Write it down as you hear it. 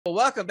Well,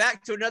 welcome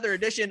back to another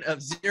edition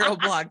of Zero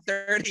Block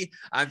 30.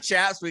 I'm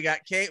Chaps. We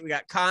got Kate. We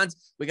got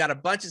Cons. We got a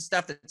bunch of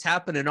stuff that's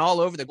happening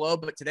all over the globe.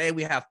 But today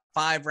we have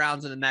 5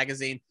 rounds in the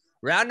magazine.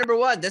 Round number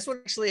 1. This one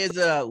actually is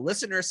a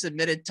listener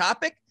submitted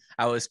topic.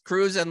 I was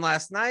cruising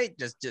last night,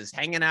 just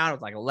hanging out. It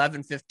was like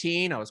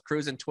 11:15. I was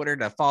cruising Twitter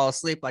to fall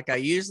asleep like I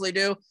usually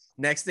do.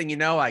 Next thing you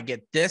know, I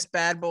get this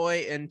bad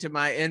boy into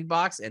my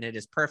inbox, and it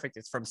is perfect.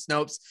 It's from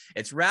Snopes.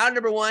 It's round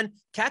number 1.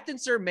 Captain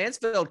Sir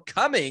Mansfield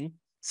Cumming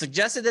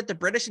suggested that the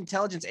British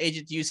intelligence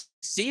agents used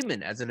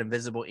semen as an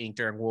invisible ink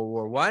during World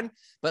War I,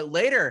 but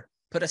later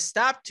put a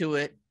stop to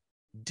it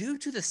due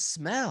to the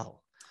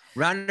smell.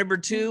 Round number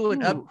 2,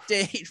 an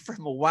update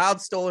from a wild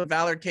stolen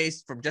valor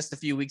case from just a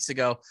few weeks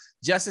ago.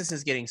 Justice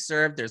is getting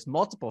served. There's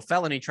multiple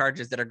felony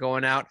charges that are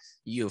going out.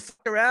 You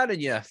fucked around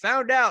and you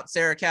found out,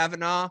 Sarah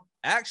Kavanaugh,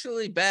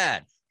 actually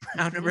bad.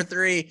 Round number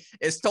 3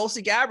 is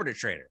Tulsi Gabbard a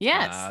traitor.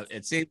 Yes.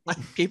 It seems like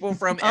people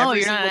from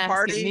every single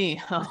party.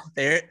 Me. Oh.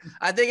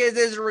 I think it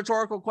is a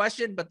rhetorical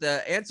question, but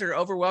the answer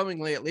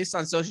overwhelmingly, at least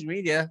on social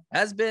media,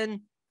 has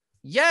been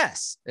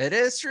yes, it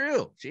is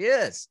true. She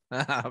is.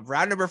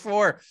 Round number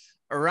 4.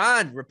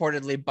 Iran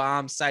reportedly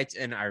bombed sites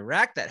in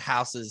Iraq that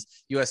houses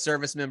U.S.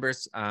 service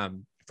members,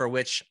 for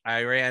which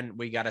Iran,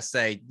 we got to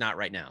say, not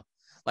right now.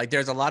 Like,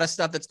 there's a lot of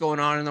stuff that's going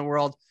on in the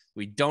world.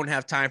 We don't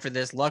have time for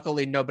this.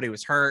 Luckily, nobody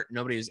was hurt.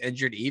 Nobody was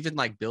injured. Even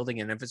like building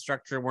and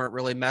infrastructure weren't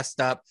really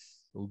messed up.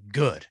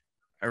 Good.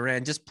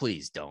 Iran, just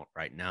please don't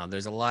right now.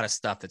 There's a lot of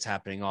stuff that's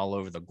happening all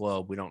over the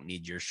globe. We don't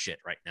need your shit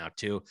right now,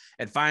 too.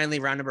 And finally,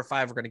 round number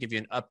 5, we're going to give you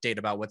an update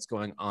about what's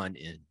going on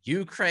in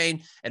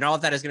Ukraine. And all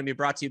of that is going to be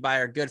brought to you by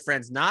our good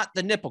friends, not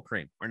the nipple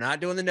cream. We're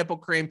not doing the nipple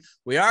cream.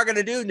 We are going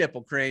to do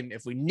nipple cream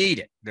if we need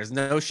it. There's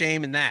no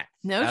shame in that.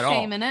 No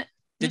shame in it.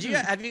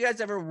 Have you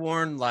guys ever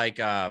worn like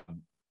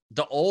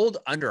the old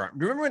Under Armour?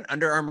 Remember when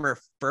Under Armour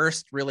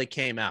first really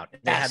came out?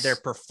 They had their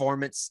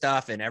performance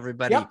stuff and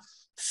everybody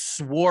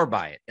swore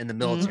by it in the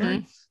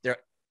military.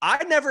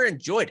 I never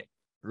enjoyed it,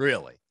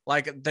 really.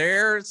 Like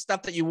their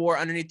stuff that you wore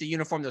underneath the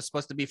uniform that was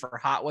supposed to be for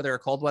hot weather or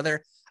cold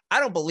weather. I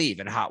don't believe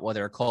in hot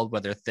weather or cold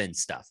weather thin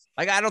stuff.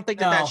 Like, I don't think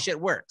that shit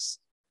works.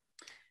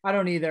 I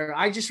don't either.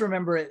 I just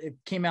remember it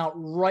came out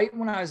right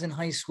when I was in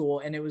high school,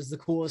 and it was the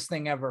coolest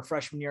thing ever.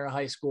 Freshman year of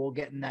high school,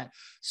 getting that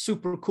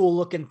super cool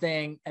looking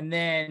thing. And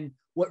then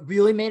what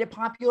really made it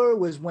popular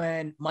was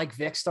when Mike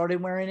Vick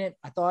started wearing it.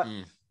 I thought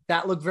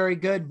that looked very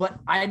good, but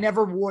I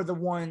never wore the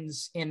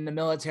ones in the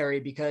military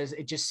because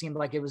it just seemed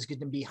like it was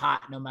going to be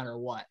hot no matter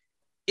what.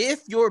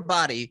 If your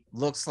body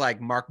looks like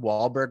Mark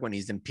Wahlberg when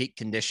he's in peak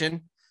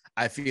condition,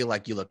 I feel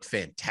like you look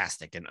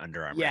fantastic in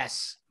Under Armour.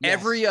 Yes.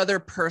 Every other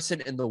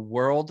person in the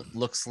world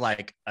looks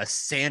like a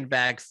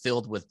sandbag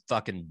filled with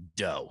fucking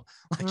dough.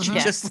 Like, you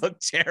just look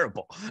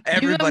terrible.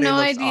 Everybody you have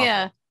no looks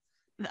idea. awful.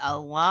 A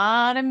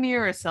lot of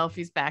mirror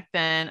selfies back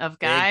then of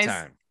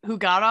guys who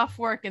got off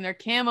work in their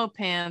camo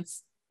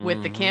pants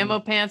with the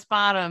camo pants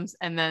bottoms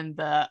and then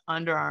the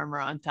Under Armour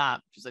on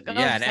top. Just like,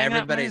 and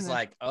everybody's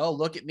like, oh,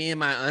 look at me in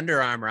my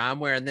Under Armour. I'm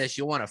wearing this.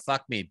 You want to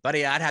fuck me,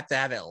 buddy? I'd have to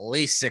have at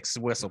least 6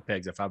 whistle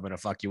pigs if I'm going to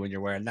fuck you when you're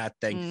wearing that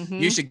thing.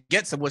 You should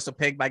get some whistle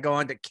pig by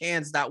going to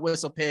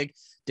cans.whistlepig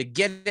to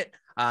get it.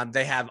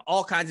 They have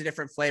all kinds of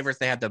different flavors.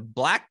 They have the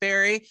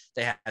blackberry.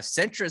 They have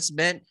citrus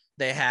mint.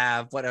 They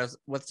have what else?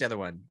 What's the other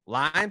one?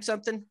 Lime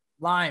something?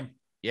 Lime.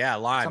 Yeah,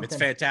 lime. Something. It's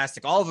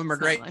fantastic. All of them are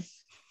great.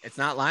 It's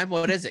not lime.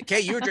 What is it?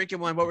 Kate, you were drinking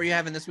one. What were you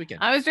having this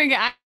weekend? I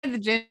had the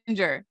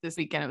ginger this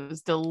weekend. It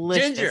was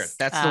delicious. Ginger.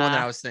 That's the one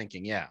that I was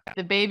thinking. Yeah.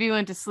 The baby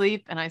went to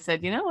sleep and I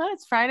said, you know what?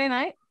 It's Friday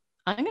night.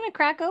 I'm going to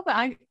crack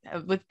open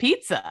with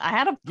pizza. I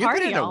had a party. You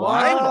put it in a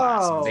wine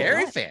glass.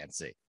 Very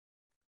fancy.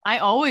 I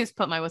always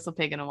put my whistle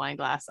pig in a wine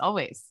glass.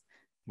 Always.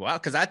 Wow.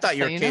 Because I thought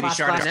you were Katie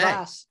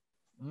Chardonnay.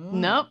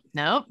 Nope.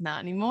 Not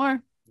anymore.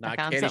 Not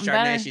Katie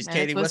Chardonnay. She's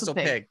Katie Whistle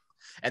Pig.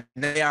 And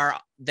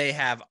they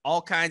have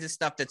all kinds of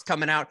stuff that's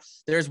coming out.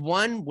 There's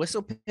one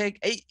whistle pig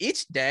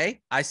each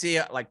day. I see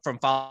like from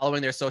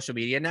following their social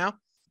media now,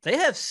 they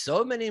have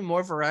so many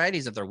more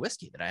varieties of their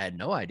whiskey that I had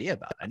no idea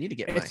about. I need to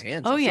get my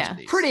hands on some of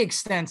these. Pretty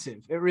extensive.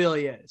 It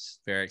really is.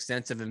 Very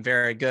extensive and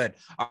very good.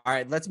 All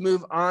right, let's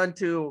move on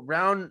to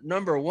round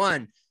number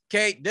 1.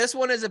 Kate, this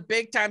one is a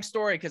big time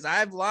story because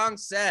I've long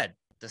said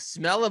the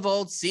smell of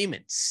old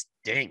semen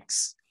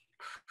stinks.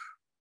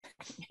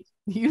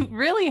 You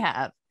really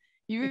have.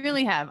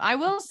 I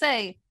will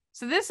say,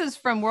 so this is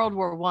from World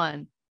War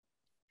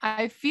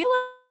I feel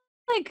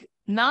like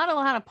not a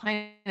lot of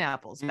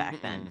pineapples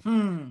back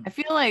then. I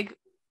feel like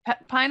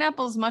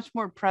pineapple is much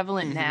more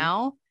prevalent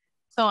now.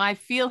 So I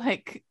feel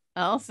like,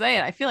 I'll say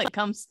it, I feel like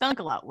cum stunk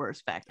a lot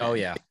worse back then. Oh,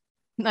 yeah.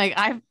 Like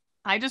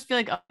I just feel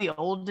like the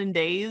olden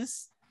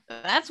days,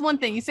 that's one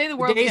thing. You say the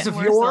world's getting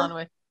worse on the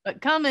way. But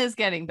cum is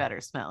getting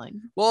better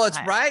smelling. Well, it's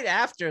right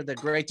after the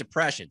Great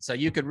Depression. So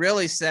you could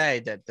really say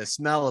that the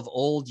smell of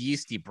old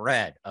yeasty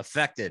bread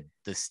affected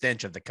the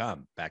stench of the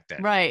cum back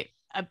then. Right.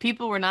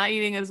 People were not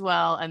eating as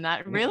well. And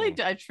that really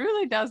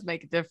truly does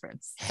make a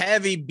difference.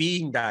 Heavy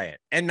bean diet.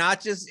 And not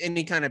just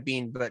any kind of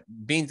bean, but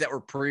beans that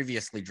were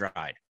previously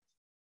dried.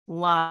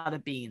 lot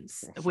of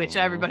beans, which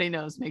everybody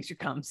knows makes your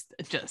cum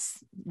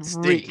just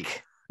Stinky.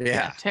 reek.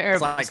 Yeah.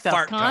 Terrible It's like stuff.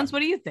 fart Cons, cum. what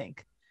do you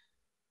think?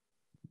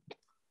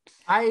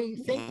 I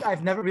think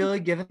I've never really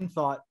given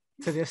thought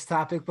to this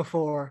topic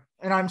before,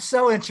 and I'm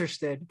so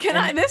interested.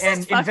 This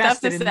is fucked up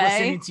to invested in say.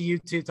 listening to you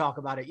two talk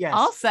about it. Yes,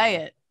 I'll say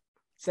it.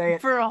 Say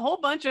it. For a whole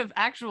bunch of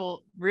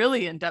actual,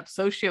 really in-depth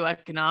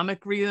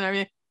socioeconomic reason and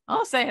everything,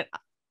 I'll say it.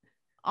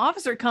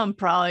 Officer cum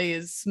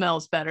probably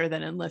smells better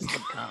than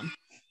enlisted cum.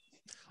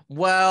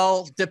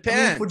 Well, depends.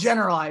 I mean, if we're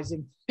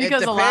generalizing.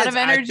 Because a lot of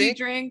energy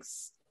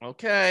drinks.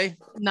 Okay.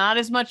 Not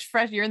as much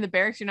fresh. You're in the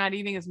barracks. You're not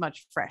eating as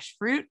much fresh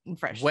fruit and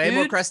fresh Way food.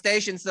 more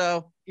crustaceans,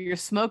 though. You're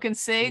smoking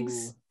cigs.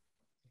 Ooh.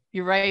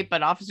 You're right,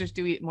 but officers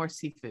do eat more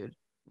seafood.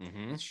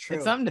 It's true.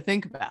 It's something to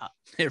think about.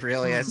 It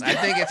really is. I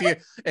think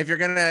if you're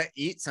gonna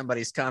eat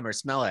somebody's cum or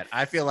smell it,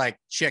 I feel like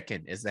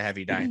chicken is the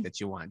heavy diet that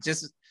you want.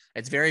 Just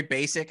it's very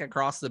basic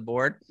across the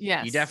board.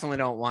 Yes. You definitely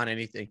don't want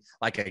anything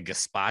like a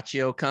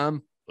gazpacho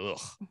cum. Ugh.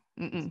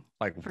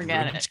 Like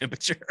Forget room it.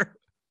 temperature.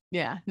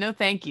 Yeah. No,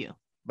 thank you.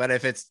 But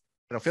if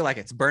it'll feel like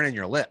it's burning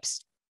your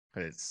lips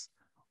because it's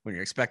when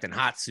you're expecting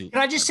hot soup.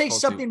 Can I just say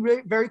something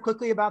really, very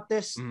quickly about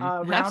this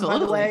round, by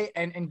the way,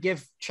 and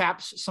give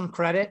Chaps some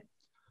credit?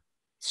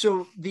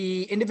 So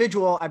the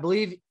individual, I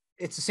believe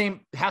it's the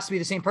same, it has to be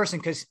the same person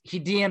because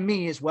he DM'd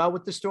me as well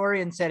with the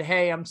story and said,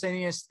 hey, I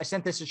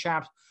sent this to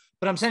Chaps,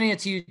 but I'm sending it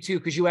to you too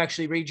because you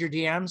actually read your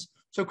DMs.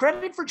 So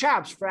credit for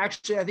Chaps for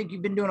actually, I think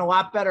you've been doing a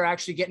lot better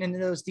actually getting into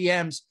those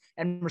DMs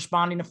and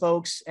responding to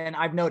folks. And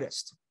I've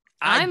noticed.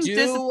 I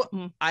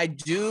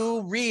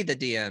do read the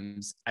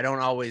DMs. I don't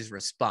always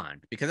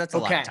respond because that's a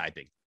lot of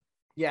typing.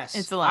 Yes,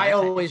 it's a lot. I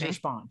always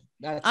respond.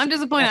 I'm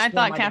disappointed. I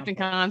thought Captain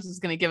Cons was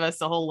going to give us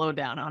the whole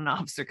lowdown on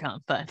officer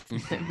comp, but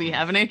we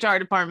have an HR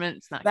department.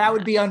 It's not. That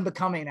would be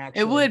unbecoming.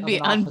 Actually, it would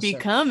be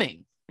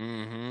unbecoming.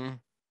 Keyword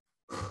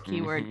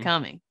Mm-hmm.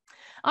 coming.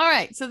 All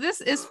right. So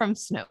this is from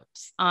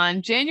Snopes.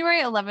 On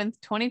January 11th,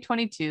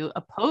 2022,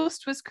 a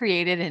post was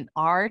created in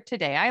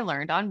Today I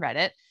Learned on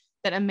Reddit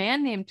that a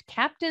man named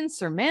Captain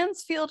Sir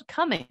Mansfield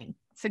Cumming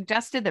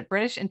suggested that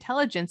British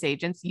intelligence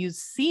agents used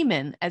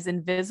semen as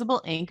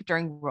invisible ink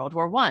during World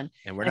War I.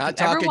 And we're not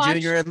talking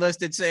junior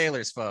enlisted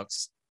sailors,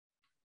 folks.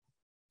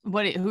 Who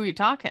are you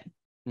talking?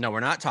 No, we're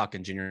not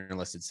talking junior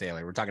enlisted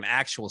sailor. We're talking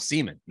actual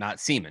semen, not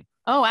semen.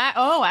 Oh,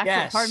 actual.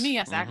 Yes. Pardon me.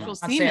 Yes, actual Not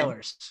semen.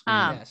 Sailors.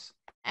 Yes.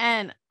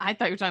 And I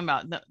thought you were talking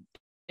about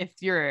if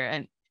you're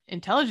an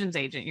intelligence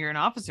agent, you're an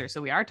officer.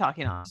 So we are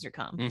talking officer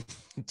cum.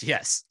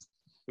 Yes,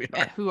 we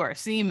are. Who are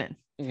semen.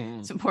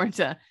 It's important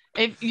to,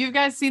 if you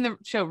guys seen the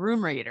show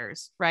Room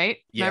Raiders, right?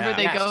 Yeah. Remember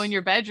they go in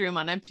your bedroom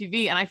on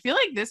MTV, and I feel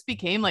like this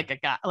became like a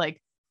guy. Like,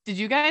 did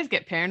you guys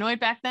get paranoid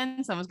back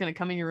then? Someone's gonna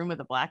come in your room with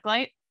a black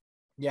light.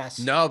 Yes.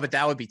 No, but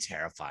that would be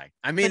terrifying.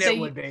 I mean, it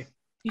would be.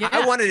 Yeah.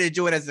 I wanted to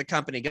do it as the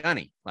company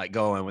gunny, like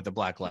go in with the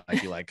black light,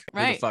 be like, who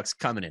the fuck's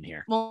coming in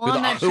here? Well,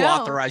 who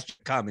authorized you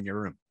to come in your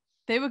room?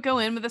 They would go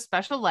in with a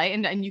special light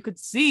and you could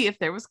see if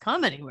there was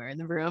cum anywhere in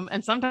the room.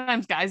 And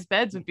sometimes guys'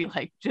 beds would be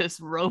like just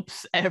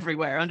ropes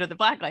everywhere under the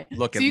black light.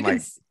 Looking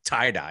like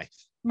tie-dye.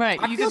 Right.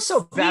 I feel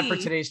so bad for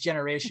today's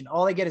generation.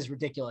 All they get is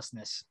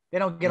ridiculousness. They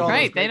don't get all those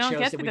great They don't shows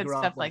get that the we good grew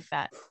stuff up like with.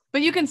 that.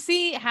 But you can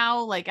see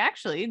how, like,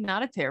 actually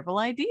not a terrible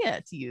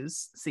idea to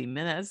use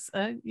semen as,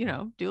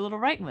 do a little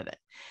writing with it.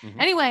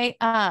 Anyway,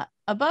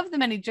 above the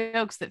many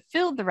jokes that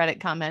filled the Reddit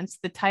comments,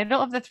 the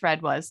title of the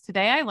thread was,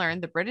 Today I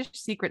Learned the British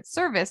Secret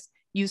Service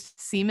used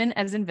semen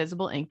as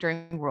invisible ink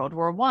during World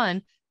War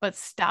I, but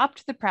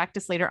stopped the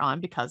practice later on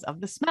because of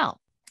the smell.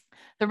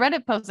 The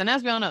Reddit post, and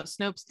as we all know,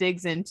 Snopes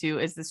digs into,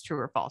 is this true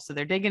or false? So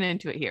they're digging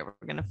into it here.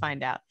 We're going to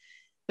find out.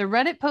 The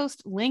Reddit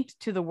post linked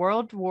to the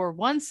World War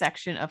I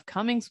section of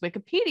Cumming's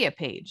Wikipedia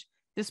page.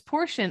 This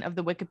portion of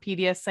the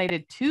Wikipedia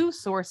cited two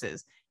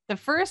sources. The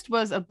first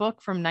was a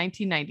book from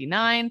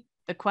 1999,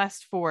 The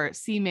Quest for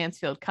C.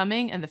 Mansfield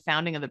Cumming and the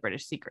Founding of the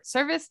British Secret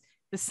Service.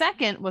 The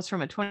second was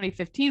from a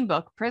 2015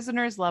 book,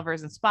 Prisoners,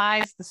 Lovers, and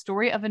Spies, The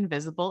Story of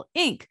Invisible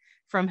Ink,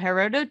 from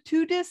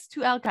Herodotus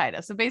to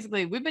Al-Qaeda. So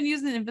basically, we've been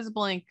using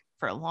invisible ink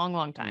for a long,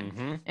 long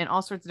time in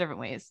all sorts of different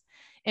ways.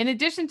 In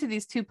addition to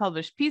these two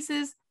published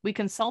pieces, we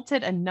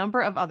consulted a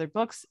number of other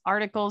books,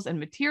 articles, and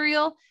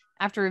material.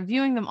 After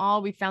reviewing them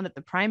all, we found that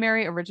the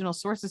primary original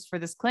sources for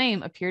this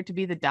claim appeared to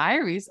be the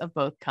diaries of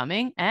both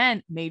Cumming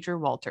and Major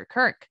Walter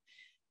Kirk.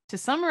 To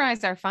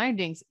summarize our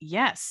findings,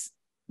 yes,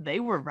 they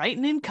were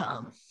writing in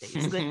cum,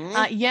 basically.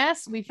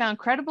 Yes, we found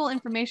credible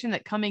information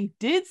that Cumming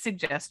did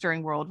suggest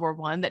during World War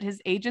I that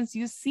his agents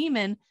used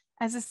semen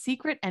as a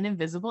secret and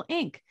invisible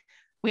ink.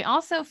 We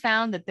also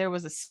found that there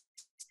was a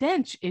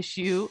stench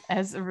issue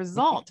as a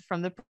result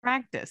from the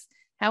practice.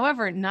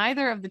 However,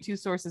 neither of the two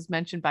sources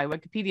mentioned by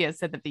Wikipedia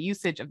said that the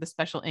usage of the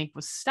special ink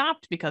was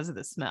stopped because of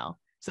the smell.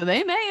 So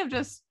they may have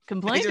just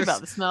complained about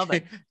the smell.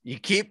 But you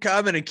keep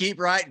coming and keep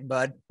writing,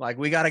 bud. Like,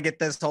 we got to get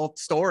this whole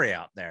story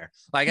out there.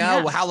 Like,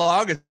 oh, how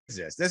long is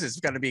this? This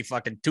is going to be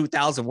fucking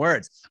 2,000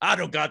 words. I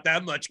don't got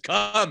that much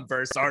cum,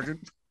 First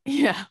Sergeant.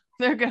 Yeah,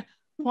 they're good.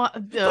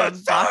 What But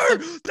sir,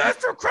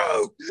 this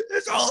recruit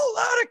is all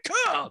out of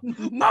cum.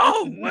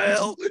 Oh,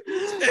 well.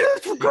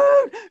 This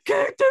recruit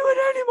can't do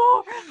it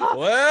anymore.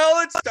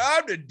 Well, it's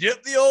time to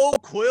dip the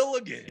old quill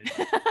again.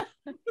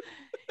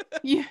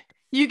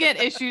 You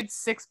get issued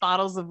 6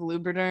 bottles of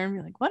Lubriderm.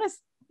 You're like, what is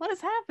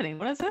happening?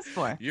 What is this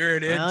for? You're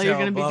an intel, You're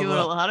going to be Bubba. doing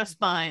a lot of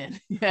spying.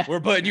 Yeah. We're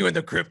putting you in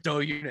the crypto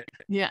unit.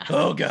 Yeah.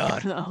 Oh,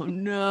 God. Oh,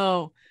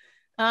 no.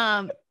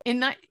 Though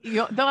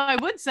I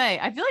would say,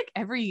 I feel like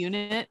every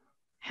unit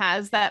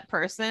has that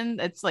person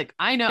that's like,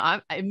 I know,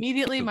 I'm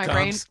immediately Who my comes?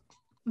 brain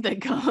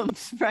that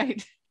comes,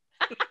 right?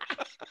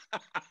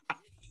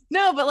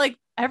 No, but like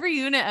every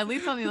unit, at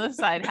least on the other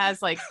side,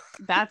 has like,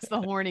 that's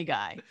the horny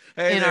guy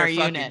Hey in there, our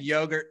fucking unit.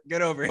 yogurt.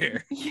 Get over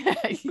here.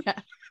 Yeah.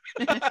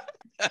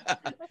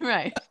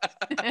 Right.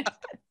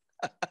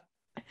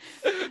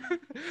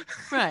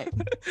 Right.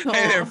 So,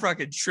 Hey there,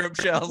 fucking shrimp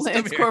shells. Come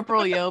Lance here.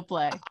 Corporal Yo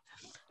play.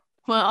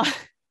 Well,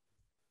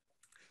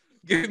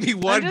 Give me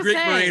one just Greek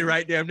saying. Marine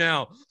right damn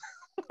now.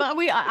 but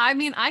I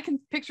mean, I can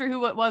picture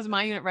who it was in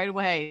my unit right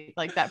away.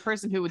 Like that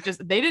person who would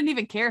just, they didn't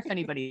even care if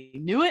anybody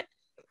knew it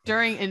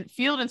during in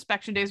field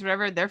inspection days,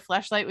 whatever, their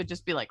flashlight would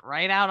just be like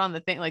right out on the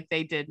thing. Like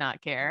they did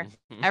not care.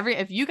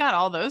 If you got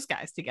all those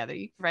guys together,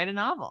 you could write a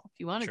novel if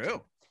you wanted to.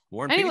 True.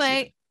 War and Peace Anyway,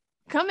 season.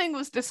 Cumming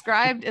was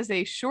described as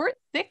a short,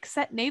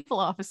 thick-set naval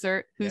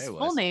officer whose Yeah, he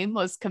full was. name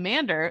was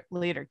Commander,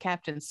 later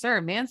Captain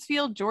Sir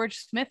Mansfield George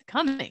Smith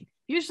Cumming,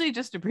 usually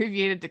just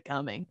abbreviated to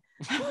Cumming.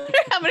 I wonder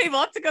how many,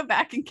 we'll have to go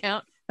back and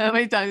count how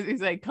many times we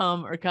say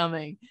come or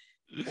coming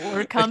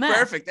or come It's at.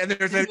 perfect. And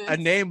there's a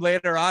name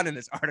later on in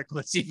this article.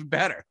 It's even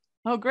better.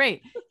 Oh,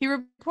 great. He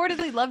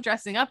reportedly loved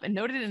dressing up and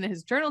noted in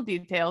his journal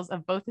details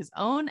of both his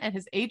own and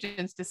his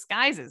agent's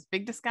disguises,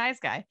 big disguise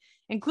guy,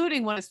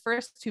 including one of his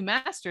first 2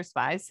 master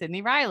spies,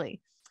 Sidney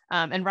Riley.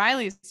 And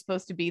Riley is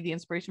supposed to be the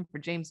inspiration for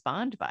James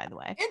Bond, by the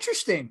way.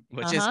 Interesting.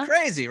 Which is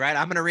crazy, right?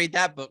 I'm going to read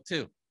that book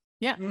too.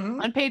 Yeah.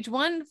 Mhm. On page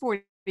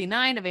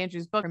 149 of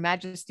Andrew's book, Her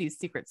Majesty's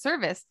Secret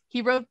Service,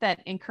 he wrote that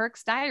in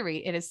Kirk's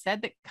diary, it is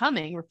said that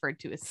Cumming, referred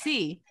to as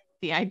C,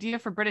 the idea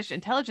for British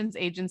intelligence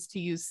agents to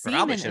use semen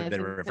Probably should have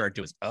been as a- referred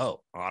to as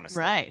O, honestly.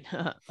 Right.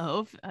 An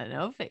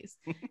O face.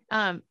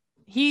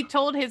 He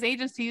told his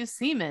agents to use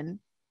semen.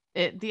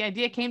 The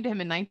idea came to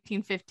him in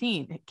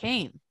 1915. It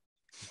came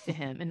to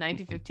him in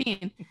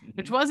 1915,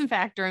 which was in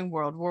fact during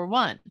World War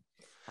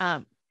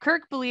I.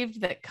 Kirk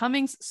believed that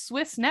Cummings'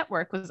 Swiss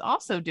network was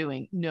also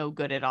doing no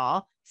good at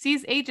all.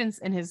 C's agents,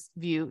 in his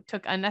view,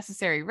 took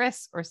unnecessary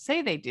risks, or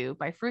say they do,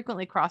 by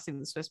frequently crossing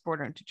the Swiss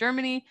border into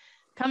Germany.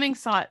 Cummings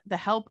sought the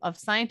help of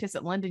scientists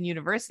at London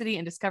University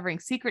in discovering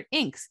secret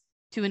inks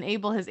to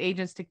enable his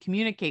agents to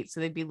communicate so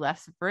they'd be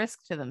less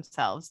risk to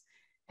themselves.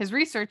 His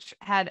research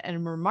had a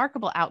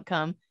remarkable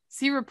outcome.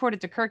 C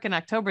reported to Kirk in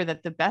October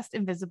that the best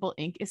invisible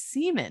ink is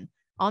semen,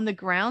 on the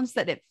grounds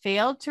that it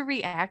failed to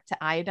react to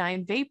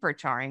iodine vapor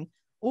charring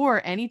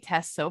or any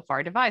test so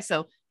far devised.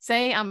 So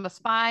say I'm a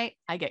spy,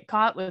 I get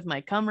caught with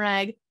my cum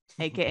rag,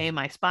 aka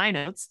my spy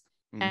notes,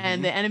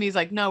 and the enemy's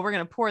like, no, we're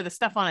going to pour the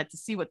stuff on it to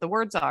see what the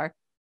words are.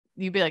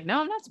 You'd be like, no,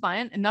 I'm not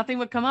spying. And nothing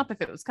would come up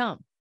if it was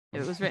cum,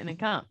 if it was written in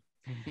cum.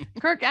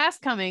 Kirk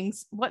asked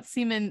Cummings what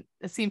semen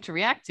seemed to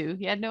react to.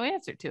 He had no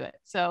answer to it.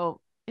 So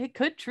it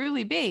could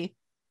truly be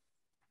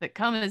that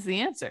cum is the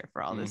answer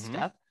for all this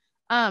stuff.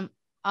 On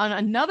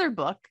another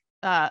book,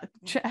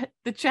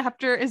 the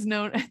chapter is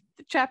known,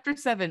 chapter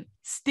 7,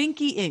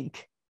 Stinky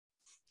Ink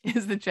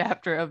is the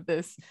chapter of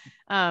this.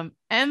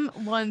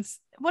 M1,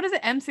 what is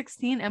it?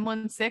 M16,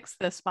 M16,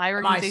 the spy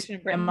organization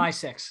in Britain?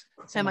 MI6.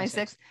 It's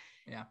MI6.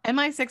 Yeah.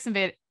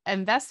 MI6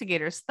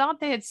 investigators thought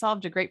they had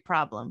solved a great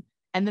problem,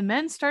 and the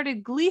men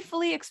started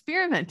gleefully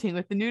experimenting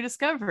with the new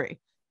discovery.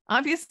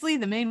 Obviously,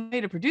 the main way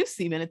to produce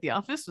semen at the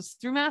office was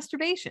through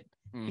masturbation.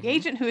 The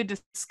agent who had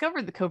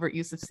discovered the covert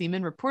use of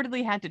semen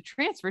reportedly had to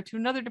transfer to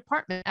another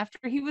department after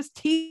he was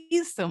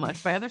teased so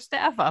much by other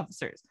staff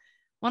officers.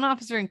 One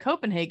officer in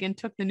Copenhagen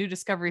took the new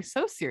discovery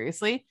so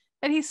seriously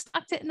that he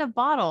stuck it in a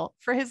bottle,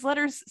 for his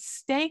letters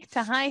stank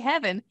to high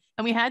heaven,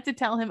 and we had to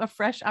tell him a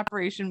fresh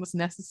operation was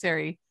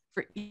necessary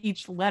for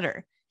each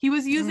letter. He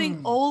was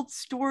using old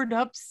stored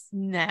up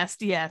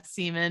nasty ass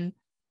semen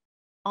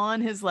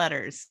on his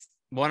letters.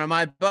 One of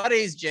my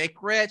buddies, Jake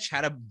Rich,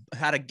 had a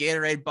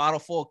Gatorade bottle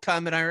full of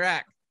cum in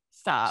Iraq.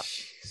 Stop.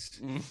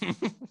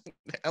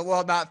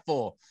 Well, not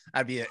full.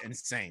 That'd be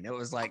insane. It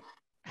was like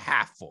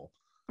half full.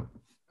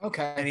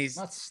 Okay. And he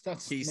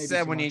he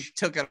said when he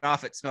took it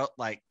off, it smelled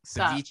like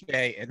Stop.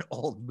 ceviche and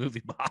old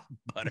movie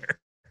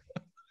butter.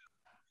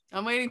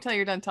 I'm waiting till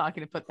you're done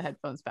talking to put the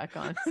headphones back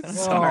on.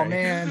 Sorry. Oh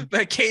man.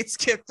 But Kate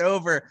skipped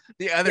over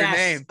the other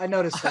name. I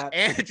noticed that.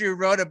 Andrew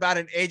wrote about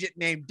an agent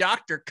named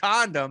Dr.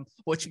 Condom,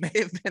 which may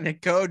have been a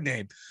code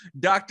name.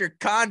 Dr.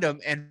 Condom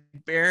and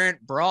Baron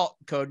Brault,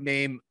 code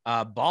name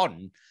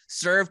Baldwin,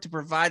 served to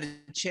provide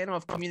a channel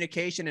of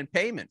communication and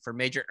payment for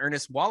Major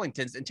Ernest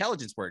Wallington's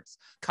intelligence works.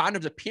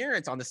 Condom's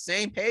appearance on the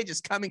same page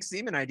as Cummings'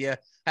 semen idea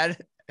had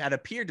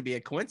appeared to be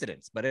a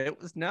coincidence, but it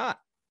was not.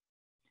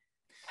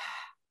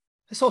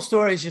 This whole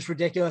story is just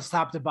ridiculous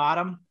top to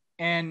bottom.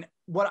 And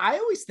what I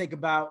always think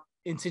about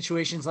in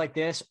situations like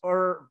this,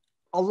 or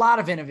a lot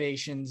of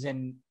innovations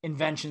and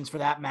inventions for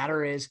that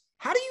matter, is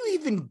how do you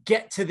even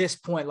get to this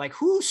point? Like,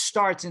 who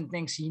starts and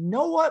thinks, you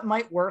know what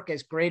might work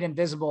as great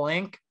invisible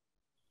ink?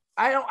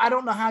 I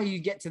don't know how you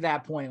get to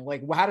that point.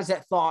 Like, how does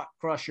that thought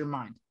cross your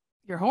mind?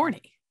 You're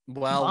horny.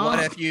 Well,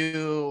 what if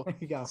you, There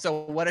you go.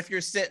 so what if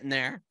you're sitting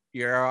there,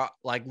 you're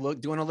like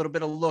doing a little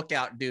bit of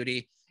lookout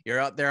duty.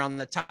 You're up there on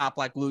the top,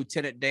 like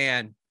Lieutenant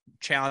Dan,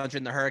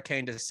 challenging the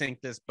hurricane to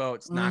sink this boat.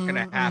 It's not going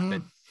to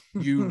happen.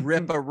 You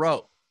rip a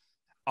rope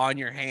on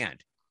your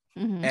hand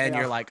and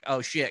you're like,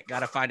 oh shit, got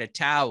to find a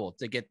towel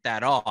to get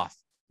that off.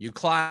 You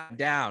climb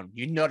down,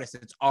 you notice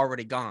it's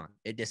already gone.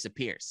 It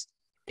disappears.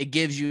 It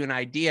gives you an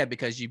idea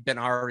because you've been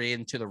already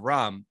into the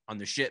rum on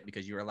the ship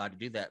because you were allowed to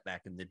do that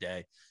back in the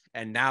day.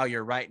 And now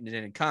you're writing it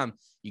in and come,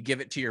 you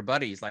give it to your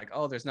buddies like,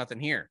 oh, there's nothing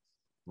here.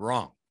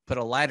 Wrong. Put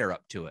a lighter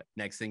up to it.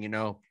 Next thing you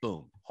know,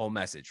 boom, whole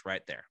message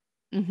right there.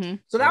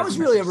 So that was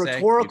really a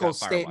rhetorical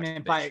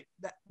statement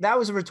that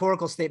was a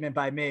rhetorical statement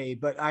by me,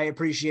 but I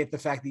appreciate the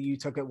fact that you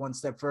took it one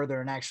step further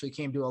and actually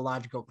came to a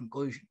logical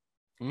conclusion.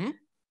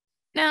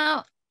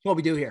 Now, what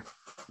we do here.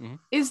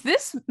 Is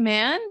this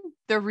man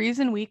the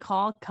reason we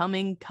call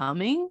Cumming?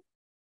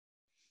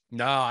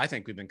 No, I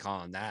think we've been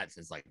calling that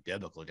since like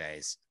biblical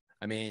days.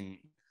 I mean,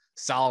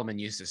 Solomon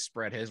used to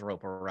spread his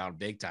rope around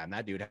big time.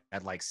 That dude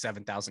had like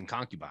 7,000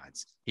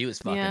 concubines. He was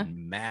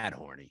fucking mad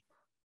horny.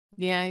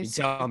 Yeah. You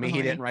tell me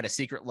he didn't write a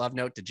secret love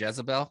note to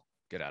Jezebel?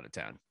 Get out of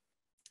town.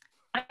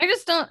 I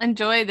just don't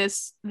enjoy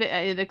this.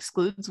 It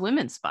excludes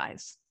women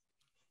spies.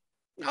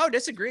 Oh,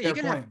 disagree. Fair you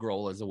can point. have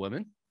Grohl as a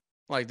woman.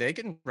 Like they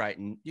can write,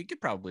 and you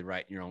could probably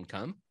write in your own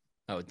cum,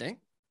 I would think.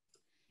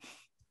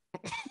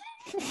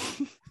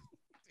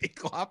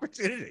 Equal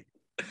opportunity.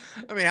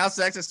 I mean, how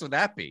sexist would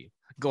that be?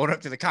 Going up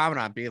to the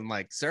commandant being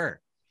like, sir,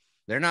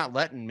 they're not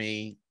letting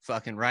me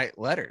fucking write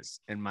letters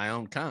in my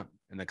own cum.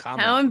 And the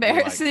commandant How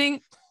embarrassing.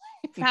 Like,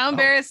 how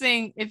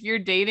embarrassing if you're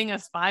dating a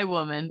spy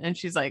woman and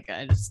she's like,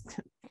 I just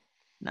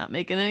not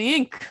making any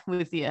ink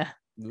with you.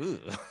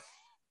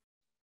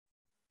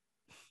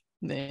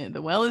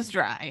 The well is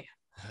dry.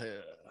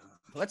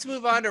 Let's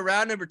move on to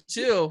round number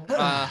 2.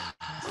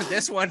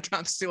 This one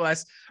comes to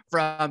us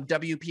from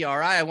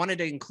WPRI. I wanted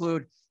to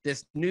include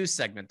this news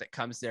segment that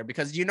comes there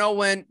because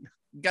when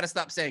you got to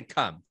stop saying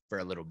 "come" for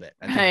a little bit.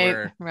 I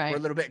think we're a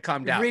little bit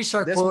calmed down. We're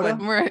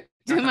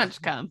too much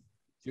cum.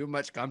 Too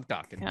much cum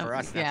talking for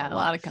us. Yeah, a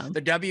lot of cum.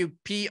 The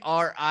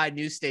WPRI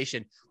news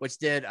station, which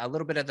did a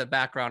little bit of the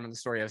background on the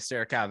story of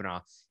Sarah Kavanaugh.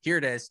 Here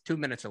it is, 2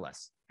 minutes or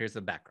less. Here's the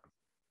background.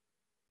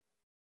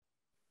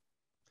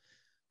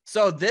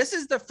 So this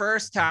is the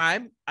first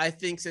time, I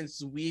think,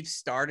 since we've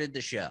started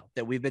the show,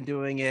 that we've been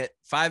doing it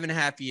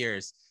 5.5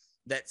 years,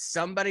 that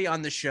somebody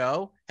on the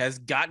show has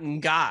gotten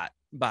got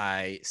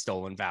by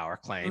stolen valor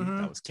claim.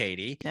 That was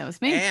Katie. That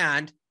was me.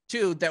 And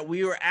 2, that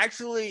we were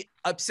actually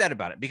upset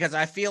about it because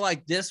I feel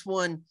like this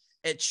one,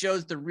 it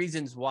shows the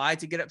reasons why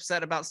to get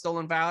upset about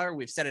stolen valor.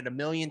 We've said it a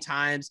million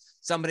times.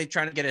 Somebody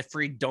trying to get a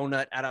free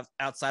donut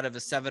outside of a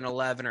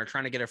 7-Eleven or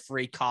trying to get a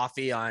free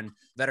coffee on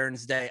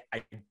Veterans Day.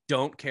 I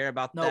don't care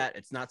about that.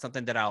 It's not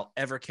something that I'll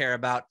ever care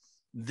about.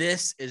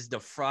 This is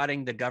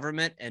defrauding the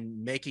government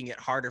and making it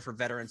harder for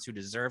veterans who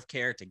deserve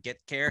care to get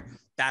care.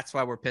 That's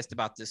why we're pissed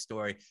about this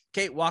story.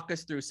 Kate, walk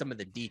us through some of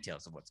the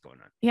details of what's going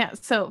on. Yeah.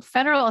 So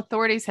federal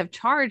authorities have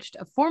charged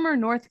a former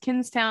North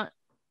Kingstown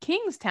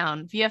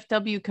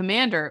VFW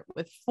commander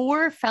with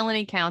 4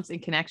 felony counts in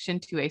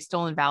connection to a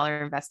stolen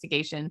valor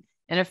investigation.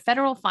 In a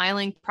federal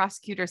filing,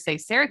 prosecutors say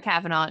Sarah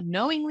Kavanaugh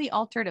knowingly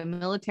altered a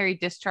military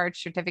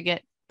discharge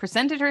certificate,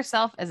 presented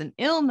herself as an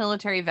ill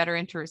military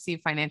veteran to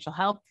receive financial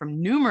help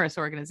from numerous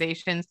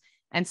organizations,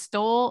 and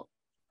stole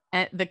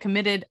the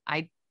committed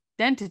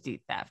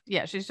identity theft.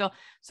 Yeah,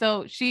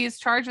 so she is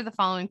charged with the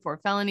following 4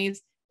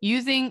 felonies: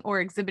 using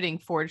or exhibiting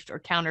forged or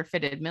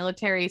counterfeited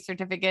military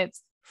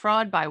certificates,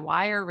 fraud by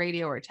wire,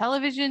 radio, or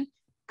television,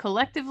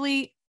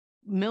 collectively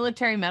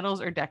military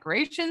medals or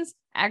decorations,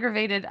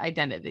 aggravated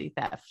identity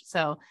theft.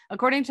 So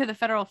according to the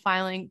federal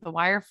filing, the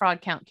wire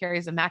fraud count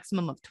carries a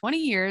maximum of 20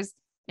 years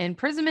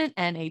imprisonment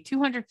and a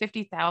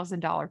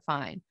 $250,000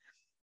 fine.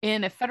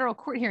 In a federal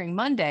court hearing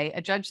Monday,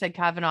 a judge said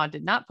Kavanaugh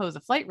did not pose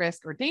a flight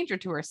risk or danger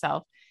to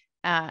herself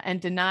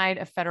and denied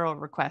a federal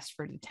request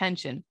for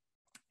detention.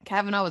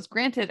 Kavanaugh was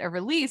granted a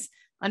release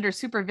under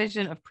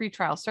supervision of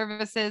pretrial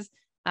services,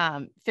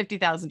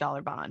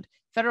 $50,000 bond.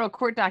 Federal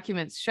court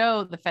documents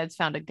show the feds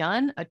found a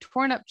gun, a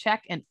torn up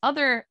check, and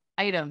other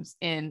items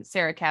in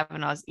Sarah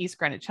Kavanaugh's East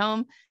Greenwich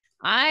home.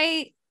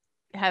 I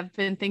have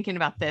been thinking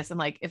about this. I'm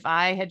like, if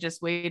I had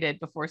just waited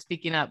before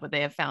speaking up, would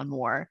they have found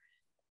more?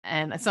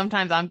 And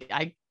sometimes I'm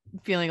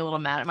feeling a little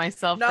mad at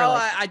myself. No,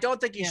 I don't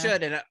think you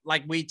should. And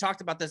like we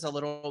talked about this a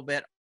little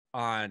bit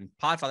on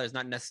Podfathers,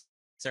 not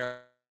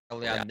necessarily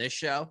on this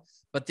show,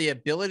 but the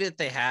ability that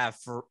they have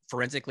for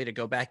forensically to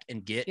go back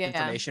and get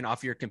information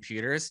off your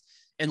computers,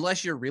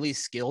 unless you're really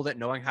skilled at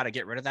knowing how to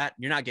get rid of that,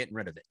 you're not getting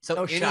rid of it.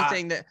 So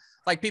anything that,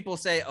 like, people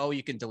say, oh,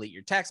 you can delete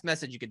your text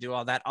message, you can do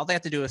all that. All they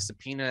have to do is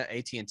subpoena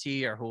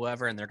AT&T or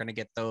whoever, and they're going to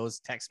get those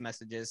text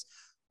messages.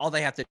 all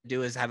they have to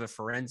do is have a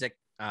forensic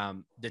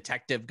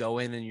detective go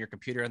in your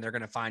computer, and they're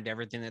going to find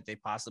everything that they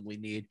possibly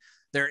need.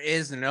 There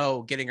is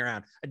no getting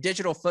around. A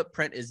digital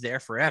footprint is there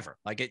forever.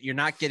 Like you're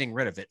not getting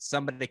rid of it.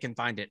 Somebody can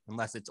find it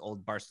unless it's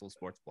old Barstool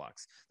Sports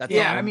blocks. That's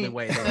the only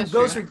way.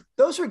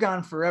 Those are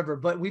gone forever.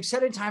 But we've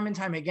said it time and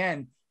time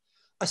again.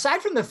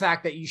 Aside from the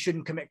fact that you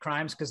shouldn't commit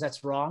crimes because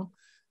that's wrong,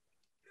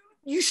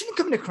 you shouldn't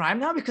commit a crime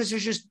now because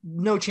there's just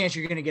no chance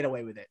you're going to get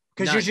away with it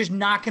because you're just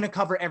not going to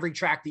cover every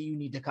track that you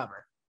need to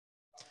cover.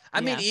 I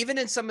mean, even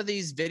in some of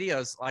these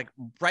videos, like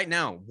right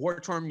now,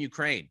 war-torn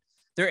Ukraine,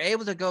 they're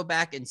able to go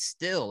back and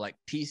still like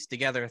piece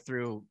together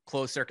through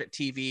closed circuit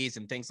TVs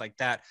and things like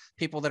that.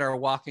 People that are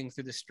walking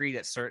through the street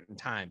at certain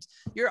times,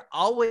 you're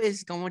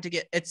always going to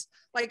get, it's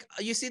like,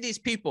 you see these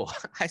people.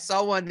 I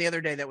saw one the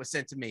other day that was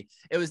sent to me.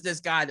 It was this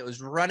guy that was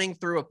running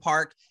through a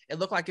park. It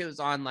looked like it was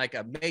on like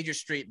a major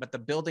street, but the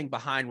building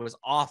behind was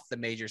off the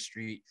major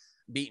street,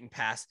 beaten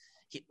past.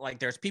 Like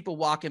there's people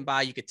walking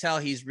by. You could tell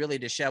he's really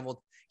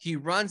disheveled. He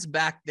runs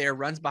back there,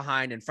 runs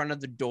behind in front of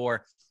the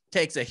door,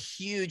 takes a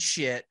huge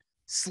shit,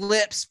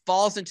 slips,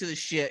 falls into the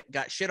shit,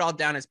 got shit all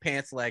down his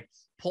pants leg,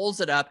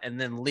 pulls it up,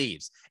 and then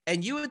leaves.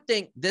 And you would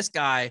think this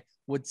guy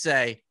would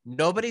say,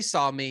 nobody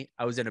saw me.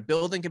 I was in a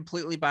building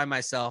completely by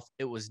myself.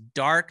 It was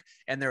dark,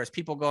 and there was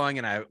people going,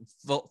 and I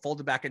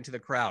folded back into the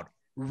crowd.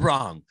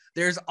 Wrong.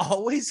 There's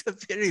always a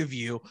video of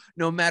you,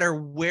 no matter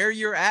where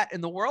you're at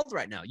in the world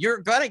right now. You're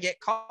going to get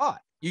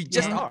caught. You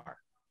just are.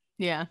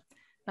 Yeah.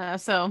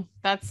 So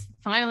that's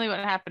finally what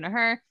happened to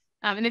her.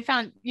 And they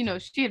found,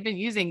 she had been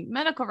using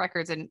medical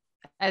records. And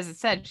as it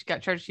said, she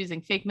got charged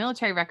using fake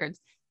military records.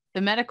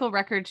 The medical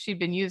records she'd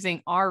been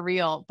using are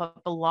real,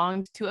 but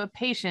belonged to a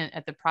patient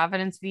at the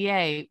Providence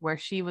VA where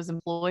she was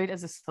employed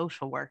as a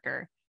social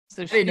worker.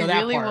 So she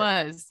really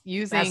was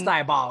using that's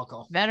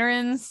diabolical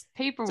veterans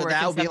paperwork. So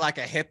that would be like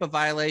a HIPAA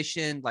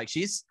violation. Like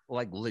she's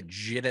like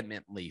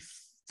legitimately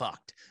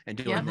fucked and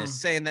doing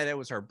this, saying that it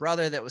was her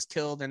brother that was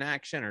killed in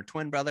action, or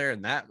twin brother,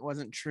 and that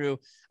wasn't true.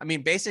 I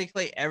mean,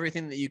 basically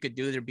everything that you could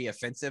do to be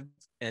offensive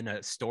in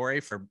a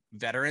story for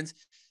veterans,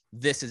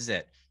 this is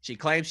it. She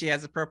claims she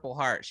has a Purple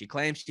Heart. She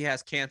claims she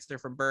has cancer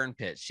from burn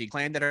pits. She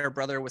claimed that her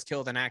brother was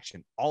killed in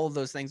action. All of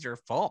those things are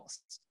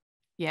false.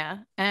 Yeah.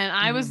 And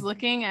I was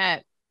looking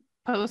at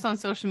posts on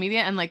social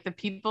media, and like the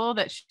people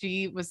that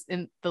she was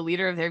in, the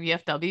leader of their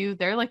VFW,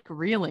 they're like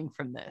reeling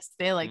from this.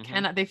 They like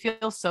cannot, they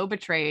feel so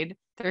betrayed.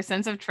 Their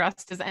sense of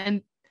trust is,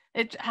 and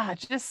it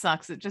just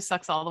sucks. It just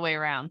sucks all the way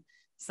around.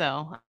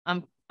 So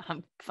I'm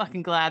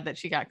fucking glad that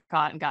she got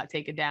caught and got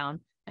taken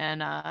down.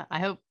 And I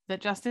hope that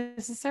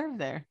justice is served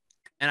there.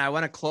 And I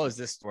want to close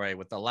this story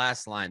with the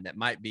last line that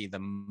might be the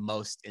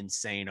most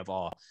insane of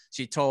all.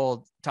 She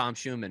told Tom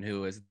Schumann,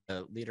 who is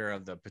the leader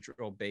of the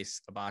patrol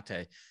base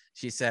Abate,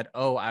 she said,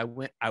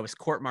 I was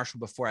court-martialed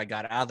before I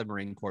got out of the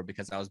Marine Corps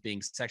because I was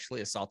being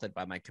sexually assaulted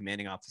by my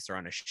commanding officer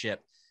on a ship.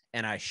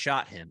 And I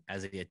shot him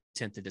as he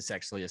attempted to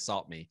sexually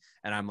assault me.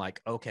 And I'm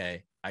like,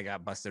 okay, I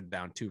got busted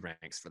down 2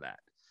 ranks for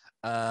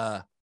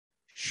that.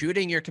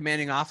 Shooting your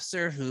commanding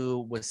officer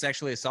who was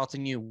sexually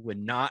assaulting you would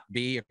not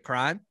be a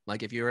crime.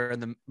 Like if you're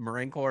in the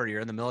Marine Corps or you're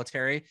in the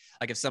military,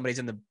 like if somebody's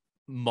in the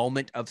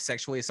moment of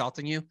sexually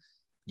assaulting you,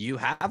 you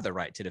have the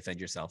right to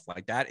defend yourself.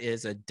 Like that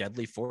is a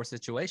deadly force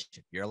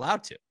situation. You're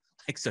allowed to.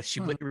 Like, so she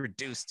would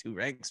reduce 2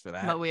 ranks for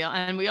that. But we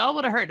all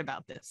would have heard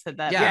about this.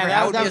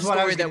 That was what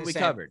I was that we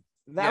covered.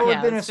 That would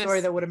have been a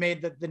story that would have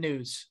made the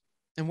news.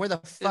 And where the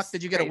fuck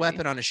did you get a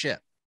weapon on a ship?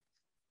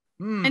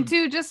 And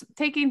 2, just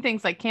taking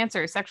things like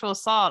cancer, sexual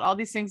assault, all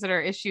these things that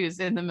are issues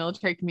in the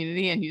military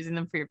community and using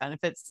them for your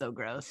benefits. So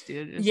gross,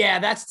 dude. Yeah,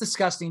 that's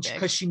disgusting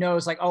because she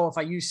knows like, oh, if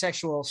I use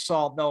sexual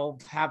assault, they'll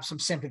have some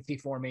sympathy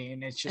for me.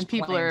 And it's just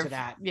people are to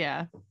that.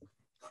 Yeah.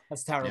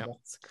 That's terrible. Yep.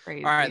 It's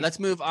crazy. All right, let's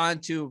move on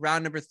to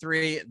round number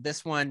 3.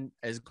 This one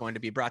is going to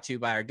be brought to you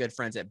by our good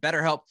friends at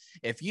BetterHelp.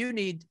 If you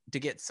need to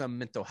get some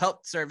mental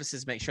health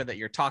services, make sure that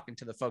you're talking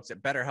to the folks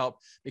at BetterHelp,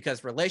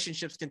 because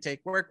relationships can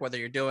take work, whether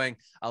you're doing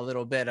a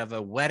little bit of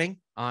a wedding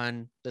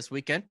on this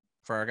weekend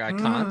for our guy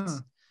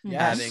Cons,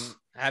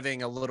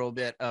 having a little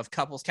bit of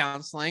couples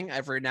counseling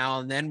every now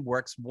and then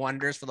works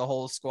wonders for the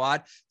whole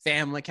squad.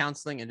 Family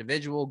counseling,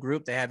 individual,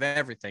 group, they have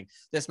everything.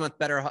 This month,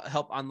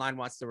 BetterHelp Online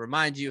wants to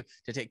remind you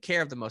to take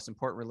care of the most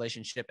important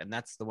relationship, and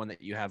that's the one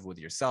that you have with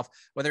yourself.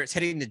 Whether it's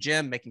hitting the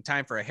gym, making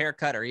time for a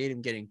haircut, or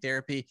even getting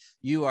therapy,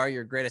 you are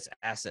your greatest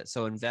asset.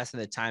 So invest in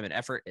the time and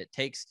effort it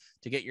takes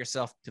to get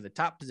yourself to the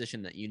top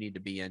position that you need to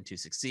be in to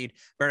succeed.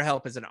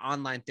 BetterHelp is an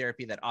online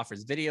therapy that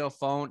offers video,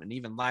 phone, and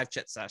even live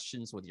chat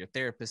sessions with your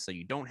therapist, so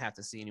you don't have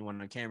to see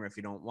anyone on camera if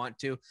you don't want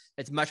to.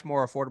 It's much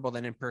more affordable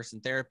than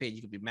in-person therapy.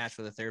 You can be matched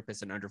with a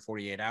therapist in under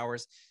 48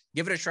 hours.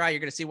 Give it a try. You're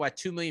going to see why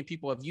 2 million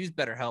people have used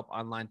BetterHelp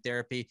online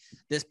therapy.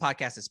 This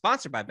podcast is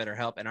sponsored by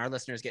BetterHelp, and our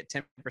listeners get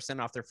 10%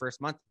 off their first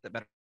month at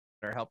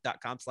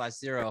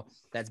BetterHelp.com/0.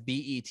 That's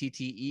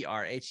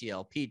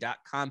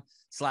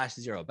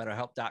BetterHelp.com/0.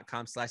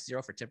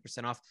 BetterHelp.com/0 for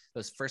 10% off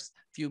those first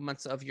few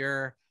months of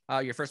your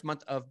first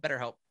month of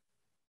BetterHelp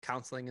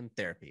counseling and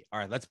therapy. All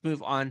right, let's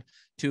move on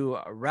to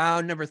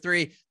round number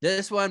 3.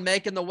 This one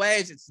making the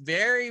waves. It's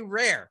very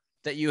rare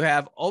that you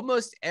have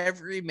almost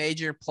every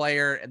major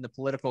player in the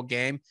political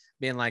game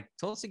being like,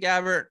 Tulsi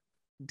Gabbard,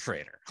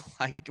 traitor.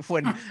 Like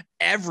when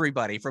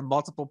everybody from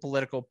multiple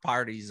political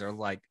parties are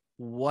like,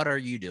 what are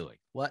you doing?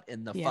 What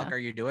in the fuck are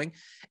you doing?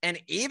 And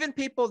even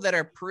people that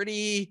are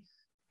pretty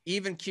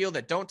even keel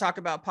that don't talk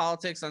about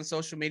politics on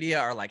social media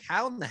are like,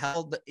 how in the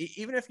hell,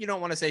 even if you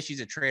don't want to say she's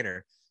a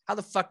traitor, how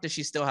the fuck does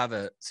she still have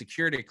a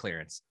security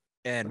clearance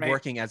and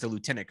working as a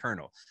lieutenant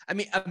colonel? I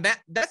mean,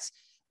 that's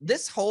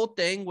this whole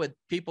thing with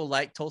people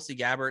like Tulsi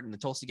Gabbard and the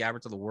Tulsi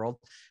Gabbards of the world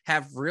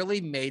have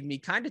really made me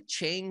kind of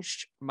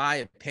change my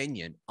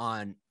opinion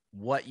on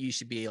what you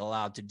should be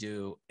allowed to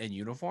do in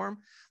uniform.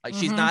 Like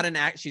she's not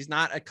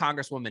a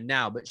congresswoman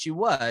now, but she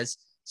was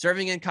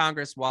serving in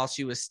Congress while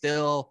she was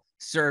still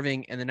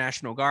serving in the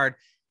National Guard.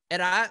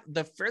 And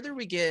the further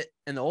we get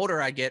and the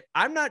older I get,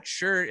 I'm not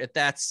sure if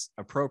that's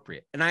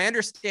appropriate. And I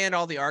understand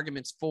all the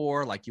arguments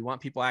for, like, you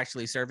want people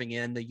actually serving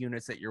in the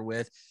units that you're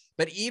with,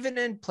 but even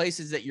in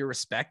places that you're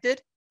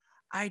respected,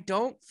 I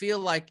don't feel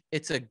like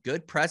it's a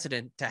good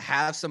precedent to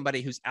have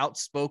somebody who's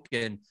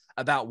outspoken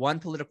about one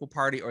political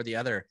party or the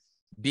other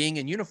being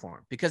in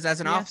uniform, because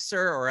as an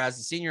officer or as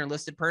a senior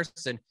enlisted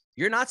person,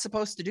 you're not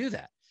supposed to do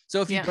that.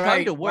 So if you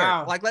come to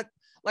work,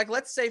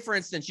 let's say, for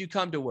instance, you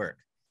come to work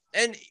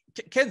and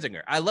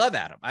Kinzinger, I love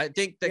Adam. I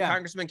think that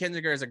Congressman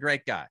Kinzinger is a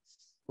great guy.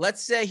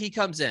 Let's say he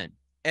comes in,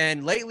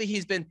 and lately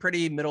he's been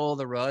pretty middle of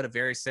the road, a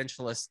very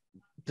centralist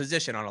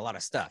position on a lot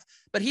of stuff,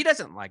 but he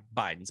doesn't like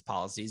Biden's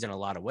policies in a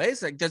lot of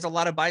ways. Like there's a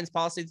lot of Biden's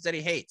policies that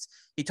he hates.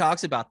 He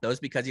talks about those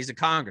because he's a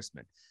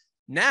congressman.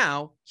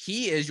 Now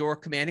he is your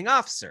commanding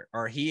officer,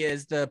 or he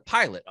is the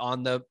pilot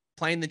on the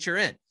plane that you're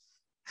in.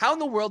 How in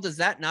the world does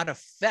that not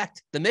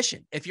affect the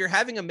mission? If you're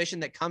having a mission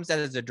that comes out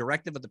as a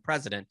directive of the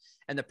president,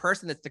 and the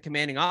person that's the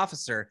commanding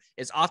officer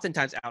is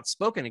oftentimes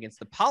outspoken against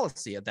the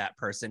policy of that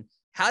person,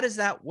 how does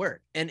that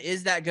work? And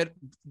is that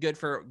good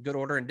for good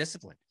order and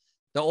discipline?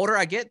 The older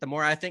I get, the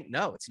more I think,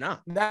 no, it's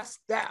not. That's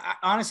that.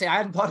 Honestly, I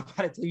hadn't thought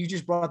about it till you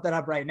just brought that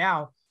up right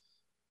now.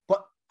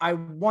 But I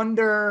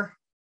wonder,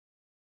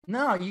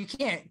 no, you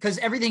can't, because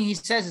everything he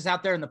says is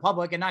out there in the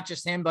public, and not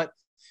just him, but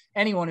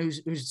anyone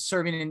who's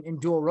serving in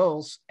dual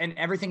roles, and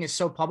everything is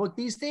so public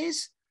these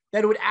days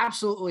that it would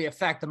absolutely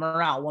affect the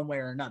morale one way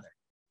or another.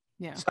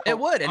 Yeah, so, it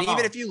would. And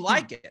even if you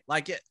like it,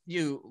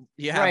 you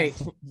have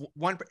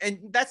one, and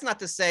that's not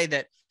to say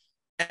that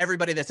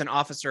everybody that's an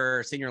officer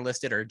or senior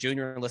enlisted or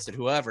junior enlisted,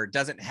 whoever,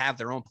 doesn't have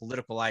their own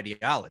political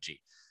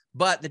ideology.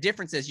 But the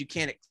difference is you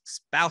can't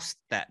espouse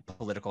that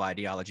political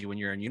ideology when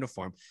you're in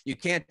uniform. You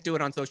can't do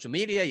it on social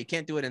media. You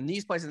can't do it in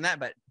these places and that.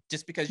 But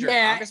just because you're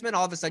a congressman,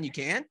 all of a sudden you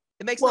can.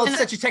 It makes it's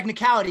such a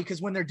technicality,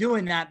 because when they're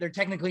doing that, they're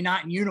technically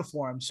not in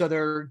uniform. So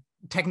they're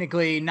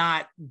technically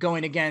not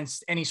going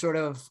against any sort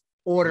of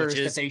orders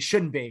that they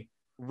shouldn't be.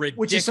 Ridiculous.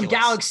 Which is some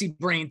galaxy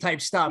brain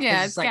type stuff.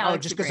 Yeah, it's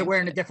like, just because they're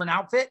wearing a different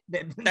outfit.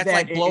 That's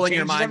like blowing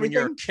your mind when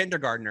you're a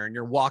kindergartner and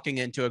you're walking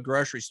into a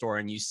grocery store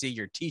and you see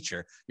your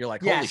teacher. You're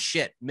like, holy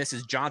shit,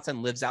 Mrs.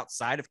 Johnson lives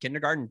outside of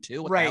kindergarten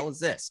too. What the hell is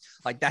this?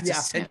 Like, that's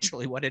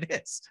essentially what it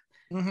is.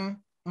 Mm-hmm.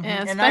 Mm-hmm.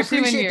 Yeah, and I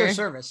appreciate their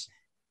service.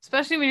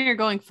 Especially when you're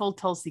going full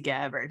Tulsi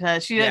Gabbard.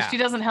 She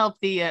doesn't help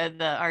the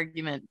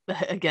argument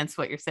against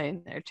what you're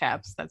saying there,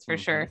 chaps. That's for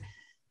sure.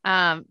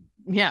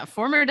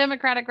 Former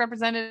Democratic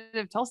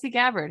Representative Tulsi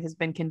Gabbard has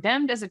been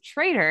condemned as a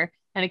traitor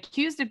and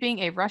accused of being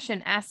a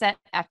Russian asset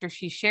after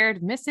she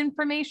shared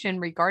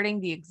misinformation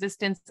regarding the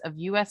existence of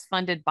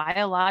U.S.-funded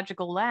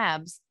biological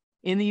labs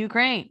in the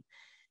Ukraine.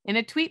 In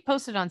a tweet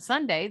posted on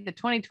Sunday, the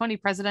 2020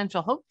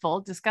 presidential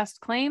hopeful discussed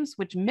claims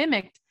which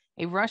mimicked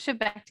a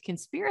Russia-backed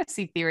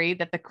conspiracy theory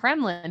that the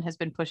Kremlin has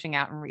been pushing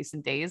out in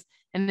recent days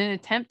in an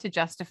attempt to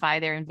justify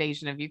their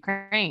invasion of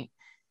Ukraine.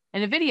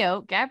 In a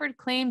video, Gabbard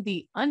claimed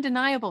the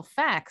undeniable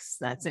facts,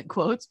 that's in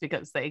quotes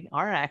because they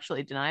are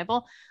actually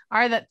deniable,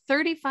 are that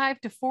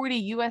 35 to 40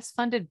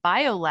 US-funded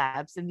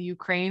biolabs in the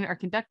Ukraine are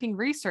conducting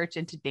research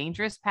into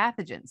dangerous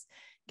pathogens.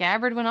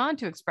 Gabbard went on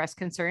to express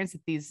concerns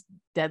that these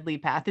deadly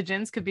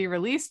pathogens could be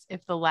released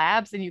if the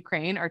labs in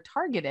Ukraine are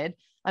targeted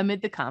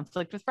amid the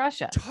conflict with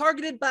Russia.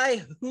 Targeted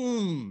by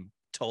whom,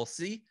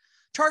 Tulsi?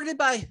 Targeted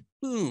by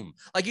whom?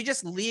 Like, you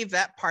just leave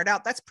that part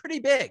out. That's pretty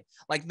big.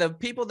 Like, the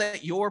people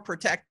that you're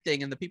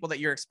protecting and the people that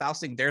you're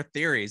espousing their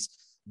theories,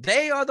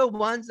 they are the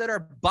ones that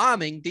are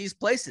bombing these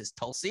places,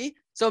 Tulsi.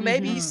 So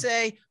maybe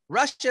say,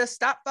 Russia,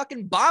 stop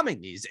fucking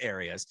bombing these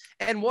areas.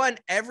 And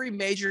every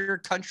major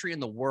country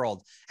in the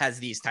world has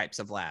these types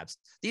of labs.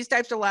 These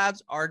types of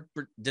labs are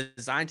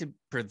designed to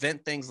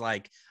prevent things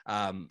like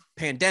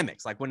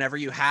pandemics. Like whenever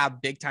you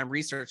have big time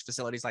research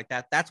facilities like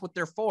that, that's what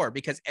they're for,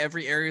 because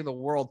every area of the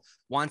world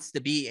wants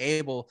to be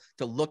able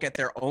to look at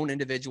their own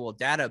individual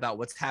data about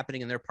what's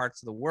happening in their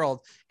parts of the world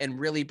and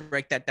really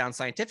break that down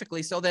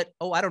scientifically so that,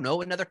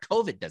 another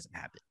COVID doesn't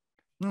happen.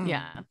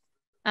 Yeah.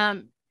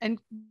 And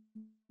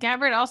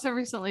Gabbard also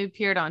recently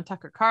appeared on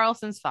Tucker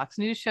Carlson's Fox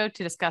News show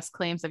to discuss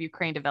claims of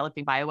Ukraine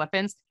developing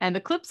bioweapons, and the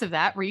clips of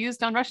that were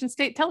used on Russian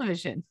state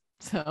television.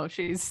 So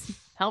she's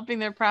helping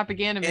their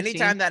propaganda machine.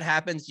 Anytime that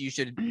happens, you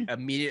should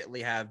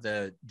immediately have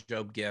the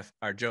Job gif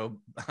or Job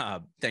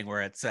thing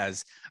where it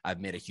says, I've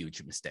made a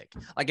huge mistake.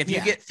 Like if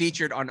you get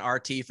featured on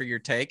RT for your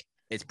take,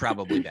 it's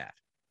probably bad.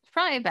 It's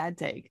probably a bad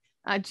take.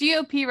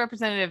 GOP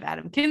Representative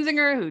Adam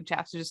Kinzinger, who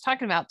Chaps was just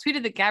talking about,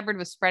 tweeted that Gabbard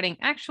was spreading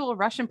actual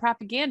Russian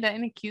propaganda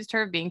and accused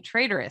her of being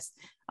traitorous.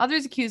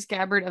 Others accused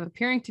Gabbard of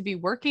appearing to be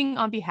working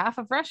on behalf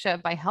of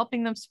Russia by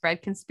helping them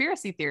spread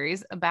conspiracy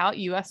theories about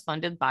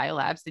U.S.-funded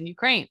biolabs in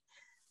Ukraine.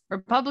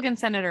 Republican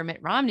Senator Mitt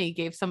Romney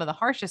gave some of the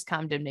harshest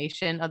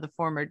condemnation of the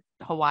former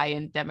Hawaii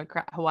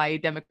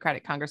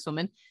Democratic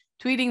Congresswoman,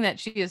 tweeting that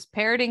she is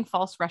parroting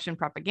false Russian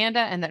propaganda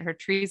and that her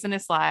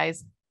treasonous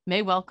lies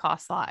may well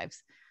cost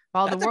lives.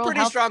 While That's a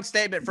pretty strong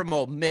statement from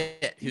old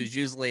Mitt, who's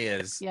usually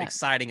as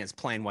exciting as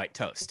plain white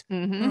toast.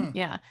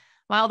 Yeah.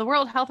 While the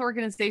World Health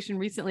Organization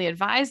recently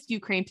advised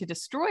Ukraine to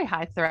destroy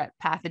high-threat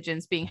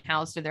pathogens being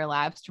housed in their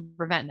labs to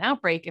prevent an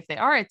outbreak if they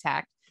are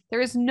attacked, there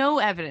is no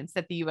evidence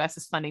that the U.S.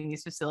 is funding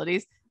these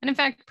facilities. And in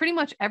fact, pretty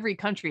much every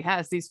country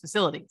has these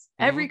facilities.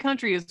 Every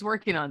country is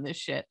working on this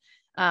shit,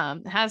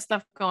 has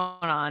stuff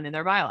going on in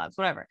their biolabs,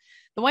 whatever.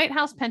 The White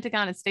House,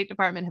 Pentagon, and State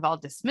Department have all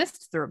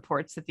dismissed the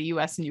reports that the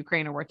U.S. and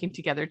Ukraine are working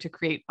together to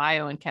create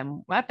bio and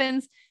chem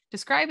weapons,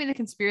 describing the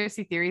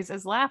conspiracy theories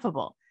as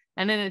laughable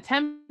and an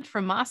attempt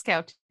from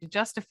Moscow to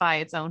justify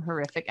its own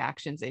horrific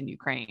actions in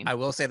Ukraine. I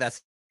will say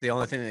that's the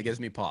only thing that gives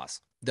me pause.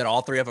 That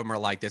all three of them are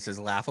like, this is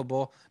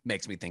laughable,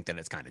 makes me think that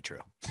it's kind of true.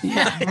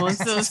 Yeah, once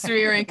those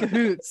three are in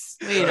cahoots.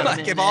 Wait a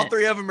minute. If all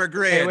three of them are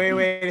great,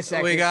 wait a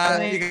second. You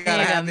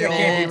gotta have the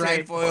old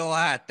tinfoil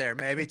hat there.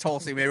 Maybe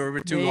Tulsi, maybe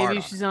we're too hard.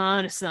 Maybe she's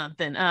on to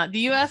something. The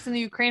U.S. and the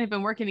Ukraine have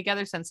been working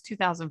together since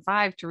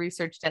 2005 to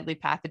research deadly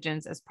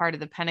pathogens as part of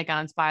the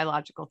Pentagon's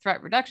Biological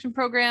Threat Reduction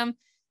Program.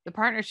 The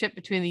partnership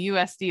between the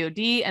U.S. DoD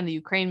and the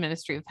Ukraine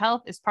Ministry of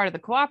Health is part of the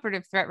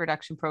Cooperative Threat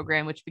Reduction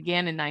Program, which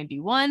began in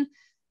 1991.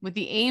 With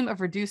the aim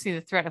of reducing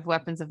the threat of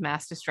weapons of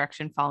mass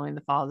destruction following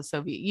the fall of the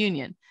Soviet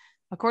Union.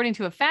 According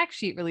to a fact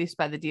sheet released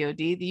by the DoD,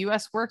 the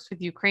U.S. works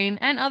with Ukraine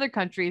and other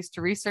countries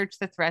to research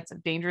the threats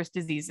of dangerous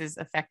diseases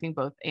affecting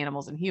both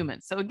animals and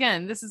humans. So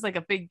again, this is like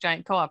a big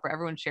giant co-op where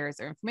everyone shares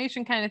their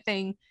information kind of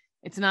thing.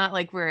 It's not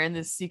like we're in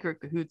this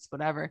secret cahoots,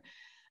 whatever.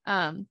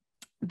 The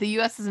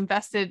U.S. has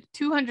invested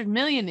 $200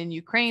 million in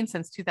Ukraine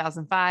since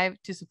 2005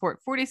 to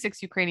support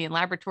 46 Ukrainian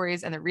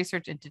laboratories and the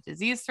research into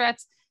disease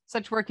threats.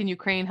 Such work in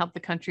Ukraine helped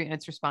the country in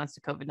its response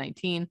to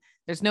COVID-19.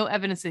 There's no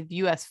evidence of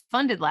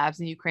U.S.-funded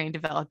labs in Ukraine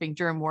developing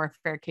germ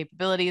warfare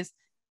capabilities.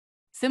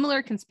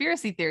 Similar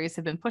conspiracy theories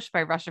have been pushed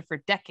by Russia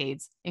for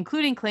decades,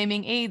 including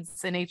claiming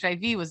AIDS and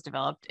HIV was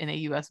developed in a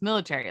U.S.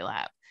 military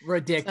lab.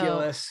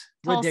 Ridiculous.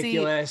 So,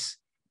 ridiculous.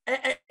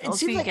 It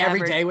seems like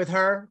every day with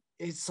her,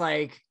 it's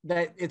like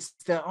that. It's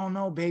the, oh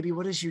no, baby,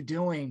 what is you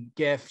doing?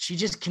 GIF. She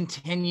just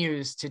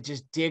continues to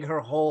just dig her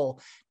hole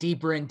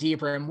deeper and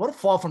deeper. And what a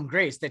fall from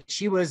grace that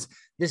she was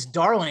this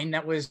darling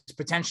that was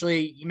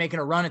potentially making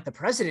a run at the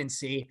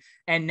presidency.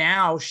 And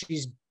now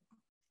she's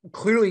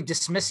clearly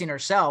dismissing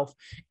herself.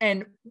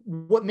 And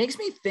what makes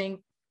me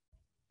think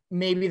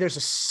maybe there's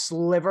a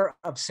sliver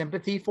of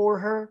sympathy for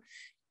her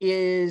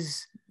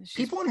is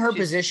people in her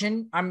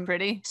position. I'm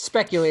pretty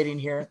speculating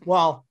here.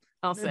 Well,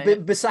 I'll say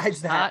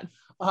besides that.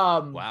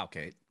 Wow,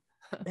 Kate.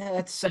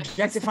 That's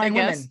objectifying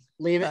women.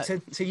 Leave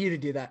it to you to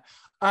do that.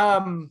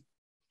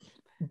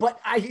 But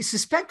I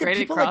suspect that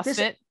people like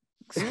this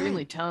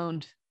extremely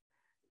toned.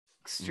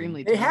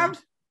 They have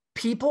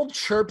people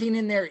chirping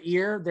in their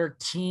ear, their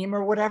team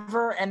or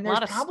whatever, and there's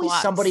probably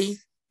somebody.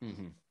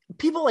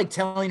 People like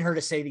telling her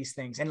to say these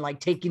things and like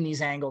taking these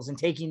angles and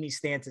taking these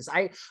stances.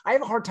 I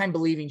have a hard time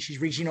believing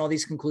she's reaching all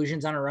these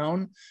conclusions on her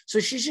own. So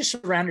she's just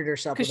surrounded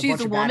herself with a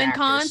bunch of bad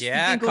actors.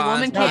 Yeah,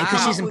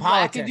 because she's in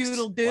politics.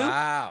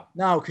 Wow.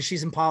 No, because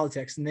she's in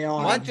politics, and they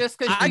all. I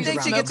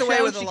think she gets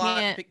away with a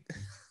lot.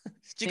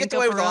 She gets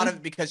away with a lot of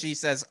it because she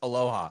says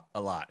aloha a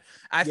lot.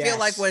 I feel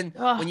like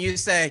when you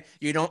say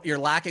you're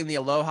lacking the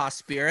aloha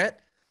spirit,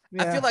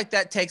 I feel like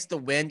that takes the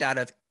wind out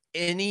of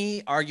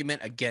any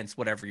argument against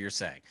whatever you're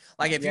saying.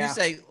 Like if you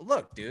say,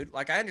 look, dude,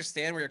 like I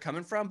understand where you're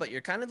coming from, but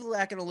you're kind of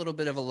lacking a little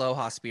bit of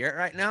aloha spirit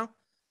right now.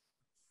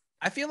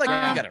 I feel like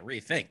you got to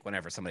rethink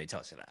whenever somebody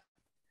tells you that.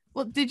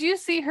 Well, did you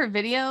see her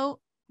video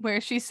where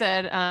she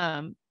said,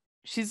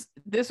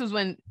 this was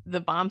when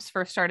the bombs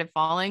first started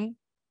falling.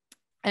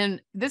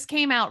 And this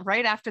came out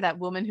right after that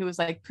woman who was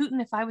like,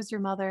 Putin, if I was your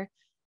mother,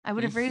 I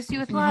would have raised you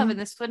with love and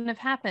this wouldn't have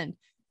happened.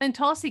 Then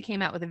Tulsi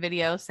came out with a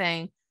video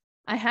saying,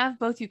 I have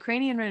both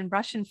Ukrainian and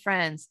Russian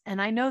friends,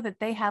 and I know that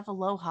they have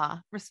aloha,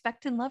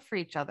 respect and love for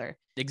each other.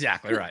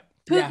 Exactly right.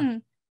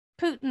 Putin,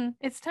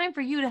 it's time for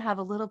you to have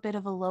a little bit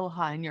of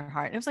aloha in your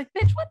heart. And it was like,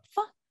 bitch, what the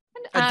fuck?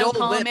 Adult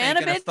whip ain't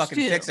gonna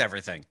fucking fix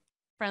everything.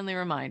 Friendly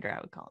reminder,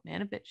 I would call it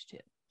man a bitch too.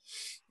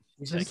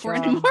 She's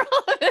important moral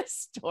of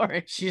this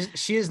story.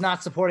 She is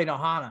not supporting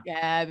Ohana.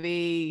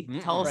 Gabby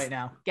right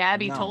now.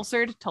 Gabby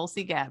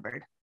Tulsi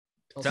Gabbard.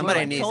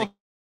 Somebody needs to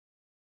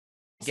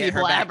get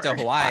her back to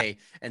Hawaii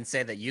and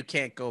say that you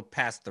can't go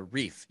past the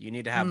reef. You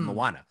need to have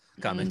Moana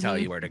come and tell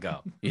you where to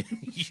go. You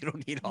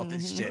don't need all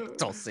this shit,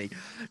 Tulsi.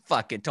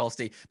 Fucking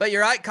Tulsi. But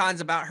you're right,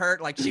 Cons, about her.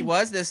 Like, she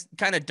was this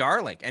kind of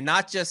darling, and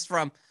not just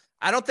from,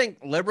 I don't think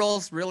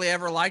liberals really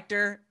ever liked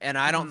her. And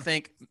I don't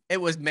think it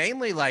was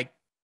mainly like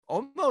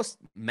almost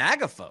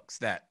MAGA folks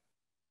that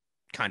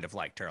kind of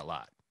liked her a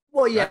lot.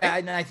 Well, yeah, right?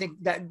 And I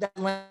think that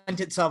lent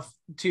itself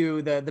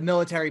to the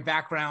military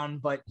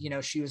background, but you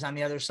know, she was on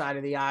the other side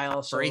of the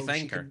aisle. So free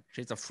thinker.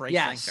 She's a free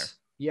thinker.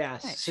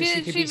 Yes. Right. So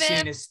she could be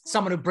seen as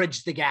someone who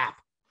bridged the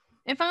gap.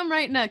 If I'm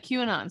writing a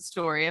QAnon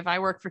story, if I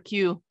work for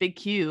Q, big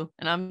Q,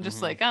 and I'm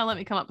just like, oh, let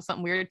me come up with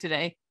something weird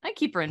today, I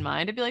keep her in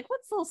mind. I'd be like,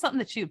 what's a little something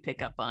that you'd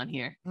pick up on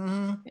here?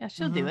 Yeah,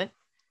 she'll do it.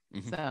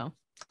 So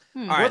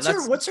all right,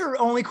 what's her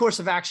only course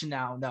of action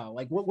now, though?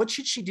 Like, what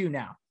should she do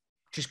now?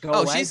 Just go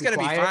away, she's going to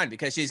be fine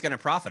because she's going to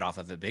profit off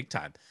of it big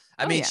time.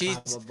 I mean,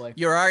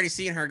 you're already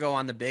seeing her go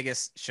on the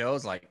biggest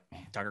shows like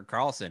Tucker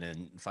Carlson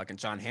and fucking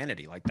Sean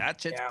Hannity. Like, that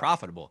shit's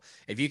profitable.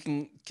 If you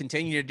can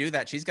continue to do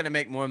that, she's going to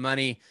make more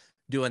money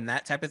doing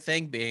that type of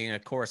thing. Being a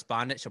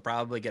correspondent, she'll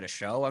probably get a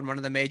show on one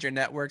of the major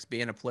networks,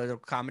 being a political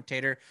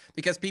commentator,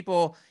 because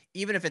people,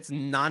 even if it's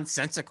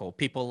nonsensical,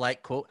 people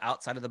like, quote,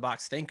 outside of the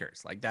box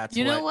thinkers. Like, that's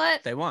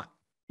what they want.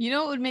 You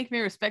know what would make me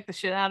respect the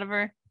shit out of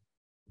her?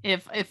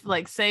 If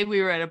like, say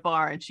we were at a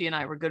bar and she and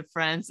I were good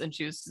friends and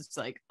she was just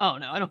like, oh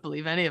no, I don't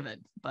believe any of it,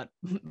 but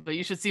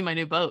you should see my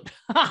new boat.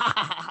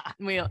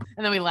 and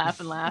then we laugh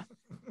and laugh.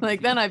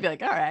 Like, then I'd be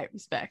like, all right,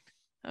 respect.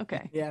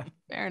 Okay. Yeah.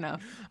 Fair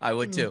enough. I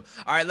would too.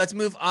 All right, let's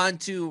move on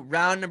to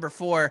round number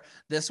 4.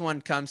 This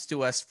one comes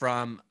to us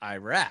from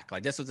Iraq.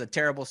 Like, this was a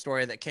terrible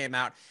story that came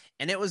out,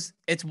 and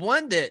it's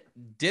one that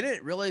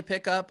didn't really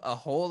pick up a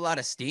whole lot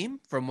of steam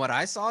from what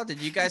I saw.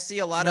 Did you guys see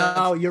a lot of?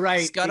 No, you're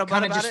right. It kind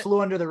of just it?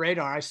 flew under the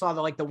radar. I saw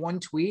the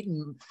one tweet,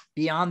 and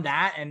beyond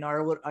that,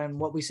 and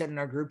what we said in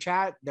our group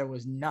chat, there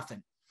was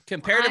nothing.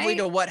 Comparatively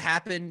to what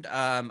happened,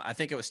 I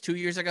think it was 2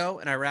 years ago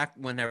in Iraq,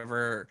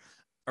 whenever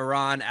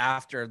Iran,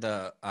 after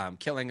the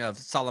killing of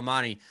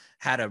Soleimani,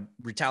 had a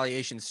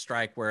retaliation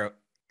strike where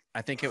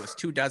I think it was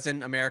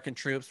 24 American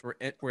troops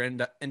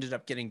ended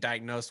up getting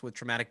diagnosed with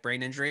traumatic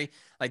brain injury.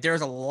 Like, there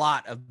was a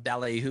lot of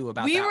ballyhoo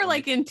about that. We were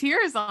like in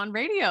tears on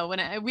radio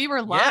when we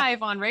were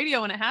live on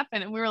radio when it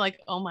happened, and we were like,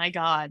 oh my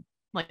God,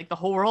 like the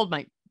whole world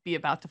might be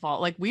about to fall.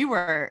 Like, we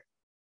were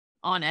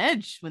on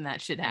edge when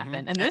that shit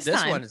happened. And this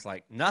one is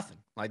like nothing.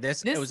 Like,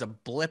 this it was a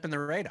blip in the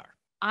radar.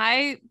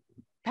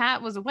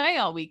 Pat was away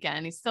all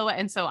weekend. He's still,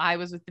 and so I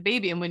was with the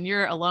baby. And when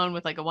you're alone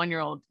with like a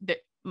 1-year-old,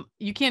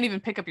 you can't even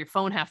pick up your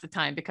phone half the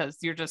time because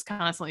you're just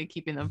constantly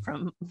keeping them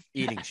from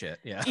eating shit.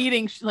 Yeah.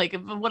 Eating like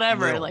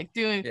whatever, like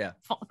doing,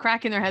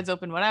 cracking their heads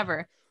open,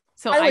 whatever.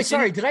 So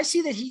did I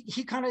see that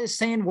he kind of is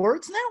saying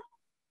words now?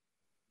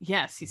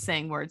 Yes, he's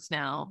saying words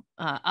now.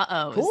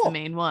 Cool. Is the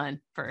main one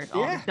for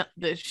all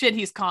the shit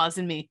he's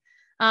causing me.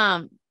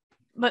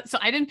 But so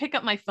I didn't pick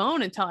up my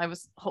phone until I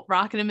was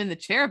rocking him in the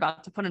chair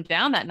about to put him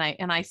down that night.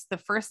 And the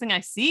first thing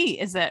I see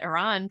is that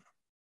Iran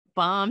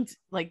bombed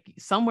like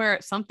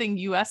something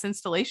U.S.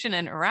 installation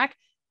in Iraq.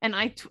 And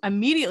I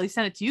immediately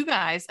sent it to you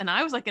guys. And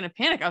I was like in a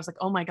panic. I was like,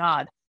 oh my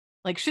God,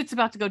 like shit's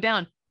about to go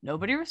down.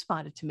 Nobody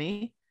responded to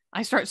me.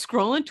 I start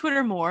scrolling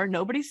Twitter more.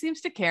 Nobody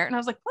seems to care. And I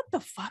was like, what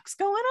the fuck's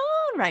going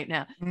on right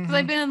now? Because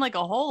I've been in like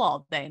a hole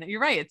all day. And you're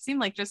right. It seemed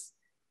like just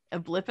a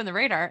blip in the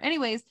radar.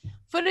 Anyways,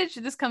 footage.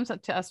 This comes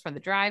up to us from the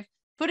drive.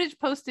 Footage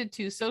posted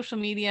to social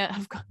media.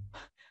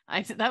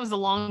 That was a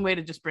long way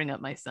to just bring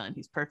up my son.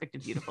 He's perfect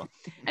and beautiful.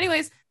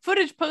 Anyways,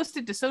 footage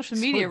posted to social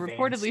media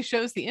reportedly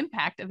shows the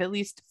impact of at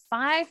least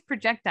 5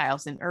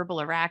 projectiles in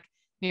Erbil, Iraq,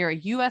 near a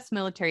U.S.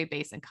 military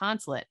base and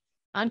consulate.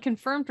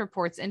 Unconfirmed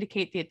reports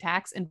indicate the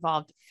attacks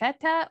involved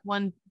Feta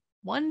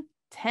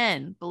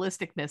 110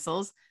 ballistic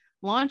missiles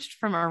launched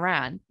from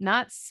Iran,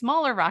 not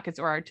smaller rockets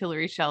or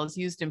artillery shells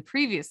used in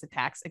previous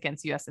attacks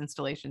against U.S.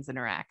 installations in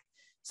Iraq.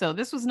 So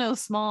this was no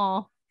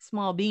small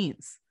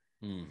beans.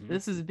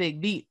 This is a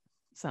big beat,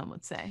 some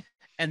would say.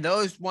 And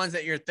those ones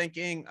that you're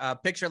thinking,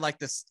 picture like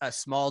this a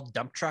small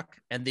dump truck,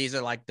 and these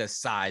are like the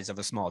size of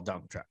a small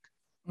dump truck.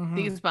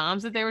 These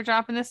bombs that they were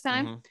dropping this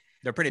time,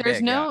 they're pretty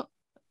big.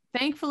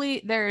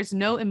 Thankfully, there's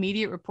no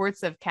immediate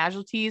reports of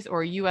casualties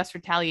or U.S.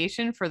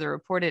 retaliation for the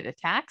reported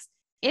attacks.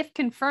 If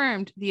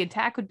confirmed, the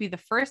attack would be the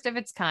first of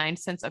its kind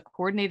since a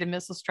coordinated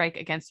missile strike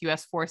against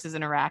U.S. forces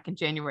in Iraq in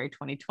January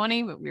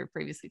 2020, what we were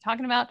previously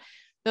talking about.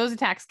 Those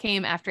attacks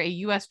came after a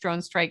U.S.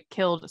 drone strike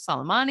killed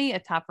Soleimani, a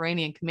top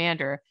Iranian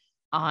commander,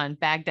 on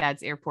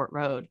Baghdad's airport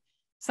road.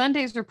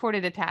 Sunday's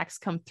reported attacks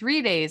come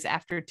 3 days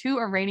after 2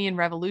 Iranian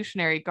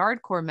Revolutionary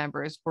Guard Corps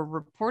members were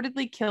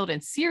reportedly killed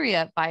in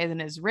Syria by an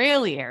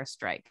Israeli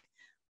airstrike.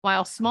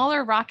 While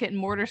smaller rocket and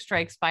mortar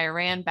strikes by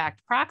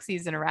Iran-backed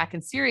proxies in Iraq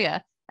and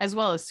Syria, as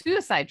well as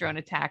suicide drone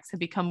attacks, have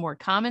become more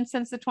common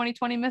since the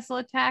 2020 missile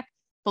attack,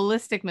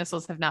 ballistic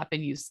missiles have not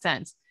been used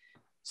since.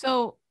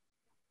 So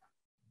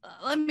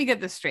let me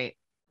get this straight.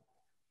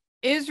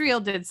 Israel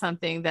did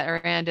something that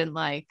Iran didn't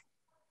like.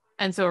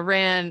 And so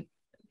Iran,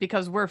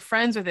 because we're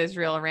friends with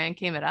Israel, Iran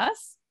came at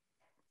us?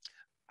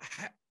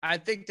 I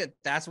think that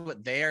that's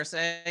what they are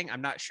saying.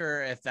 I'm not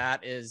sure if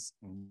that is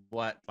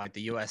what like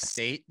the U.S.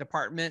 State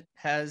Department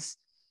has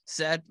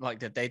said, like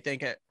that they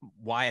think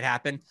why it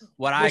happened.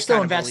 What They're I still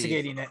kind of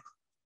investigating believe,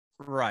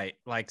 it. right?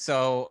 Like,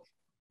 so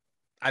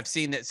I've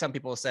seen that some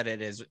people said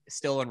it is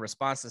still in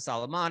response to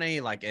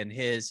Soleimani, like in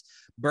his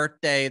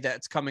birthday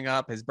that's coming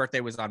up. His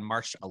birthday was on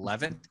March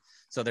 11th.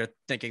 So they're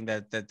thinking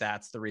that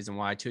that's the reason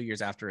why 2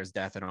 years after his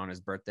death and on his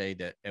birthday,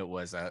 that it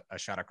was a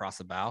shot across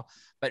the bow.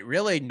 But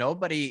really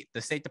nobody,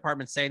 the State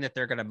Department's saying that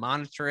they're going to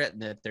monitor it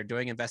and that they're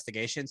doing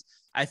investigations.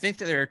 I think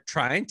that they're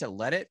trying to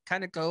let it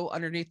kind of go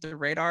underneath the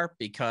radar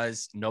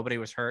because nobody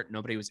was hurt.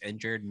 Nobody was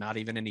injured. Not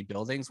even any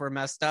buildings were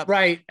messed up.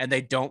 Right. And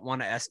they don't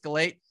want to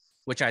escalate,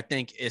 which I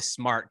think is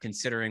smart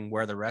considering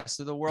where the rest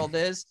of the world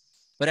is.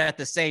 But at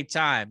the same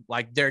time,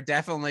 like there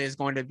definitely is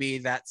going to be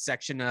that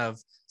section of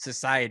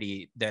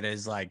society that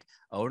is like,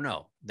 oh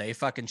no, they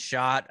fucking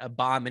shot a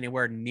bomb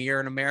anywhere near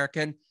an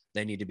American.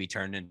 They need to be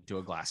turned into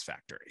a glass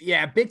factory.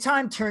 Yeah, big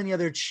time turn the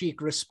other cheek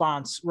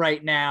response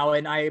right now.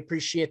 And I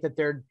appreciate that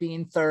they're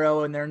being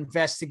thorough and they're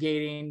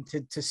investigating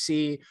to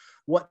see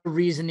what the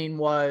reasoning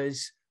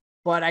was.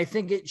 But I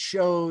think it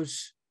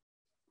shows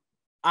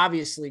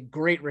obviously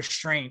great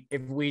restraint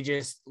if we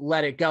just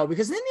let it go.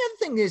 Because then the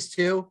other thing is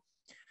too,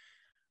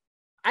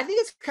 I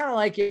think it's kind of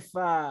like if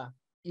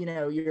you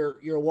know,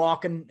 you're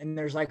walking and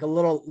there's like a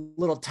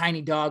little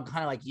tiny dog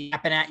kind of like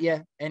yapping at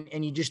you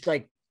and you just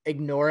like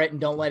ignore it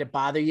and don't let it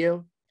bother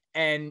you.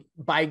 And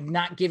by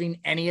not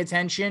giving any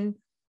attention,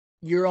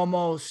 you're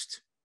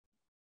almost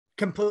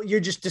you're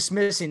just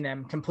dismissing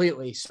them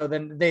completely. So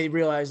then they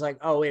realize like,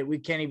 oh wait, we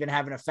can't even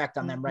have an effect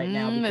on them right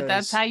now. But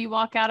that's how you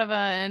walk out of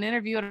an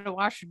interview at a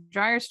washer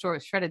dryer store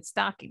with shredded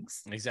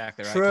stockings.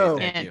 Exactly right. True.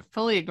 And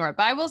fully ignore it.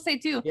 But I will say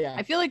too, yeah,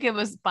 I feel like it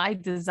was by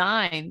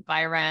design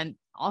by Iran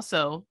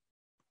also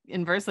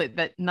inversely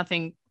that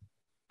nothing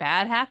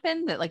bad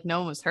happened, that like no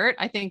one was hurt.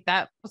 I think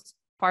that was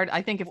part.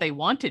 I think if they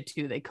wanted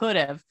to, they could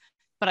have.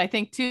 But I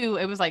think too,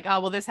 it was like,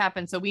 oh, well, this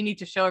happened. So we need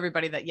to show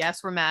everybody that,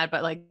 yes, we're mad.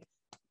 But like,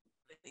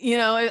 you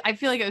know, I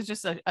feel like it was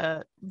just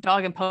a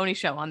dog and pony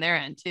show on their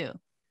end too.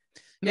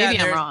 Maybe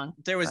I'm wrong.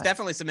 There was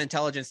definitely some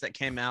intelligence that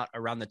came out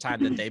around the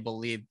time that they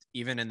believed,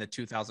 even in the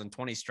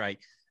 2020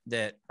 strike,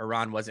 that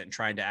Iran wasn't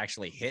trying to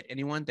actually hit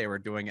anyone. They were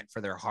doing it for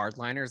their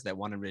hardliners that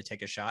wanted to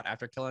take a shot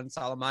after killing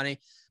Soleimani.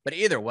 But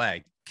either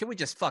way, can we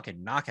just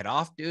fucking knock it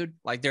off, dude?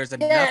 Like there's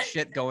enough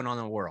shit going on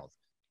in the world.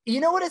 You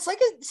know what? It's like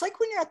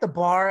when you're at the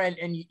bar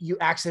and you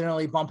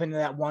accidentally bump into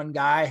that one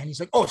guy and he's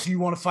like, oh, so you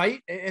want to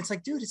fight? It's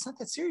like, dude, it's not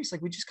that serious.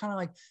 Like, we just kind of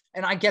like,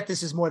 and I get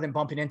this is more than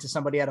bumping into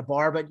somebody at a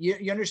bar, but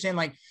you understand,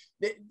 like,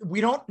 we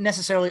don't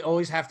necessarily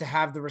always have to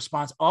have the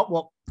response, oh,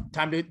 well,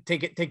 time to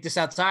take this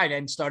outside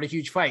and start a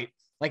huge fight.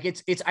 Like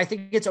I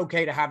think it's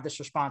okay to have this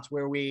response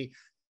where we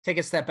take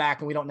a step back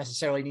and we don't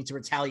necessarily need to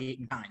retaliate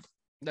in kind.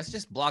 Let's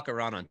just block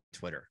Iran on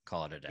Twitter.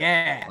 Call it a day.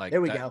 Yeah, like,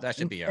 go. That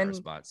should be our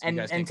response.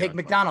 And take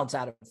McDonald's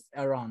out of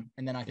Iran,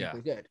 and then I think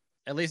we're good.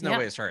 At least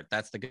nobody's hurt.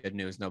 That's the good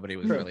news. Nobody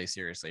was really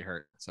seriously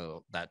hurt.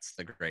 So that's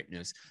the great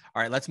news.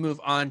 All right, let's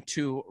move on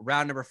to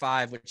round number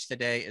 5, which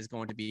today is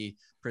going to be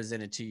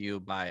presented to you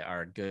by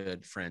our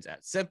good friends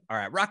at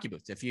Rocky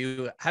Boots. If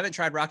you haven't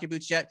tried Rocky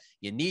Boots yet,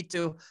 you need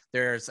to.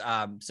 There's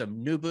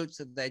some new boots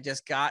that they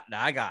just got, and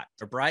I got.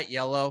 They're bright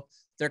yellow.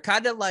 They're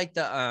kind of like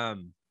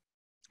the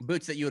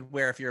boots that you would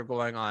wear if you're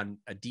going on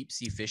a deep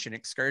sea fishing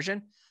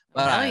excursion,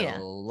 but I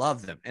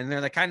love them. And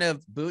they're the kind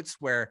of boots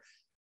where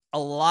a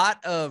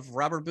lot of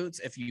rubber boots,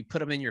 if you put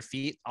them in your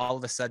feet, all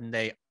of a sudden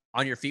they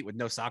on your feet with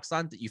no socks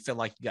on, that you feel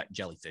like you got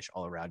jellyfish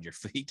all around your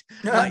feet.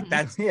 Like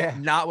that's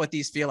not what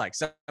these feel like.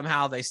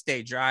 Somehow they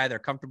stay dry. They're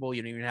comfortable.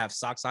 You don't even have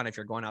socks on if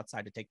you're going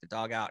outside to take the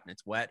dog out and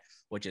it's wet,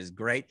 which is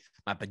great.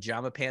 My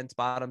pajama pants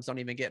bottoms don't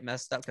even get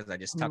messed up because I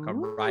just tuck them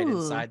right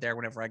inside there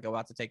whenever I go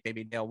out to take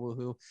baby Dale.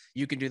 Woohoo.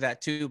 You can do that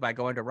too by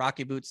going to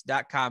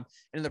rockyboots.com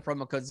into the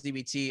promo code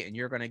ZBT and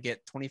you're going to get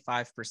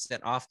 25%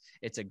 off.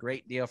 It's a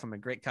great deal from a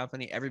great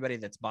company. Everybody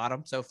that's bought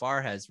them so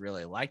far has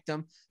really liked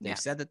them. They've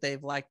said that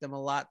they've liked them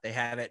a lot. They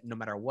have it no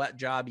matter what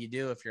job you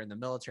do. If you're in the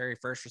military,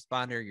 first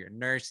responder, you're a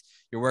nurse,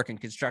 you're working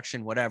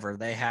construction, whatever,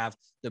 they have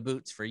the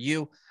boots for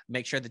you.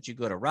 Make sure that you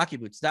go to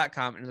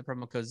rockyboots.com and the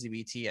promo code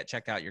ZBT at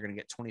checkout. You're going to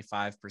get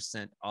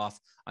 25% off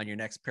on your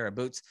next pair of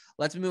boots.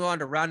 Let's move on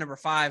to round number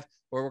 5,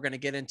 where we're going to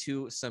get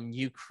into some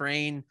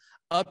Ukraine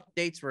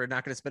updates. We're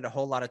not going to spend a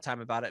whole lot of time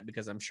about it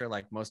because I'm sure,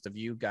 like most of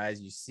you guys,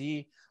 you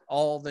see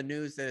all the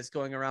news that is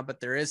going around, but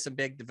there is some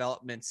big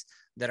developments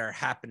that are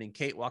happening.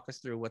 Kate, walk us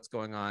through what's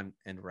going on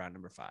in round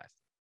number 5.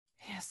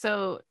 Yeah,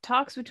 so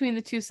talks between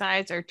the two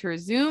sides are to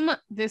resume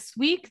this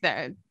week.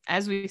 That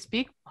as we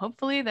speak,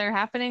 hopefully they're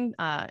happening.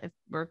 If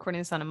we're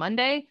recording this on a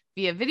Monday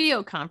via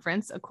video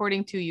conference,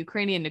 according to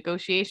Ukrainian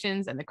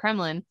negotiations and the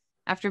Kremlin,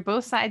 after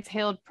both sides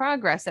hailed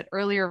progress at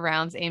earlier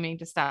rounds aiming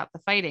to stop the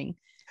fighting.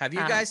 Have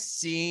you guys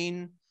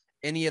seen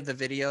any of the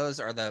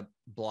videos or the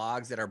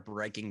blogs that are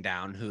breaking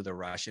down who the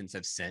Russians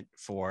have sent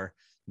for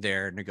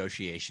their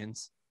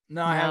negotiations?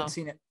 No, I haven't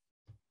seen it.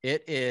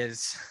 It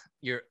is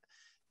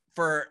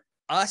for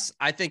us,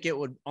 I think it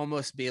would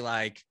almost be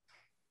like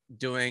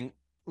doing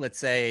let's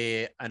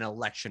say an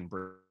election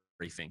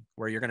briefing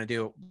where you're going to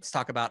do, let's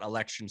talk about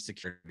election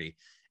security.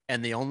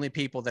 And the only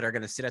people that are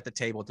going to sit at the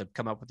table to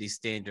come up with these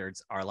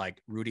standards are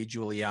like Rudy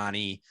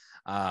Giuliani,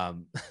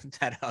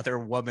 that other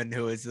woman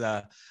who is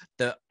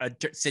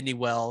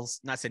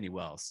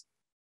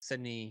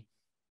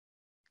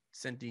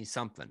Cindy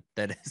something,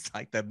 that is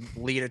like the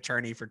lead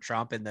attorney for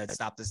Trump and the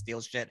Stop the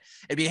Steal shit.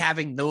 It'd be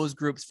having those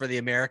groups for the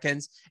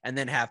Americans, and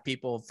then have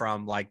people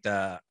from like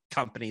the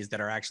companies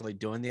that are actually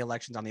doing the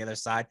elections on the other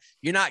side.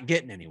 You're not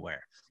getting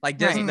anywhere. Like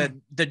this,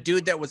 the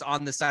dude that was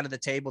on the side of the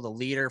table, the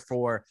leader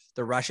for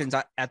the Russians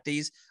at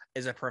these,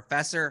 is a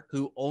professor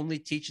who only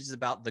teaches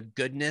about the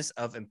goodness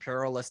of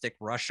imperialistic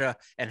Russia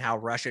and how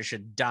Russia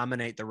should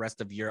dominate the rest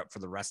of Europe for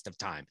the rest of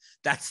time.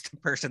 That's the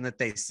person that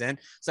they sent.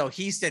 So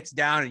he sits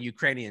down and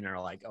Ukrainian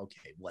are like,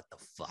 okay, what the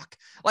fuck?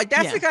 Like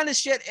that's the kind of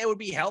shit it would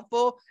be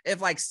helpful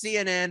if like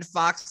CNN,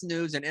 Fox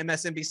News, and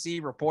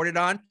MSNBC reported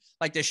on,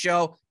 like to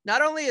show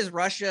not only is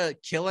Russia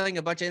killing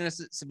a bunch of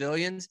innocent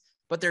civilians,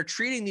 but they're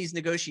treating these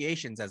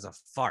negotiations as a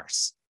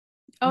farce.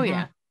 Oh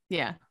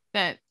yeah.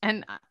 That,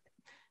 and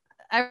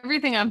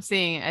everything I'm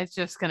seeing is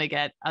just going to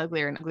get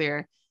uglier and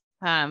uglier.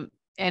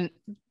 And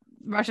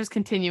Russia's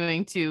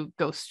continuing to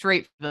go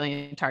straight for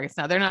civilian targets.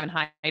 Now they're not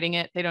even hiding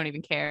it. They don't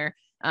even care.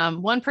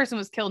 One person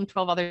was killed and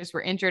 12 others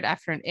were injured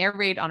after an air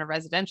raid on a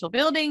residential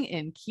building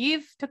in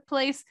Kyiv took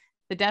place.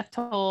 The death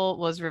toll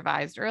was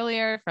revised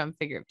earlier from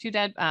figure of 2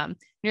 dead.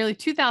 Nearly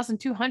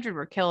 2,200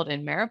 were killed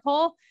in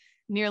Mariupol.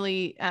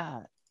 Nearly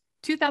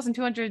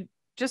 2,200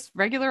 just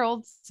regular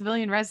old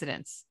civilian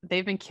residents.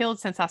 They've been killed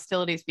since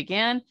hostilities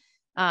began.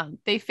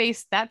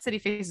 That city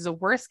faces a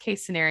worst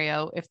case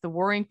scenario if the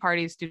warring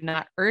parties do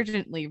not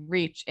urgently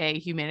reach a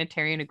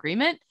humanitarian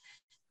agreement.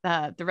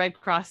 The Red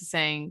Cross is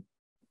saying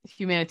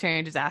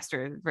humanitarian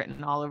disaster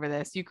written all over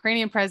this.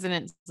 Ukrainian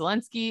President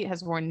Zelensky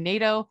has warned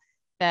NATO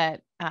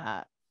that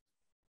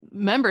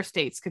member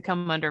states could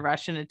come under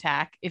Russian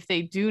attack if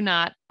they do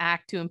not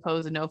act to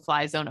impose a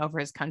no-fly zone over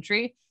his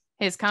country.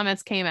 His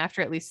comments came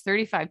after at least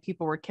 35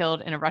 people were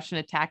killed in a Russian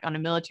attack on a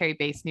military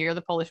base near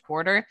the Polish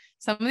border.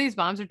 Some of these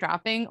bombs are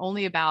dropping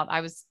only about,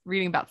 I was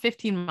reading, about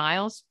 15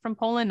 miles from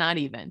Poland, not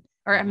even,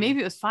 or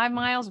maybe it was 5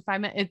 miles or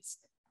 5 minutes.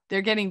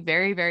 They're getting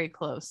very, very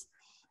close.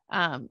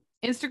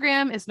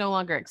 Instagram is no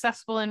longer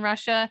accessible in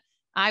Russia.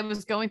 I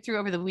was going through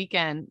over the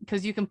weekend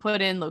because you can put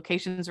in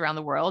locations around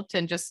the world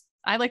and just,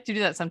 I like to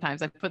do that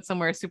sometimes. I put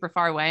somewhere super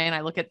far away and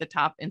I look at the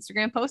top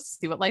Instagram posts,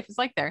 see what life is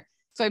like there.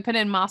 So I put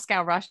in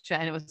Moscow, Russia,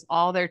 and it was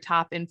all their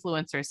top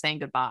influencers saying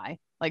goodbye,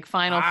 like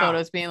final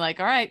photos being like,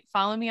 all right,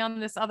 follow me on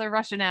this other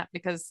Russian app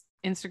because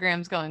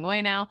Instagram's going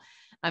away now.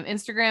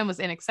 Instagram was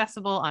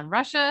inaccessible on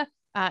Russia.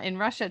 In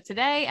Russia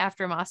today,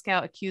 after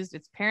Moscow accused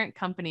its parent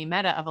company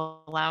Meta of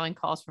allowing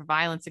calls for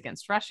violence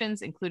against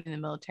Russians, including the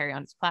military,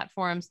 on its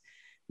platforms.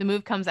 The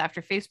move comes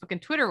after Facebook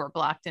and Twitter were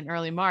blocked in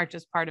early March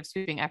as part of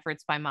sweeping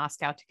efforts by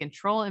Moscow to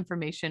control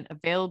information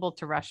available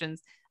to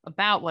Russians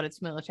about what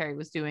its military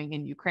was doing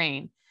in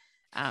Ukraine.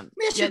 Let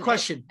me ask you a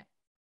question.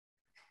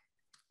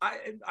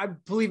 I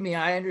believe me,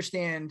 I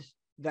understand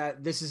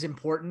that this is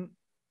important.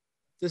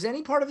 Does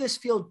any part of this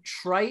feel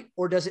trite,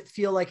 or does it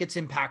feel like it's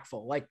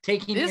impactful? Like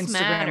taking this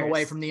Instagram matters.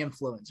 Away from the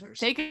influencers.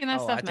 Taking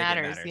that stuff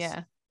matters.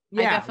 Yeah.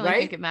 Yeah, I definitely right?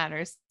 think it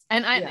matters.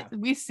 And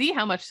we see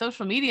how much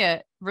social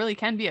media really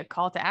can be a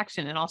call to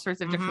action in all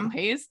sorts of different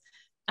ways.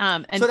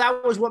 And so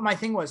that was what my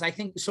thing was. I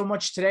think so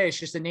much today is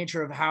just the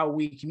nature of how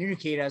we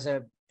communicate as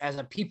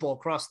a people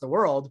across the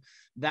world,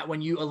 that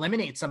when you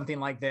eliminate something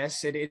like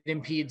this, it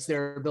impedes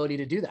their ability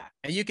to do that.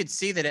 And you could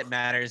see that it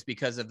matters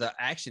because of the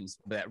actions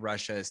that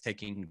Russia is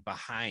taking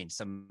behind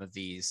some of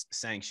these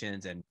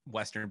sanctions and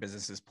Western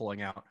businesses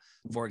pulling out.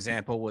 For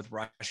example, with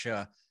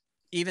Russia,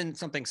 even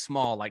something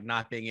small like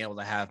not being able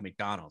to have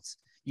McDonald's.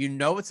 You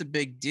know it's a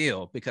big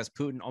deal because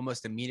Putin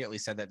almost immediately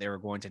said that they were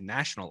going to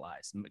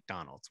nationalize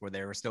McDonald's, where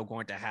they were still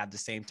going to have the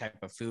same type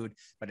of food,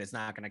 but it's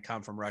not going to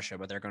come from Russia,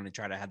 but they're going to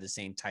try to have the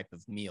same type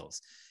of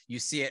meals. You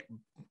see it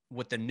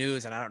with the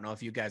news, and I don't know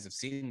if you guys have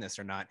seen this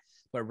or not,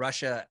 but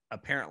Russia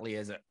apparently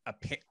is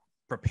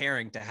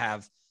preparing to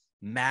have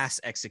mass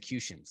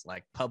executions,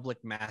 like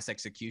public mass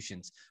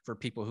executions for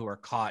people who are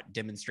caught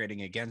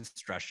demonstrating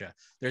against Russia.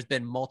 There's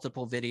been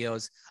multiple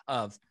videos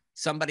of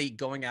somebody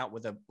going out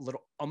with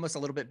almost a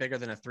little bit bigger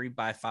than a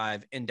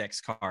 3x5 index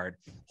card,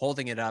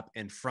 holding it up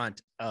in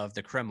front of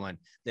the Kremlin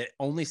that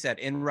only said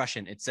in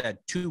Russian, it said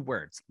 2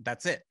 words.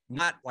 That's it.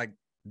 Not like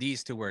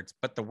these 2 words,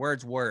 but the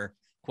words were,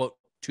 quote,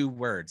 2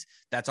 words.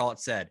 That's all it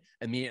said.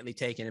 Immediately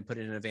taken and put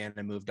it in a van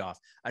and moved off.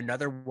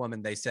 Another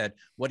woman, they said,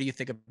 what do you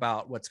think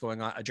about what's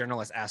going on? A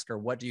journalist asked her,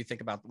 what do you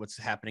think about what's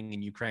happening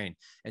in Ukraine?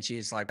 And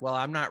she's like, well,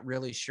 I'm not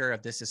really sure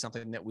if this is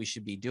something that we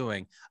should be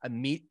doing.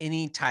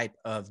 Any type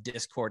of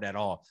discord at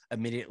all.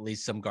 Immediately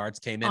some guards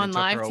came in on and took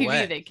live her TV,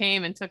 away. they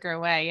came and took her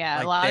away. Yeah,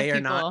 Like, a lot of they are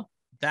people. not.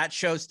 That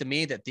shows to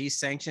me that these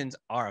sanctions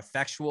are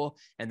effectual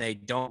and they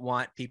don't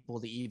want people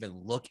to even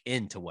look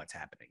into what's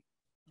happening.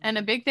 And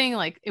a big thing,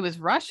 like it was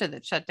Russia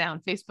that shut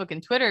down Facebook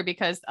and Twitter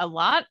because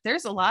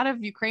there's a lot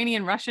of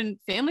Ukrainian Russian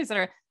families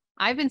that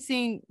I've been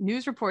seeing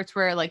news reports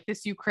where like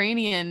this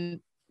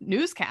Ukrainian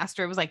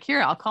newscaster was like,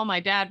 here, I'll call my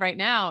dad right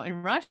now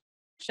in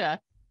Russia.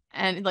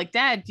 And like,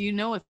 Dad, do you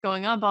know what's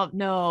going on? Blah,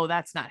 no,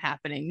 that's not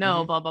happening.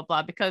 No, blah, blah,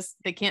 blah, because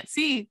they can't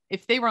see.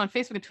 If they were on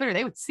Facebook and Twitter,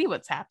 they would see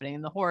what's happening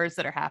and the horrors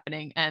that are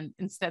happening. And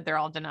instead they're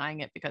all denying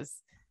it because,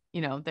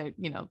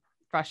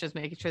 Russia's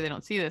making sure they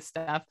don't see this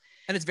stuff.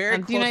 And it's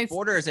very close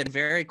borders and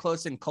very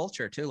close in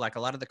culture too. Like a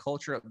lot of the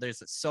culture,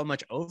 there's so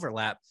much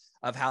overlap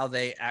of how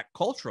they act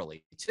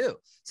culturally too.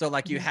 So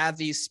like you have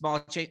these small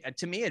changes.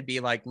 To me, it'd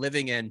be like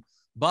living in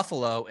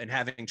Buffalo and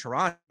having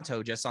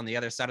Toronto just on the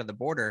other side of the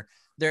border.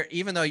 There,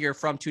 even though you're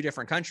from two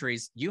different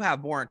countries, you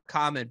have more in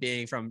common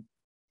being from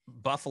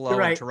Buffalo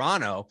and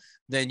Toronto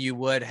than you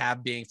would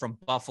have being from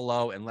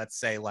Buffalo and let's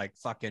say like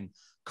fucking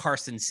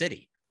Carson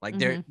City. Like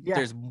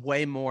there's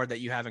way more that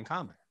you have in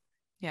common.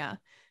 Yeah.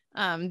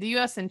 The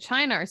U.S. and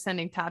China are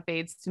sending top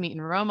aides to meet in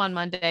Rome on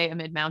Monday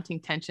amid mounting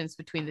tensions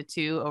between the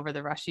two over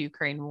the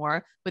Russia-Ukraine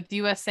war, with the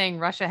U.S. saying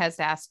Russia has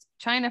asked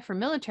China for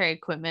military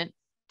equipment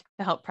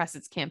to help press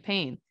its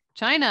campaign.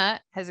 China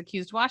has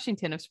accused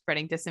Washington of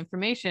spreading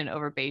disinformation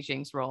over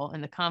Beijing's role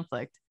in the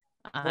conflict.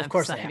 Of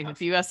course, siding with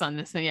the U.S. on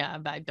this. Yeah,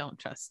 but I don't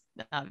trust,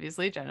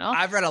 obviously, General.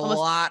 I've read a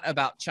lot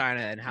about China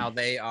and how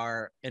they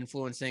are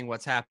influencing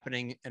what's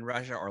happening in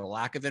Russia or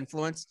lack of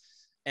influence.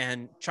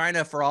 And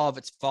China, for all of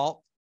its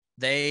fault,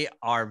 they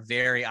are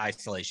very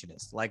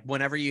isolationist. Like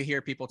whenever you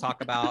hear people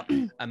talk about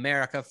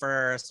America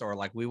first, or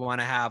like we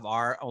want to have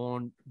our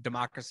own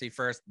democracy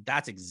first,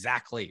 that's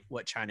exactly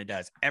what China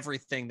does.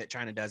 Everything that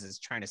China does is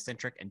China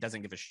centric and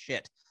doesn't give a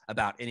shit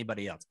about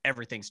anybody else.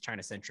 Everything's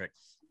China centric.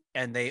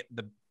 And the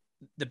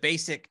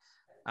basic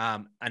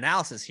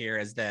analysis here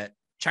is that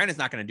China's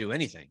not going to do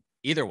anything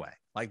either way.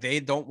 Like they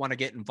don't want to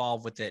get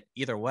involved with it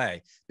either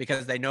way,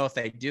 because they know if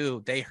they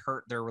do, they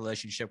hurt their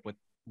relationship with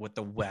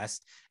the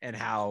West, and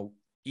how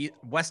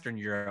Western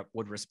Europe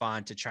would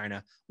respond to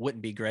China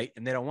wouldn't be great.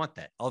 And they don't want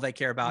that. All they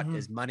care about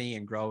is money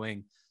and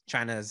growing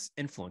China's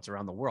influence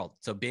around the world.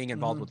 So being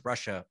involved with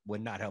Russia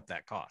would not help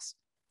that cause.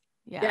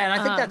 Yeah. And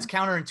I think that's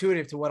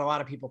counterintuitive to what a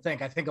lot of people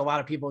think. I think a lot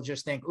of people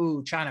just think,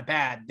 ooh, China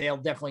bad, they'll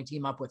definitely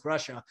team up with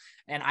Russia.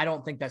 And I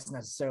don't think that's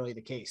necessarily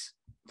the case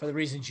for the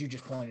reasons you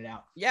just pointed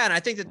out. Yeah. And I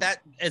think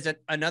that is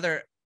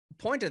another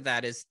point of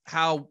that is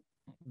how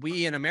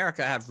we in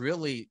America have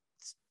we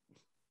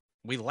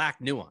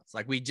lack nuance.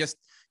 Like we just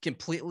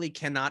completely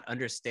cannot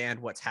understand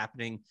what's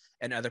happening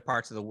in other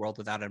parts of the world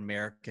without an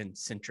American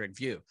centric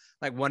view.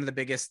 Like one of the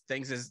biggest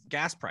things is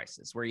gas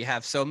prices, where you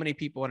have so many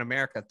people in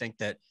America think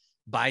that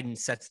Biden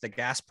sets the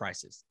gas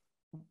prices.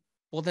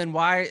 Well, then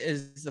why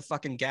is the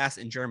fucking gas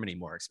in Germany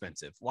more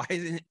expensive? Why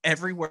isn't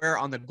everywhere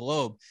on the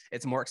globe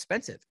it's more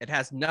expensive? It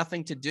has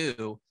nothing to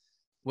do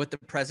with the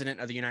president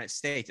of the United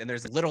States. And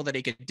there's little that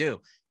he could do.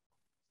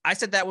 I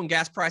said that when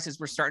gas prices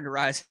were starting to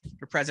rise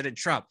for President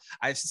Trump.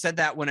 I said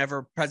that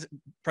whenever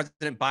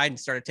President Biden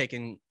started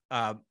taking,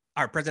 our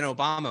President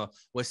Obama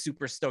was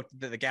super stoked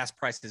that the gas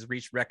prices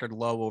reached record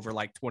low over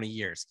like 20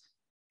 years.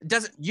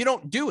 You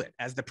don't do it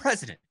as the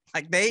president.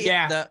 Like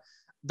the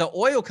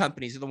oil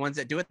companies are the ones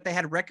that do it. They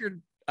had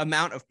record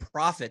amount of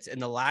profits in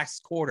the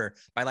last quarter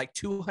by like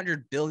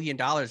 $200 billion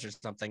or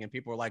something. And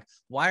people were like,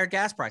 why are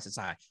gas prices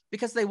high?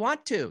 Because they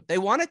want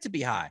it to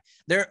be high.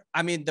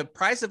 The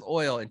price of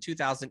oil in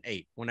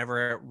 2008,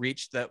 whenever it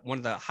reached one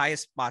of the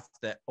highest spots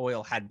that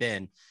oil had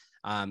been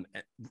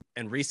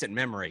in recent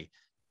memory,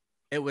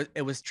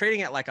 it was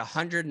trading at like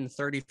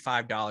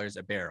 $135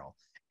 a barrel.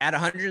 At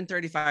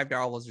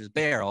 $135 a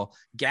barrel,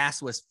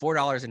 gas was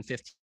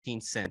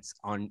 $4.15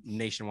 on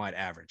nationwide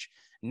average.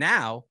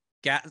 Now,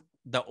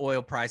 the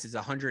oil price is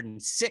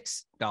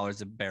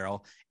 $106 a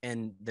barrel,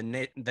 and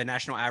the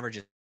national average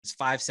is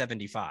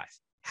 $5.75.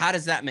 How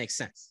does that make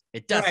sense?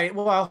 It doesn't. Right.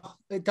 Well,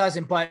 it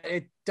doesn't, but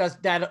it does.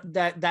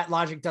 That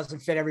logic doesn't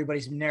fit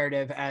everybody's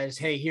narrative as,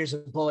 hey, here's a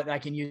bullet I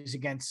can use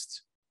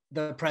against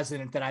the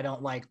president that I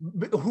don't like,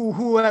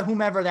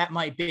 whomever that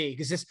might be,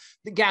 because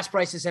the gas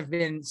prices have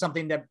been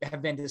something that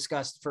have been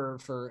discussed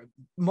for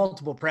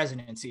multiple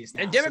presidencies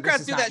now. And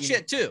Democrats do that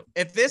shit too.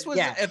 If this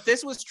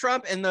was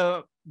Trump and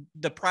the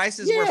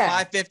prices were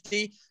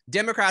 $5.50,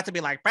 Democrats would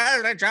be like,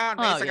 President John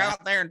needs to go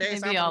out there and do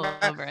something all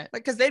over it.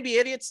 Like, because they'd be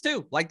idiots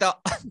too. Like the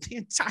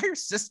entire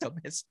system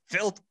is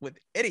filled with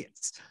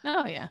idiots.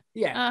 Oh yeah,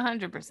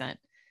 100%.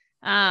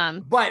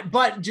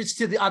 But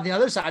just on the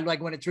other side,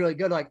 like when it's really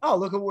good, like, oh,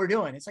 look what we're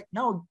doing. It's like,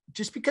 no,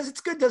 just because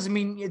it's good doesn't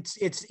mean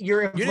it's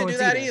your influence. You didn't do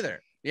that either.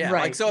 Yeah.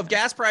 Right. Like, so if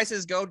gas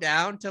prices go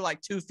down to like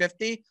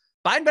 $2.50,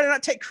 Biden better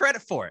not take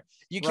credit for it.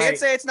 You can't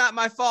say it's not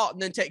my fault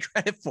and then take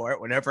credit for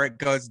it whenever it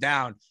goes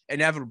down,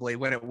 inevitably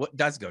when it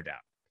does go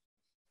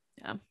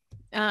down.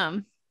 Yeah.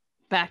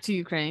 Back to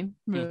Ukraine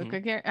really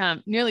quick here.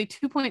 Nearly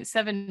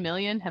 2.7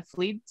 million have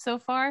fled so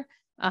far.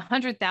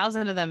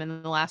 100,000 of them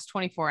in the last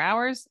 24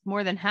 hours.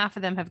 More than half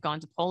of them have gone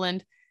to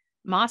Poland.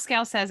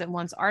 Moscow says it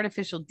wants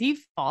artificial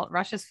default.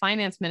 Russia's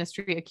finance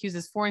ministry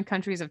accuses foreign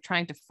countries of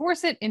trying to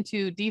force it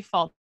into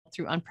default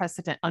through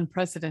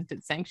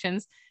unprecedented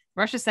sanctions.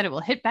 Russia said it will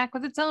hit back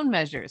with its own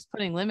measures,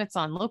 putting limits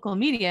on local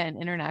media and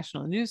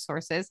international news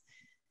sources.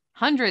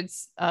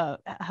 Hundreds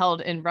held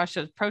in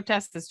Russia's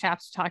protests, as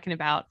Chap's talking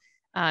about.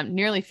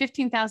 Nearly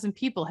 15,000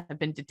 people have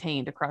been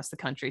detained across the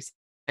country since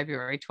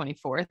February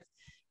 24th.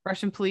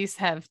 Russian police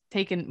have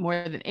taken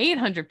more than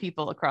 800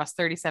 people across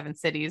 37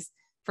 cities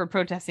for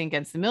protesting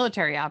against the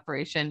military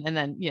operation. And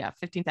then,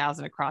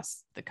 15,000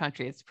 across the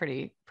country. It's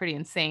pretty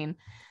insane.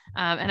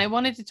 And I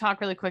wanted to talk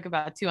really quick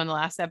about too, on the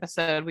last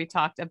episode, we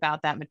talked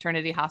about that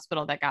maternity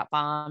hospital that got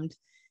bombed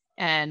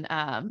and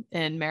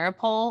in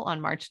Mariupol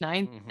on March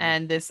 9th.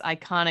 And this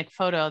iconic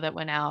photo that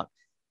went out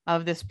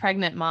of this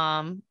pregnant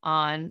mom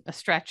on a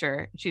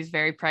stretcher. She's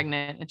very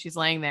pregnant and she's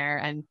laying there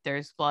and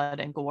there's blood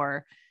and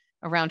gore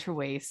around her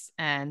waist.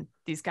 And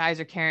these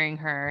guys are carrying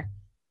her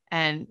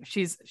and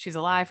she's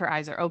alive. Her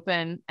eyes are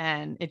open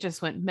and it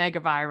just went mega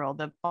viral.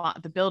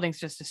 The building's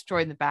just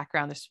destroyed in the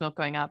background. There's smoke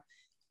going up.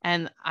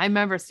 And I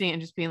remember seeing it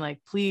and just being like,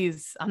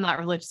 please, I'm not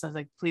religious. I was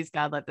like, please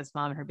God, let this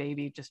mom and her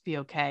baby just be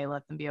okay.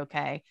 Let them be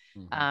okay.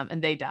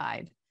 And they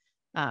died,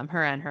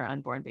 her and her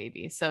unborn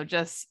baby. So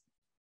just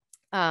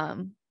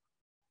the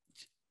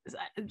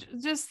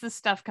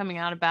stuff coming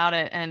out about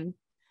it. And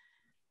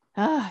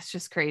it's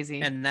just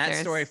crazy. And that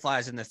story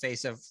flies in the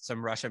face of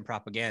some Russian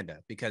propaganda,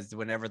 because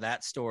whenever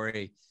that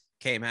story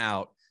came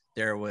out,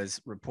 there was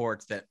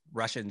reports that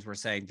Russians were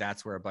saying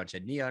that's where a bunch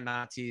of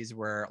neo-Nazis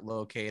were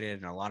located,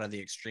 and a lot of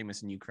the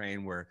extremists in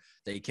Ukraine where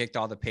they kicked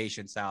all the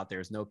patients out. There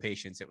was no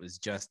patients. It was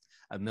just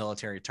a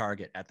military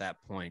target at that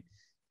point.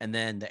 And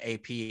then the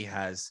AP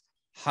has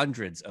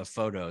hundreds of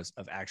photos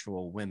of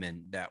actual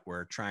women that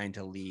were trying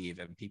to leave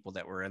and people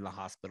that were in the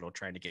hospital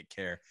trying to get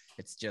care.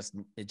 It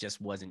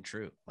just wasn't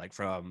true. Like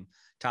from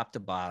top to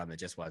bottom, it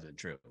just wasn't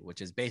true, which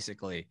has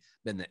basically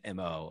been the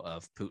MO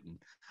of Putin.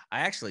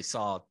 I actually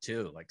saw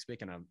too, like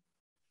speaking of,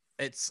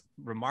 it's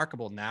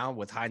remarkable now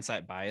with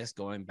hindsight bias,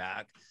 going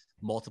back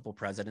multiple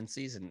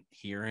presidencies and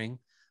hearing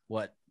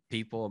what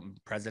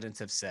presidents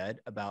have said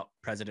about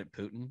President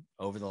Putin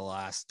over the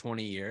last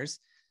 20 years.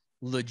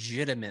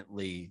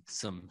 Legitimately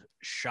some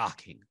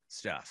shocking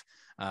stuff.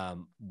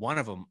 One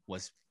of them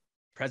was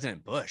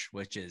President Bush,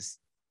 which is,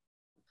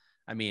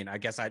 I mean, I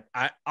guess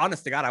I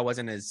honest to God, I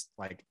wasn't as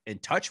like in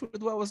touch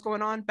with what was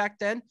going on back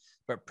then,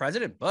 but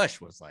President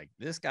Bush was like,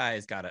 this guy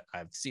has got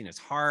I've seen his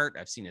heart.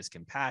 I've seen his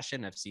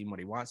compassion. I've seen what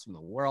he wants from the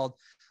world.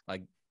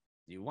 Like,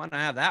 you want to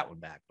have that one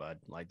back, bud.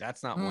 Like,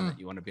 that's not one that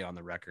you want to be on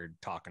the record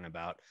talking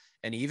about.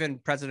 And even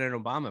President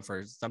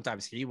Obama,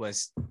 sometimes he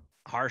was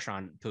harsh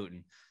on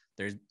Putin.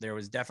 There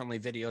was definitely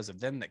videos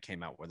of them that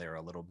came out where they were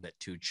a little bit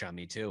too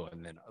chummy too.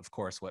 And then of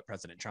course, what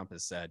President Trump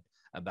has said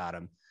about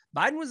him.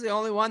 Biden was the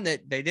only one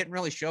that they didn't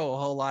really show a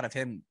whole lot of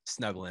him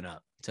snuggling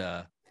up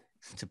to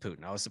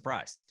Putin. I was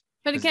surprised.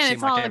 But again,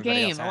 it's all a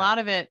game. A lot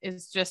of it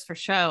is just for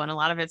show. And a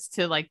lot of it's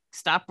to like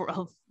stop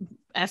world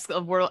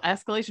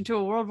escalation to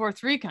a World War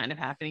III kind of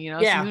happening, So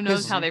who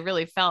knows how they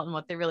really felt and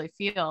what they really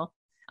feel.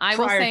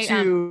 Prior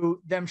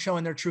to them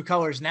showing their true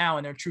colors now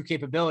and their true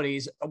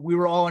capabilities, we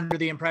were all under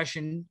the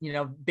impression,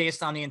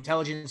 based on the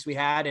intelligence we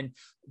had and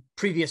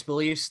previous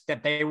beliefs,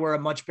 that they were a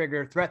much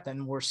bigger threat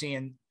than we're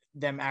seeing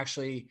them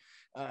actually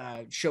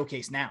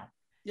showcase now.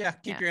 Yeah,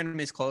 keep your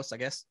enemies close, I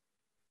guess.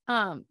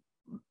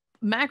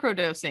 Macro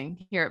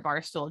dosing here at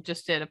Barstool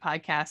just did a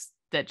podcast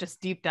that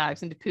just deep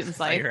dives into Putin's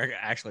life. You're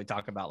actually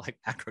talk about like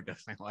macro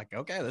dosing. Like,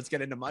 okay, let's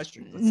get into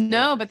mushrooms.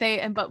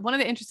 But one of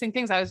the interesting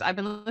things I've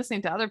been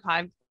listening to other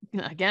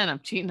again, I'm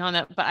cheating on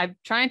that, but I'm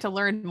trying to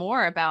learn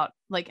more about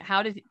like,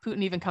 how did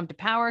Putin even come to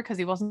power? Cause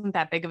he wasn't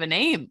that big of a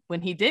name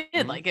when he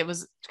did. Like, it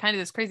was kind of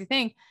this crazy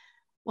thing.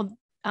 Well,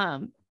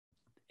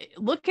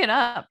 look it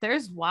up.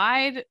 There's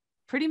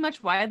pretty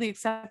much widely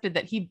accepted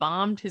that he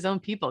bombed his own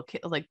people,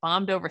 like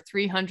bombed over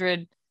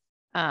 300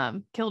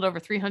 killed over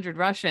 300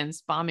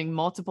 Russians, bombing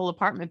multiple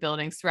apartment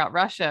buildings throughout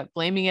Russia,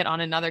 blaming it on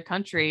another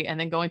country, and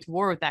then going to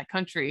war with that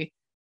country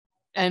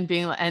and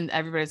and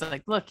everybody's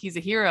like, look, he's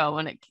a hero.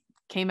 And it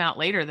came out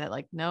later that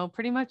like, no,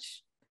 pretty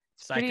much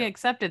it's pretty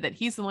accepted that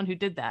he's the one who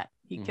did that.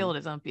 He killed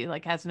his own people,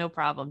 like has no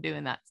problem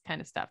doing that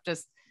kind of stuff.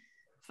 Just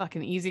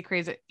fucking easy,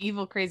 crazy,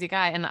 evil, crazy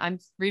guy. And I'm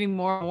reading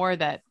more and more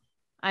that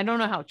I don't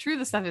know how true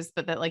the stuff is,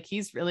 but that like,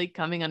 he's really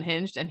coming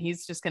unhinged and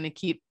he's just going to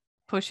keep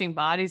pushing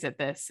bodies at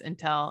this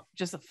until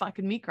just a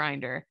fucking meat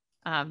grinder.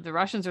 The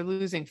Russians are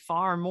losing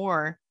far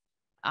more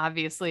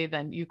obviously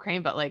than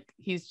Ukraine, but like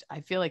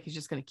I feel like he's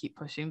just going to keep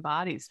pushing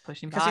bodies.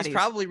 Because he's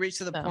probably reached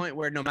to the point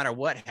where no matter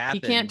what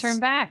happens, he can't turn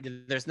back.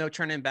 There's no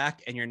turning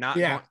back, and you're not.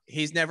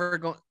 He's never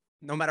going.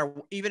 No matter,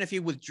 even if he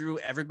withdrew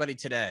everybody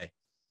today,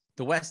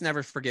 the West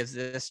never forgives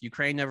this.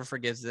 Ukraine never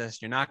forgives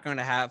this. You're not going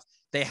to have.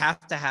 They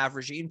have to have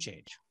regime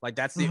change. Like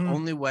that's the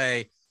only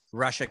way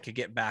Russia could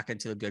get back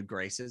into the good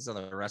graces of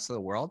the rest of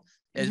the world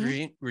is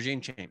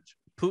regime change.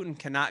 Putin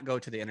cannot go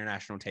to the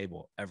international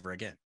table ever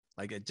again.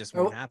 Like it just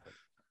won't happen.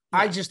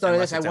 I just thought of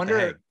this. I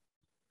wonder.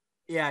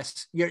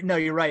 Yes,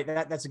 you're right.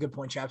 That's a good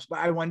point, chaps. But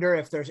I wonder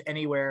if there's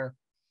anywhere,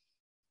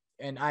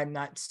 and I'm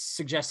not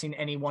suggesting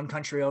any one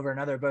country over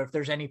another, but if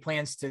there's any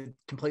plans to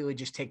completely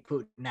just take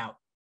Putin out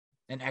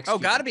and Oh,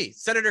 execute. gotta be.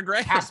 Senator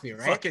Graham Has to be,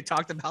 right? fucking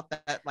talked about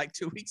that like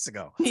 2 weeks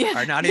ago.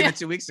 Yeah. Or not even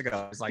 2 weeks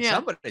ago. It's like, Yeah.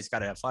 somebody's got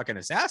to fucking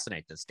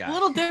assassinate this guy. A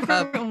little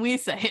different when we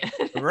say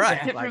it.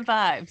 Right. Different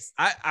vibes.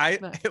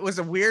 It was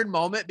a weird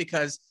moment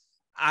because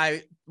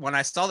when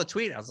I saw the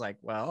tweet, I was like,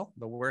 well,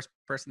 the worst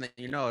person that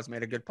you know has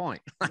made a good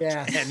point.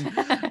 Yeah.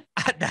 And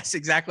that's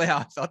exactly how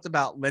I felt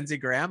about Lindsey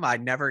Graham. I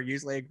never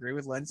usually agree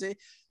with Lindsey,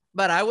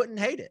 but I wouldn't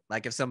hate it.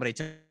 Like if somebody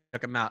took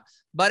him out,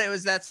 but it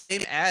was that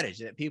same adage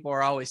that people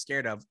are always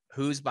scared of.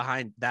 Who's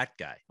behind that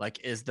guy?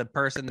 Like, is the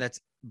person that's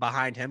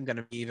behind him going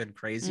to be even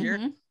crazier?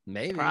 Mm-hmm.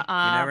 Maybe. You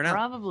never know.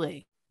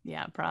 Probably.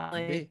 Yeah,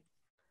 probably.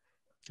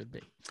 Could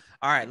be.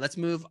 All right, let's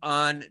move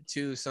on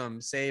to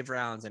some save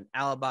rounds and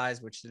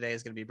alibis, which today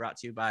is going to be brought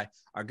to you by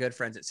our good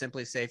friends at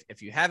Simply Safe.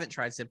 If you haven't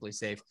tried Simply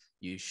Safe,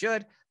 you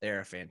should.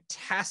 They're a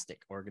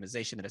fantastic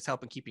organization that is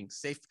helping keeping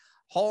safe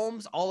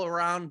homes all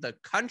around the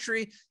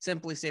country.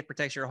 Simply Safe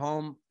protects your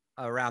home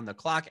around the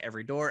clock,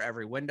 every door,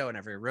 every window, and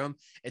every room.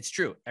 It's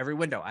true. Every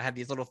window. I have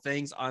these little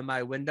things on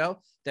my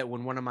window that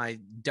when one of my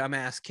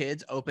dumbass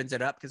kids opens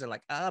it up because they're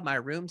like, my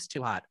room's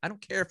too hot. I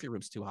don't care if your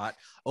room's too hot.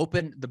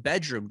 Open the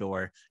bedroom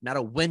door, not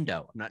a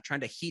window. I'm not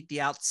trying to heat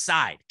the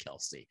outside,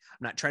 Kelsey.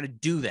 I'm not trying to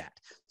do that.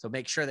 So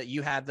make sure that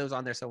you have those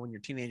on there so when your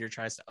teenager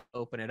tries to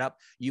open it up,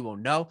 you will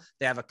know.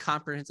 They have a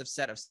comprehensive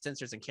set of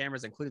sensors and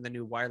cameras, including the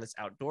new wireless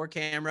outdoor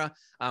camera,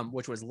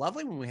 which was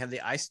lovely when we had the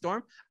ice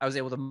storm. I was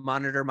able to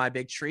monitor my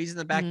big trees in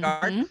the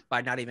backyard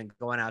by not even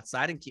going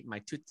outside and keeping my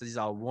tootsies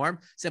all warm.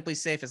 Simply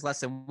Safe is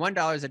less than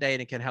 $1 a day,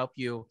 and it can help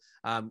you.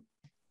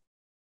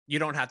 You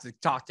don't have to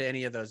talk to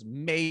any of those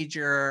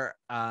major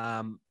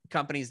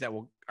companies that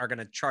are going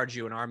to charge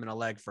you an arm and a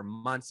leg for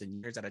months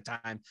and years at a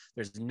time.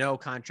 There's no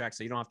contract,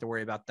 so you don't have to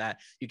worry about that.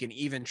 You can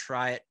even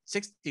try it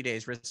 60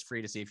 days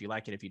risk-free to see if you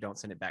like it. If you don't,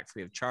 send it back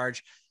free of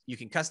charge. You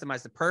can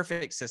customize the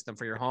perfect system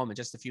for your home in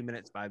just a few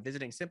minutes by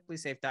visiting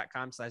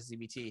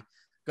simplysafe.com/ZBT.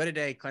 Go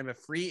today, claim a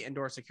free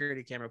indoor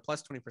security camera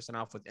plus 20%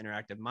 off with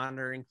interactive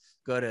monitoring.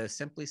 Go to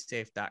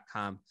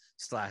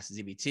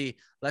simplysafe.com/ZBT.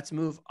 Let's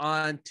move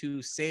on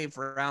to save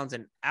rounds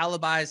and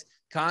alibis.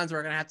 Cons,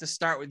 we're going to have to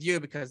start with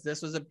you because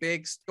this was a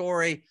big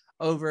story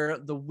over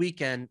the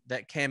weekend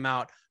that came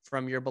out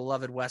from your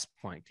beloved West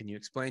Point. Can you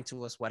explain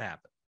to us what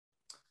happened?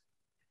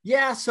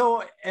 Yeah.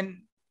 So,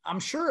 and I'm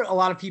sure a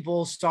lot of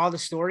people saw the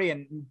story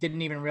and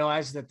didn't even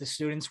realize that the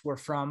students were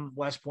from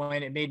West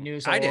Point. It made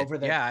news all over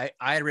there. Yeah,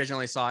 I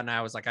originally saw it and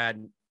I was like,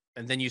 and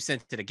then you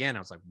sent it again. I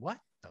was like, what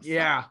the fuck?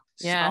 Yeah.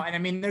 Yeah. So, and I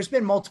mean, there's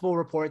been multiple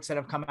reports that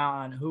have come out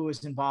on who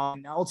was involved.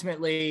 And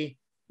ultimately,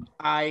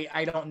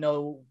 I don't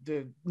know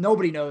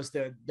nobody knows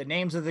the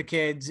names of the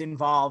kids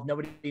involved.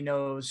 Nobody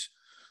knows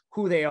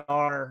who they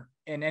are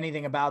and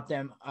anything about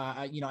them.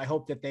 I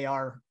hope that they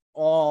are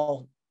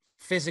all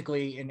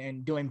physically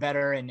and doing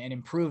better and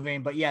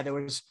improving. But yeah, there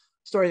was a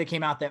story that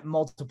came out that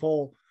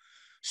multiple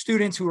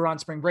students who were on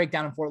spring break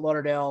down in Fort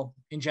Lauderdale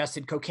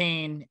ingested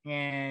cocaine,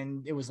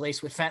 and it was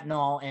laced with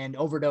fentanyl and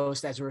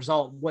overdosed as a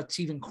result. What's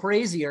even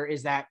crazier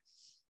is that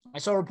I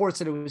saw reports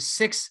that it was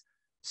six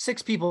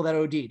people that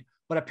OD'd,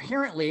 but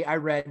apparently I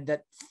read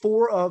that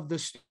 4 of the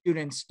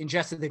students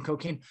ingested the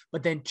cocaine,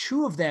 but then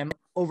 2 of them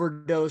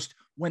overdosed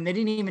when they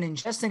didn't even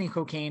ingest any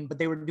cocaine, but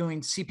they were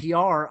doing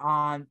CPR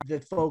on the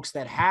folks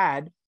that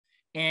had.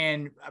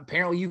 And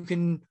apparently you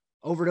can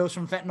overdose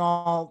from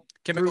fentanyl.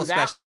 Chemical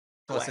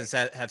specialists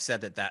have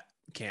said that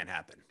can't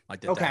happen. Like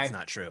that's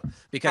not true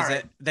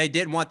because they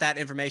didn't want that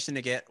information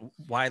to get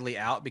widely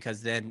out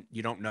because then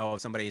you don't know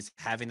if somebody's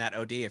having that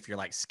OD if you're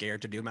like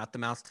scared to do mouth to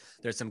mouth.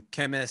 There's some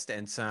chemists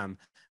and some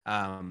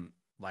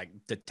like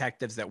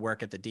detectives that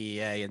work at the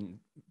DEA and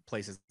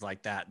places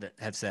like that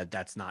have said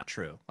that's not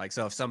true. Like,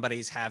 so if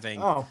somebody's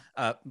having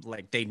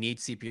like they need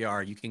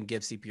CPR, you can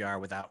give CPR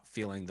without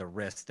feeling the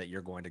risk that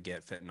you're going to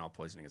get fentanyl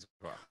poisoning as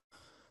well.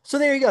 So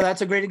there you go.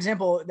 That's a great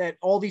example that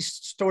all these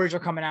stories are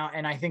coming out.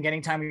 And I think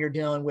anytime you're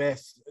dealing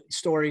with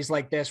stories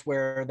like this,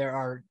 where there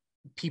are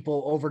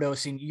people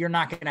overdosing, you're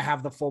not going to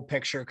have the full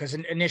picture. Because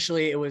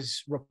initially it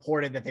was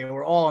reported that they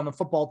were all on the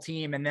football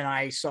team. And then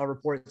I saw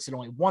reports that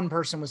only one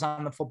person was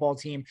on the football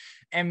team.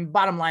 And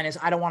bottom line is,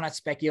 I don't want to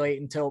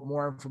speculate until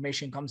more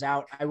information comes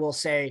out. I will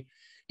say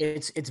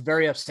it's a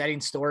very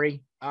upsetting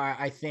story.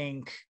 I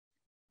think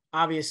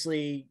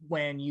obviously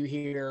when you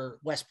hear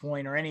West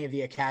Point or any of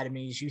the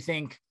academies, you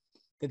think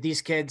that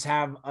these kids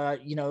have, a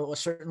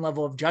certain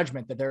level of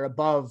judgment, that they're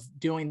above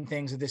doing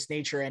things of this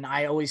nature. And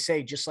I always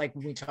say, just like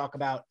when we talk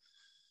about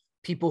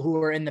people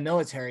who are in the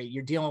military,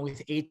 you're dealing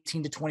with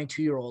 18 to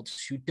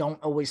 22-year-olds who don't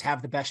always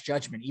have the best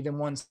judgment, even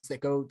ones that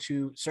go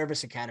to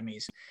service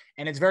academies.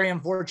 And it's very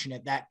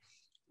unfortunate that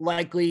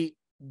likely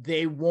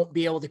they won't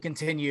be able to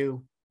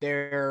continue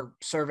their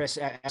service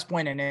at West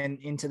Point and then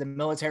into the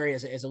military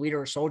as a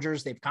leader of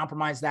soldiers. They've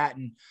compromised that.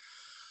 And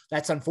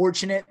that's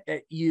unfortunate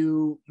that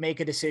you make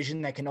a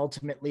decision that can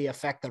ultimately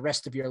affect the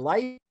rest of your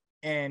life.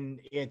 And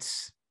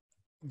it's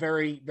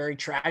very, very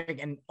tragic.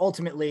 And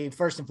ultimately,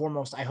 first and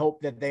foremost, I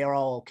hope that they are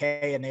all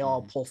okay and they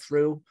all pull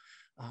through.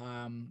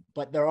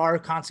 But there are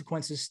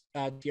consequences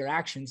to your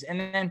actions. And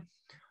then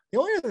the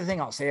only other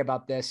thing I'll say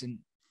about this, and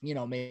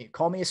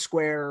call me a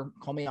square,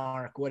 call me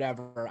arc,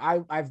 whatever.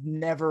 I've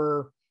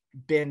never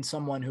been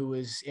someone who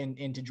was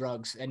into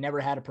drugs and never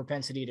had a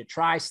propensity to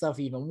try stuff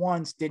even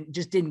once.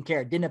 Didn't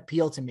care. Didn't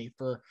appeal to me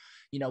for,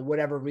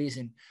 whatever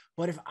reason.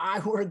 But if I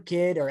were a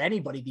kid or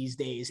anybody these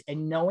days,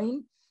 and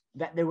knowing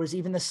that there was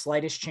even the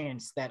slightest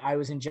chance that I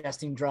was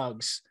ingesting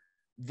drugs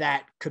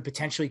that could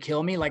potentially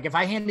kill me. Like if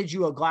I handed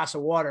you a glass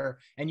of water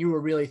and you were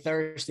really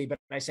thirsty, but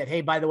I said,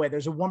 hey, by the way,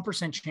 there's a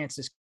 1% chance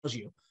this kills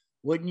you.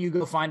 Wouldn't you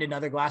go find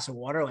another glass of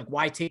water? Like,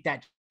 why take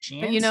that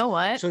chance? But you know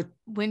what? So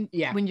when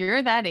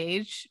you're that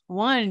age,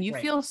 you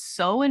feel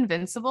so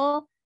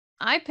invincible.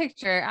 I've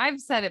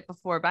said it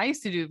before, but I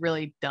used to do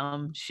really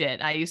dumb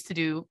shit. I used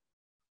to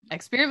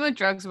experiment with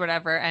drugs or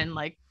whatever. And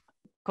like,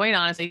 quite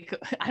honestly,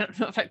 I don't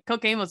know if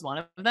cocaine was one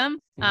of them.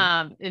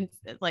 And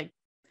like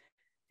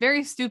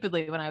very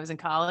stupidly when I was in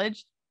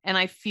college. And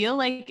I feel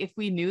like if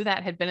we knew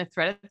that had been a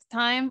threat at the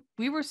time,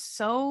 we were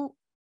so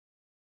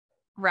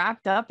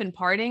wrapped up in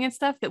partying and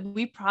stuff that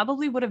we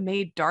probably would have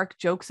made dark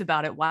jokes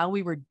about it while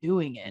we were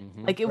doing it.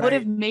 Like it would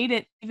have made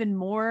it even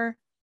more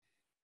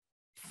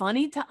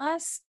funny to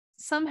us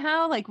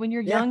somehow. Like when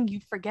you're young,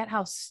 you forget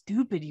how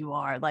stupid you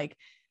are. Like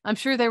I'm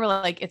sure they were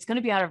like, it's going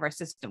to be out of our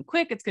system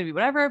quick. It's going to be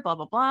whatever, blah,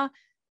 blah, blah.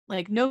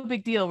 Like no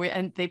big deal.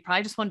 And they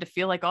probably just wanted to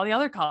feel like all the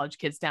other college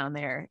kids down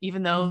there,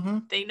 even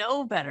though they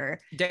know better.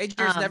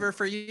 Danger is never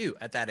for you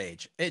at that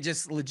age. It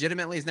just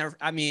legitimately is never.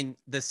 I mean,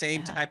 the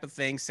same type of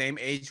thing, same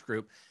age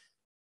group.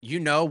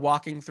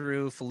 Walking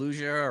through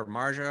Fallujah or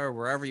Marja or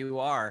wherever you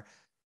are,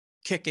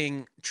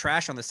 kicking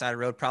trash on the side of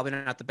the road, probably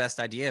not the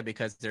best idea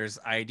because there's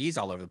IEDs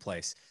all over the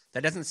place.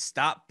 That doesn't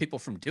stop people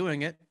from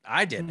doing it.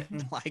 I did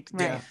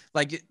it.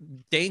 Like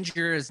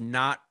danger is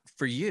not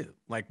for you.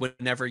 Like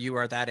whenever you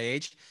are that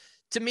age.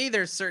 To me,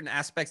 there's certain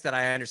aspects that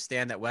I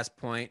understand that West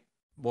Point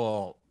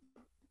will,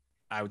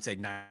 I would say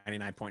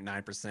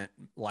 99.9%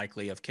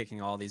 likely of kicking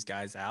all these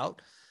guys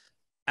out.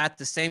 At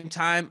the same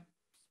time,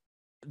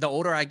 the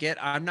older I get,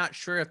 I'm not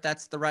sure if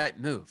that's the right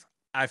move.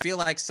 I feel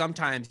like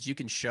sometimes you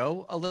can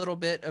show a little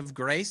bit of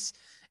grace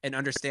and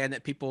understand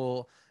that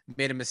people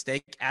made a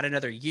mistake, add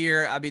another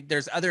year. I mean,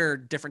 there's other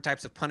different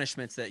types of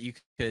punishments that you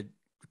could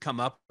come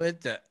up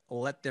with to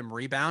let them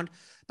rebound.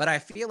 But I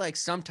feel like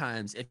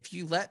sometimes if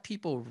you let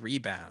people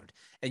rebound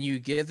and you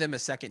give them a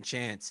second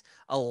chance,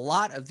 a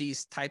lot of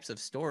these types of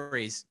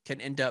stories can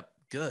end up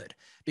good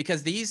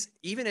because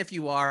even if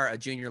you are a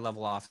junior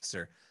level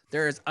officer,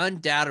 there is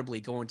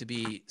undoubtedly going to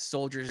be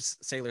soldiers,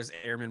 sailors,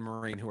 airmen,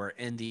 Marine who are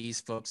in these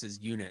folks'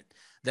 unit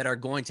that are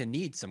going to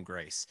need some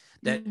grace,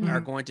 that are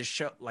going to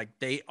show like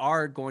they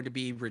are going to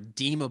be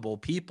redeemable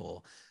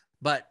people,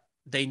 but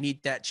they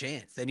need that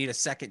chance. They need a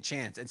second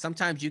chance. And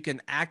sometimes you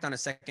can act on a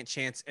second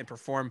chance and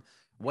perform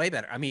way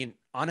better. I mean,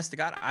 honest to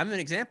God, I'm an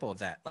example of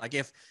that. Like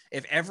if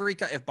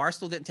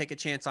Barstool didn't take a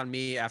chance on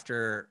me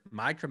after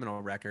my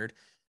criminal record,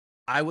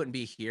 I wouldn't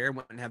be here,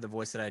 wouldn't have the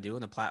voice that I do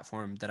and the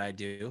platform that I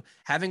do.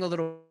 Having a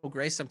little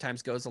grace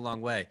sometimes goes a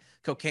long way.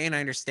 Cocaine, I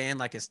understand,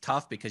 like is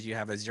tough because you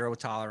have a zero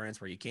tolerance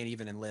where you can't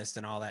even enlist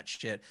and all that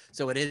shit.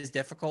 So it is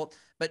difficult.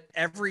 But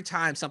every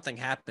time something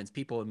happens,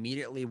 people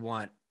immediately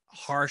want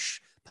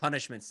harsh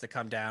punishments to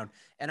come down.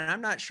 And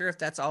I'm not sure if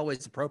that's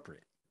always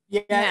appropriate.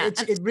 Yeah.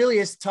 It really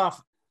is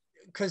tough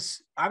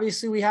because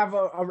obviously we have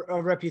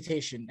a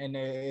reputation and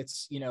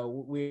it's,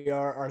 we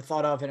are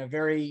thought of in a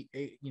very,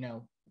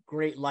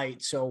 great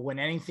light. So when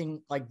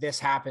anything like this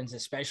happens,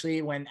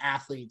 especially when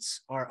athletes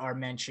are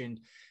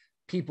mentioned,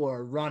 people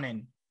are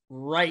running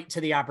right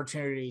to the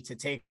opportunity to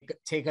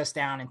take us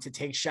down and to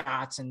take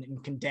shots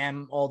and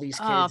condemn all these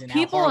kids. And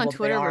people on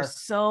Twitter were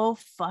so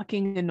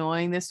fucking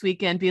annoying this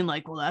weekend, being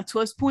like, well, that's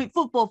West Point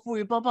football for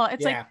you, blah, blah.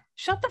 It's like,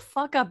 shut the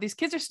fuck up. These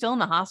kids are still in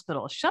the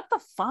hospital. Shut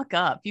the fuck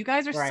up. You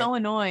guys are so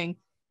annoying.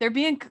 They're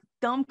being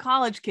dumb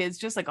college kids,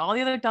 just like all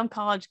the other dumb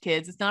college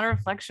kids. It's not a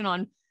reflection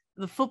on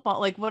the football,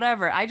 like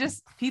whatever.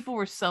 People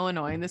were so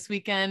annoying this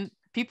weekend.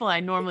 People I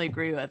normally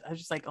agree with. I was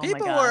just like, oh my God.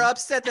 People were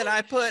upset that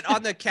I put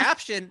on the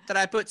caption that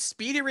I put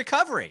speedy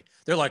recovery.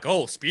 They're like,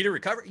 oh, speedy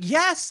recovery.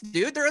 Yes,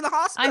 dude, they're in the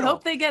hospital. I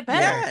hope they get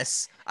better.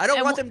 Yes. I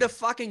don't want them to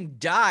fucking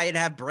die and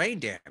have brain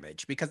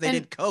damage because they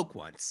did coke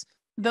once.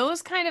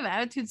 Those kind of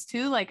attitudes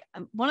too. Like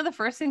one of the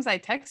first things I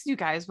texted you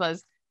guys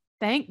was,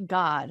 thank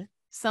God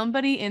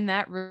somebody in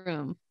that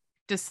room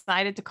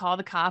decided to call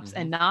the cops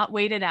and not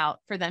wait it out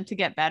for them to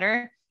get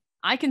better.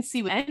 I can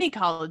see with any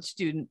college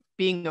student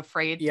being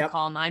afraid to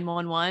call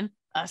 911,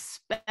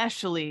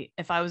 especially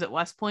if I was at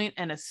West Point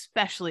and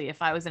especially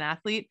if I was an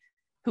athlete.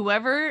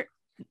 Whoever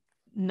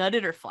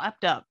nutted or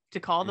flapped up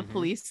to call the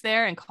police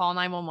there and call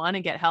 911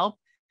 and get help,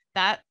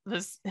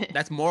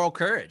 that's moral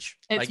courage.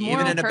 Like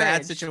even in a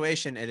bad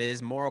situation, it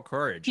is moral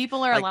courage.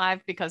 People are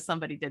alive because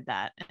somebody did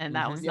that, and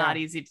that was not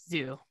easy to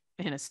do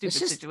in a stupid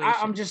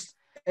situation.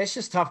 It's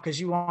just tough because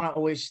you want to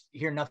always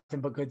hear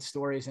nothing but good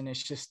stories, and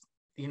it's just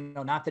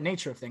not the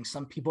nature of things.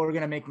 Some people are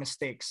going to make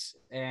mistakes,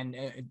 and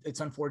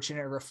it's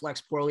unfortunate. It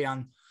reflects poorly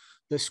on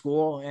the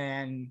school,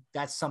 and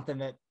that's something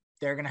that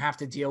they're going to have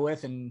to deal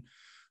with. And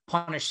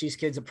punish these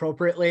kids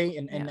appropriately.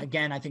 And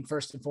again, I think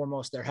first and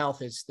foremost, their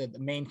health is the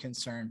main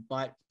concern,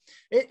 but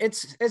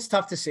it's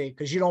tough to see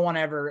because you don't want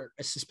to ever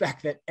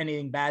suspect that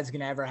anything bad is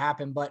going to ever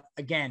happen. But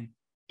again,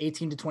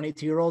 18 to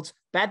 22-year-olds,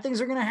 bad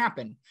things are going to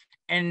happen.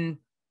 And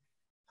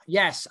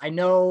yes, I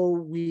know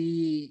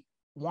we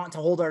want to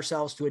hold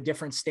ourselves to a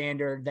different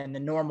standard than the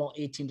normal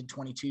 18 to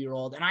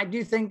 22-year-old. And I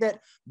do think that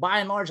by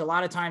and large, a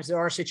lot of times there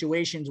are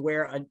situations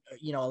where, a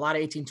lot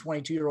of 18,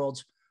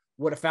 22-year-olds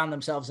would have found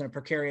themselves in a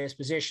precarious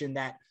position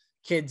that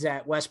kids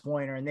at West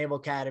Point or Naval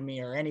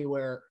Academy or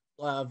anywhere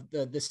of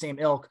the same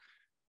ilk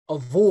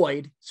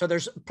avoid. So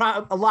there's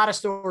a lot of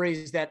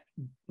stories that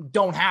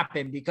don't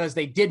happen because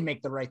they did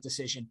make the right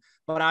decision.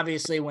 But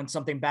obviously when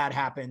something bad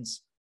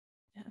happens,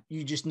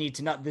 you just need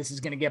to know this is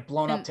going to get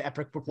blown up to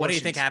epic proportions. What do you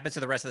think happens to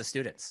the rest of the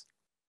students?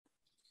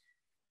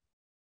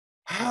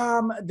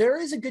 There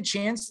is a good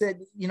chance that,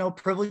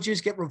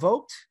 privileges get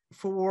revoked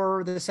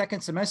for the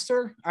second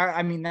semester.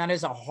 I mean, that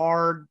is a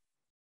hard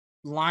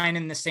line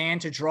in the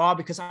sand to draw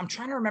because I'm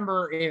trying to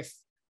remember if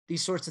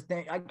these sorts of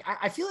things,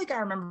 I feel like I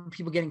remember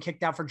people getting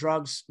kicked out for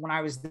drugs when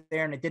I was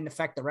there and it didn't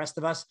affect the rest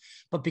of us,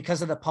 but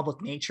because of the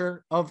public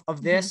nature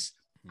of this,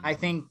 I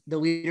think the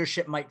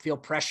leadership might feel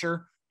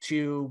pressure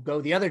to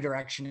go the other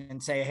direction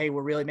and say, hey,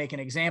 we're really making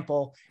an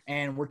example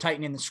and we're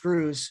tightening the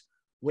screws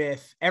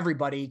with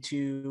everybody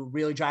to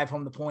really drive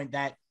home the point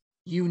that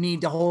you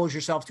need to hold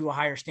yourself to a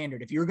higher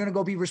standard. If you're going to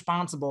go be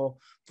responsible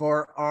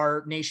for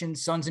our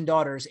nation's sons and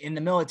daughters in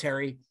the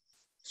military,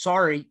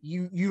 sorry,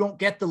 you don't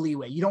get the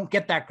leeway. You don't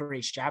get that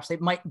grace, chaps. It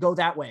might go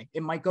that way.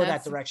 It might go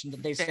that direction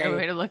that they say. Fair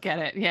way to look at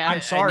it. Yeah.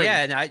 I'm sorry.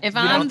 If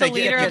I'm the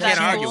leader of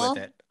that school,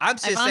 I'm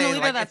just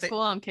saying, like, that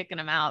school, I'm kicking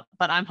them out.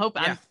 But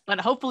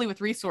but hopefully with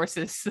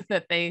resources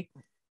that they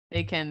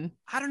can.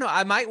 I don't know.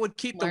 I would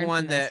keep the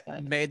one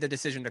that made the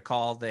decision to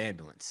call the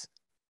ambulance.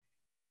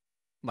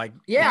 Like,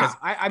 yeah,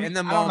 in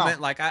the moment,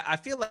 like I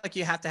feel like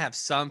you have to have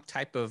some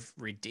type of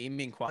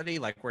redeeming quality,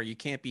 like where you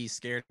can't be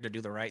scared to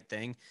do the right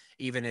thing,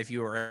 even if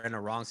you are in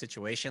a wrong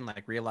situation.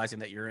 Like realizing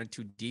that you're in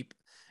too deep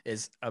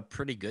is a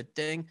pretty good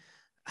thing.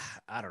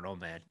 I don't know,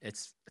 man.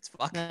 It's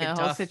fucking tough.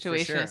 The whole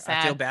situation is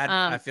sad. I feel bad.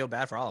 I feel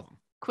bad for all of them.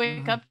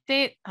 Quick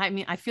update. I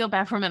mean, I feel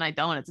bad for him and I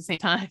don't at the same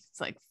time. It's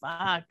like,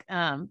 fuck.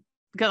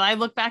 Because I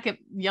look back at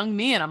young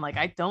me and I'm like,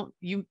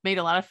 you made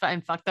a lot of fun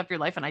and fucked up your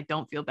life and I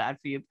don't feel bad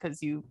for you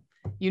because you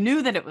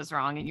knew that it was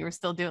wrong and you were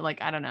still doing,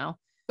 like, I don't know.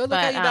 But look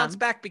how you bounced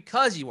back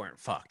because you weren't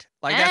fucked.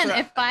 Like, and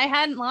if I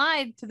hadn't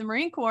lied to the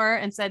Marine Corps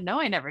and said,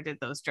 no, I never did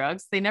those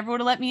drugs, they never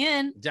would have let me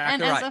in. Exactly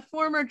and as a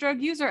former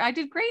drug user, I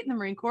did great in the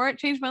Marine Corps. It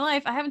changed my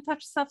life. I haven't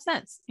touched stuff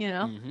since,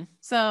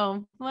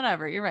 So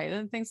whatever, you're right.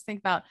 And things to think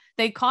about.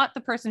 They caught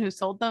the person who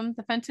sold them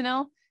the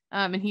fentanyl,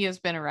 and he has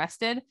been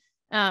arrested.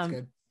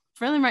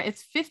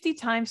 It's 50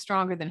 times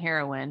stronger than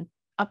heroin,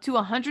 up to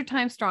 100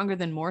 times stronger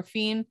than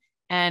morphine.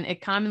 And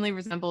it commonly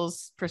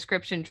resembles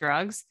prescription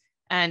drugs,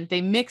 and they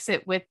mix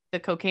it with the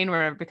cocaine or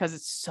whatever because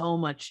it's so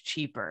much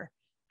cheaper.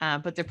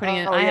 But they're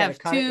putting I have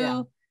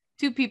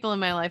two people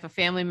in my life, a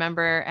family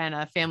member and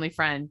a family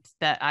friend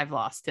that I've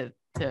lost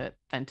to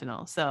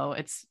fentanyl. So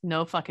it's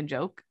no fucking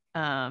joke.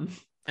 And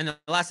the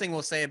last thing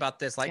we'll say about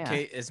this, like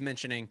Kate is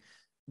mentioning,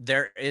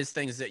 there is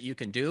things that you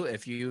can do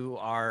if you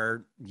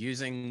are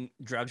using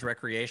drugs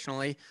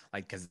recreationally,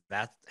 like, because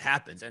that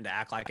happens, and to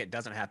act like it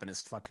doesn't happen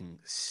is fucking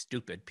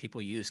stupid.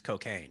 People use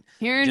cocaine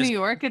here in New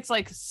York. It's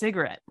like a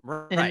cigarette,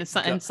 right?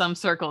 In some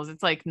circles,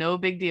 it's like no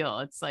big deal.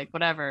 It's like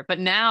whatever. But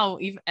now,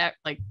 even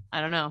like,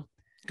 I don't know.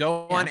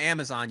 Go on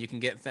Amazon. You can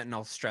get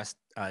fentanyl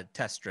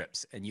test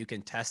strips, and you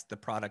can test the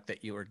product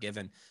that you were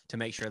given to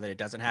make sure that it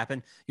doesn't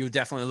happen. You would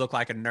definitely look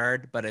like a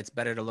nerd, but it's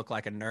better to look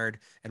like a nerd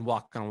and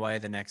walking away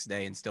the next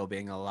day and still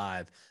being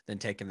alive than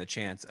taking the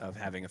chance of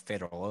having a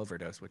fatal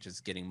overdose, which is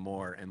getting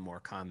more and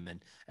more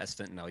common as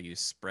fentanyl use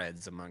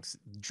spreads amongst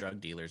drug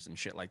dealers and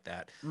shit like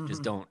that.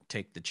 Just don't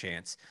take the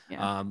chance.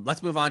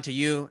 Let's move on to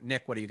you,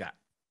 Nick. What do you got?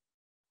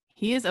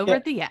 He is over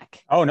at the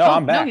Yak. Oh no,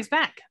 I'm back. No, he's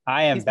back.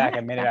 I am back.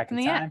 I made it back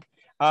in time.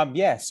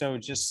 So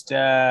just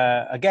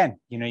again,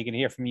 you're gonna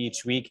hear from me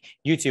each week.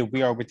 YouTube,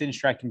 we are within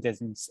striking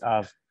distance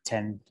of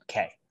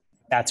 10K.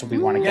 That's what we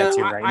want to get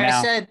to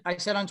now. I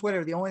said on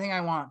Twitter, the only thing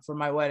I want for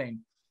my wedding,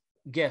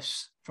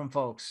 gifts from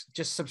folks.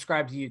 Just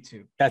subscribe to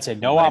YouTube. That's it.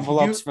 No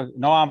envelopes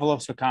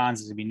for cons.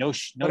 There's gonna be no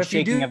shaking of the envelopes.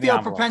 If you do feel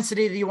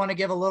propensity that you want to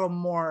give a little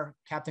more,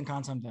 Captain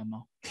Cons on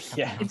Venmo.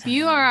 If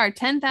you are our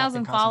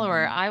 10,000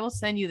 follower, I will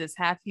send you this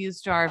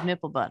half-used jar of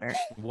nipple butter.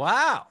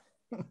 Wow.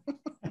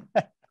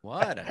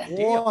 What a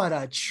deal. What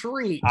a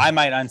treat. I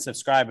might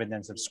unsubscribe and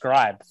then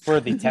subscribe for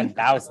the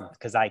 10,000th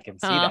because I can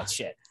see that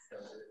shit.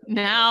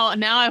 Now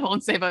I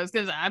won't say about it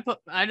because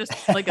I just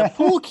like a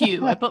pool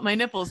cue. I put my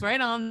nipples right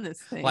on this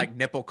thing. Like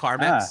nipple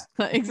carmets.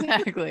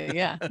 Exactly.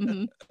 Yeah.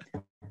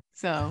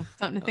 So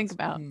something to think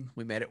about.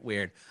 We made it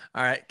weird.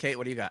 All right, Kate,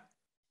 what do you got?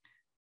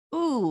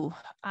 Ooh,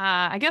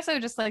 I guess I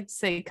would just like to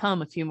say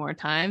come a few more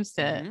times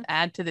to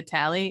add to the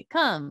tally.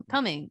 Come,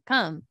 coming,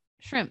 come,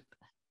 shrimp,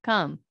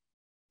 come.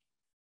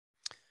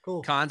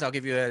 Cool. Cons, I'll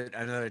give you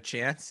another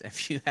chance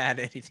if you had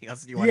anything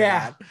else you want to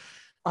add.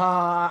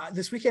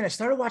 This weekend I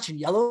started watching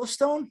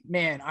Yellowstone.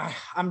 Man,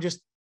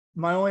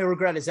 my only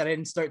regret is that I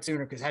didn't start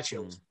sooner because that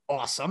show was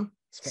awesome.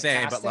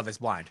 Same, but Love is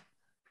Blind.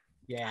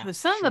 Yeah. There's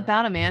something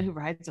about a man who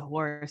rides a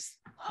horse.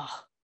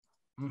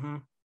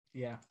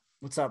 Yeah.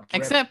 What's up?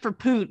 Except for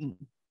Putin.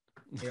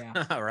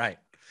 Yeah. All right.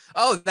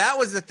 Oh, that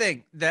was the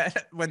thing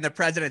that when the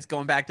president's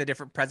going back to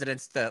different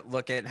presidents to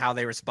look at how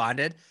they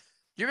responded.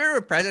 Do you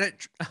remember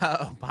President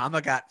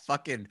Obama got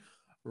fucking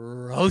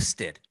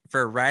roasted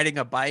for riding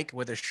a bike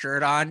with a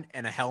shirt on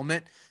and a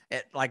helmet?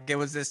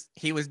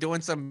 He was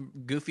doing some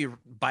goofy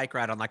bike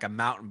ride on like a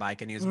mountain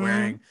bike and he was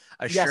wearing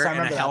a shirt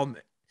and a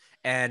helmet.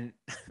 And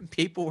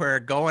people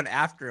were going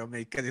after him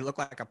because he looked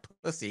like a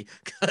pussy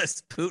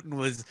because Putin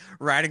was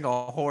riding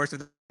a horse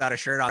without a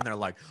shirt on. They're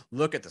like,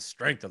 look at the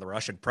strength of the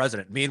Russian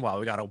president. Meanwhile,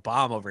 we got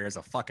Obama over here as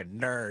a fucking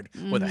nerd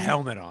with a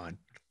helmet on.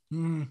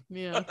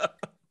 Yeah.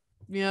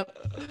 Yep.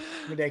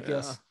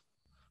 Ridiculous.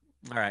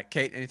 All right,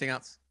 Kate, anything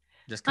else?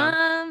 Just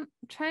I'm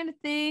trying to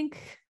think.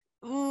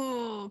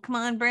 Ooh, come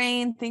on,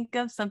 brain. Think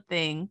of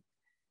something.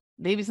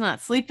 Baby's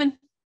not sleeping.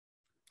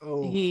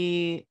 Oh.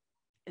 He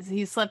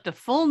slept a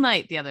full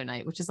night the other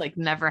night, which is like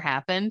never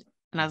happened.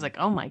 And I was like,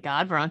 oh my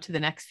God, we're on to the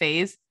next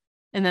phase.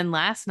 And then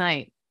last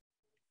night,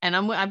 and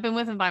I've been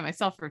with him by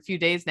myself for a few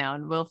days now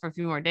and will for a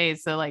few more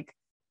days. So like,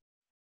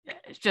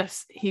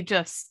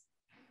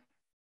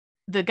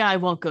 the guy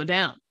won't go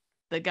down.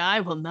 The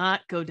guy will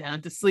not go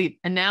down to sleep.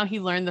 And now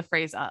he learned the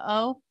phrase,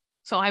 uh-oh.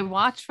 So I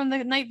watched from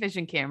the night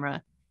vision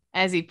camera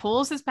as he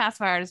pulls his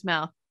pacifier out of his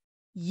mouth,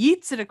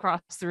 yeets it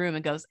across the room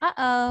and goes,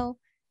 uh-oh.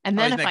 And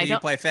then if you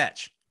play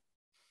fetch.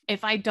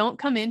 If I don't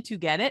come in to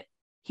get it,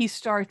 he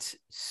starts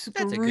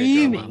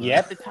screaming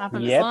at the top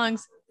of his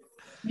lungs.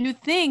 You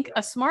think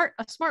a smart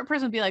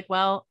person would be like,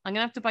 well, I'm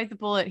gonna have to bite the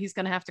bullet. He's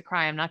gonna have to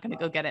cry. I'm not gonna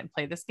go get it and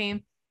play this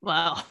game.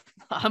 Well,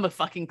 I'm a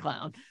fucking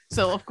clown.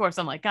 So of course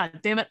I'm like, God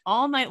damn it,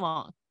 all night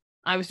long.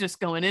 I was just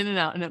going in and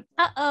out and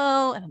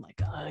uh-oh. And I'm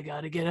like, oh, I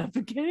gotta get up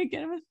and get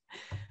him.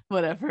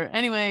 Whatever.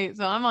 Anyway,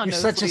 so I'm on. You're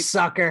such a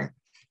sucker.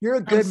 You're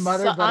a good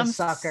mother, but a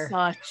sucker.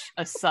 Such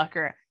a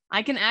sucker.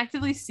 I can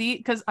actively see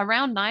because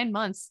around 9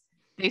 months,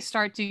 they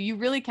start to, you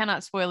really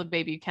cannot spoil a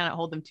baby. You cannot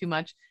hold them too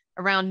much.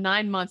 Around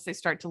 9 months, they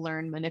start to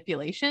learn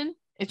manipulation.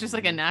 It's just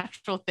like a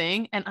natural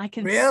thing. And I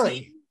can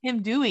see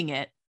him doing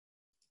it.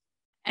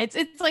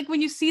 It's like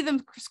when you see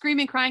them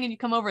screaming, crying, and you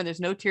come over and there's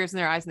no tears in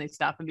their eyes and they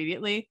stop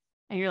immediately.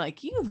 And you're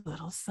like, you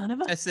little son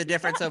of a. It's the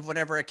difference of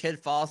whenever a kid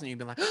falls and you've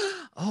been like,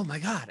 oh my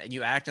God. And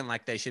you acting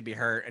like they should be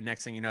hurt. And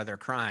next thing you know, they're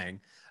crying.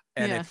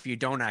 And if you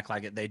don't act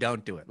like it, they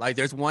don't do it. Like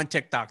there's one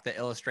TikTok that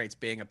illustrates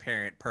being a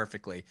parent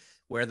perfectly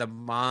where the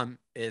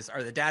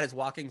dad is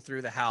walking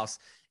through the house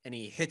and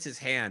he hits his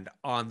hand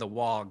on the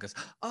wall and goes,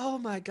 oh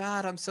my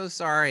God, I'm so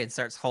sorry. And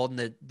starts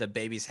holding the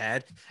baby's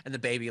head and the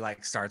baby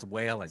like starts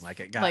wailing like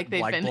it got like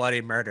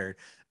bloody murdered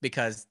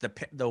because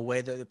the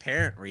way that the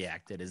parent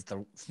reacted is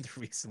the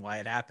reason why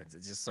it happens.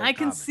 It's just so I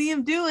can see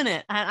him doing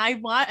it.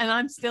 And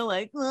I'm still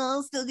like, well,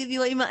 I'll still give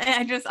you what you want.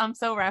 I'm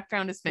so wrapped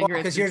around his finger.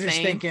 Because you're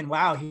just thinking,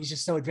 wow, he's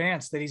just so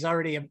advanced that he's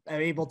already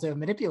able to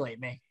manipulate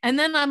me. And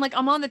then I'm like,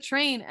 I'm on the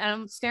train and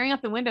I'm staring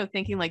out the window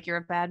thinking like, you're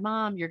a bad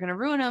mom. You're going to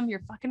ruin him.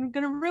 You're fucking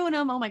going to ruin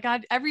him. Oh my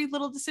God. Every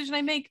little decision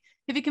I make,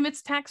 if he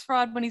commits tax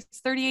fraud when he's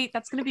 38,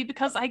 that's going to be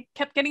because I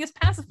kept getting his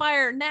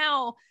pacifier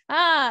now.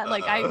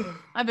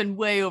 I've been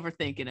way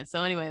overthinking it.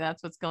 So anyway,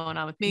 that's what's going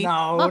on with me.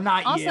 No,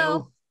 not also,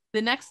 you.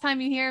 The next time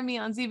you hear me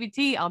on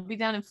ZBT, I'll be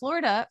down in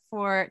Florida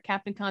for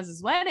Captain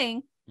Cons'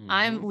 wedding.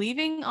 I'm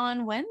leaving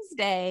on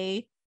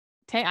Wednesday.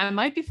 I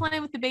might be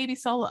flying with the baby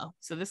solo.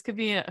 So this could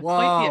be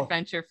quite the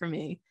adventure for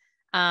me.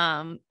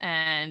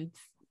 And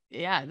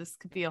yeah, this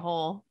could be a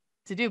whole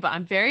to do, but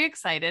I'm very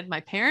excited.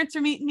 My parents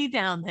are meeting me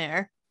down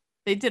there.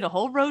 They did a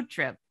whole road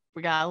trip.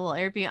 We got a little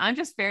Airbnb. I'm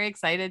just very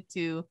excited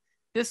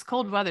this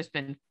cold weather's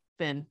been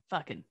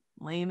fucking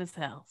lame as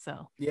hell.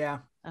 So yeah,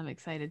 I'm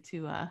excited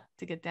to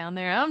get down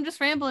there. I'm just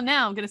rambling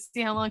now. I'm gonna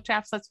see how long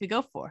Chaps lets me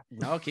go for.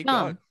 No, keep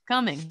going.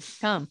 Come.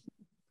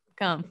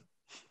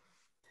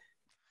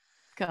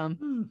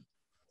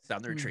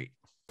 Southern retreat.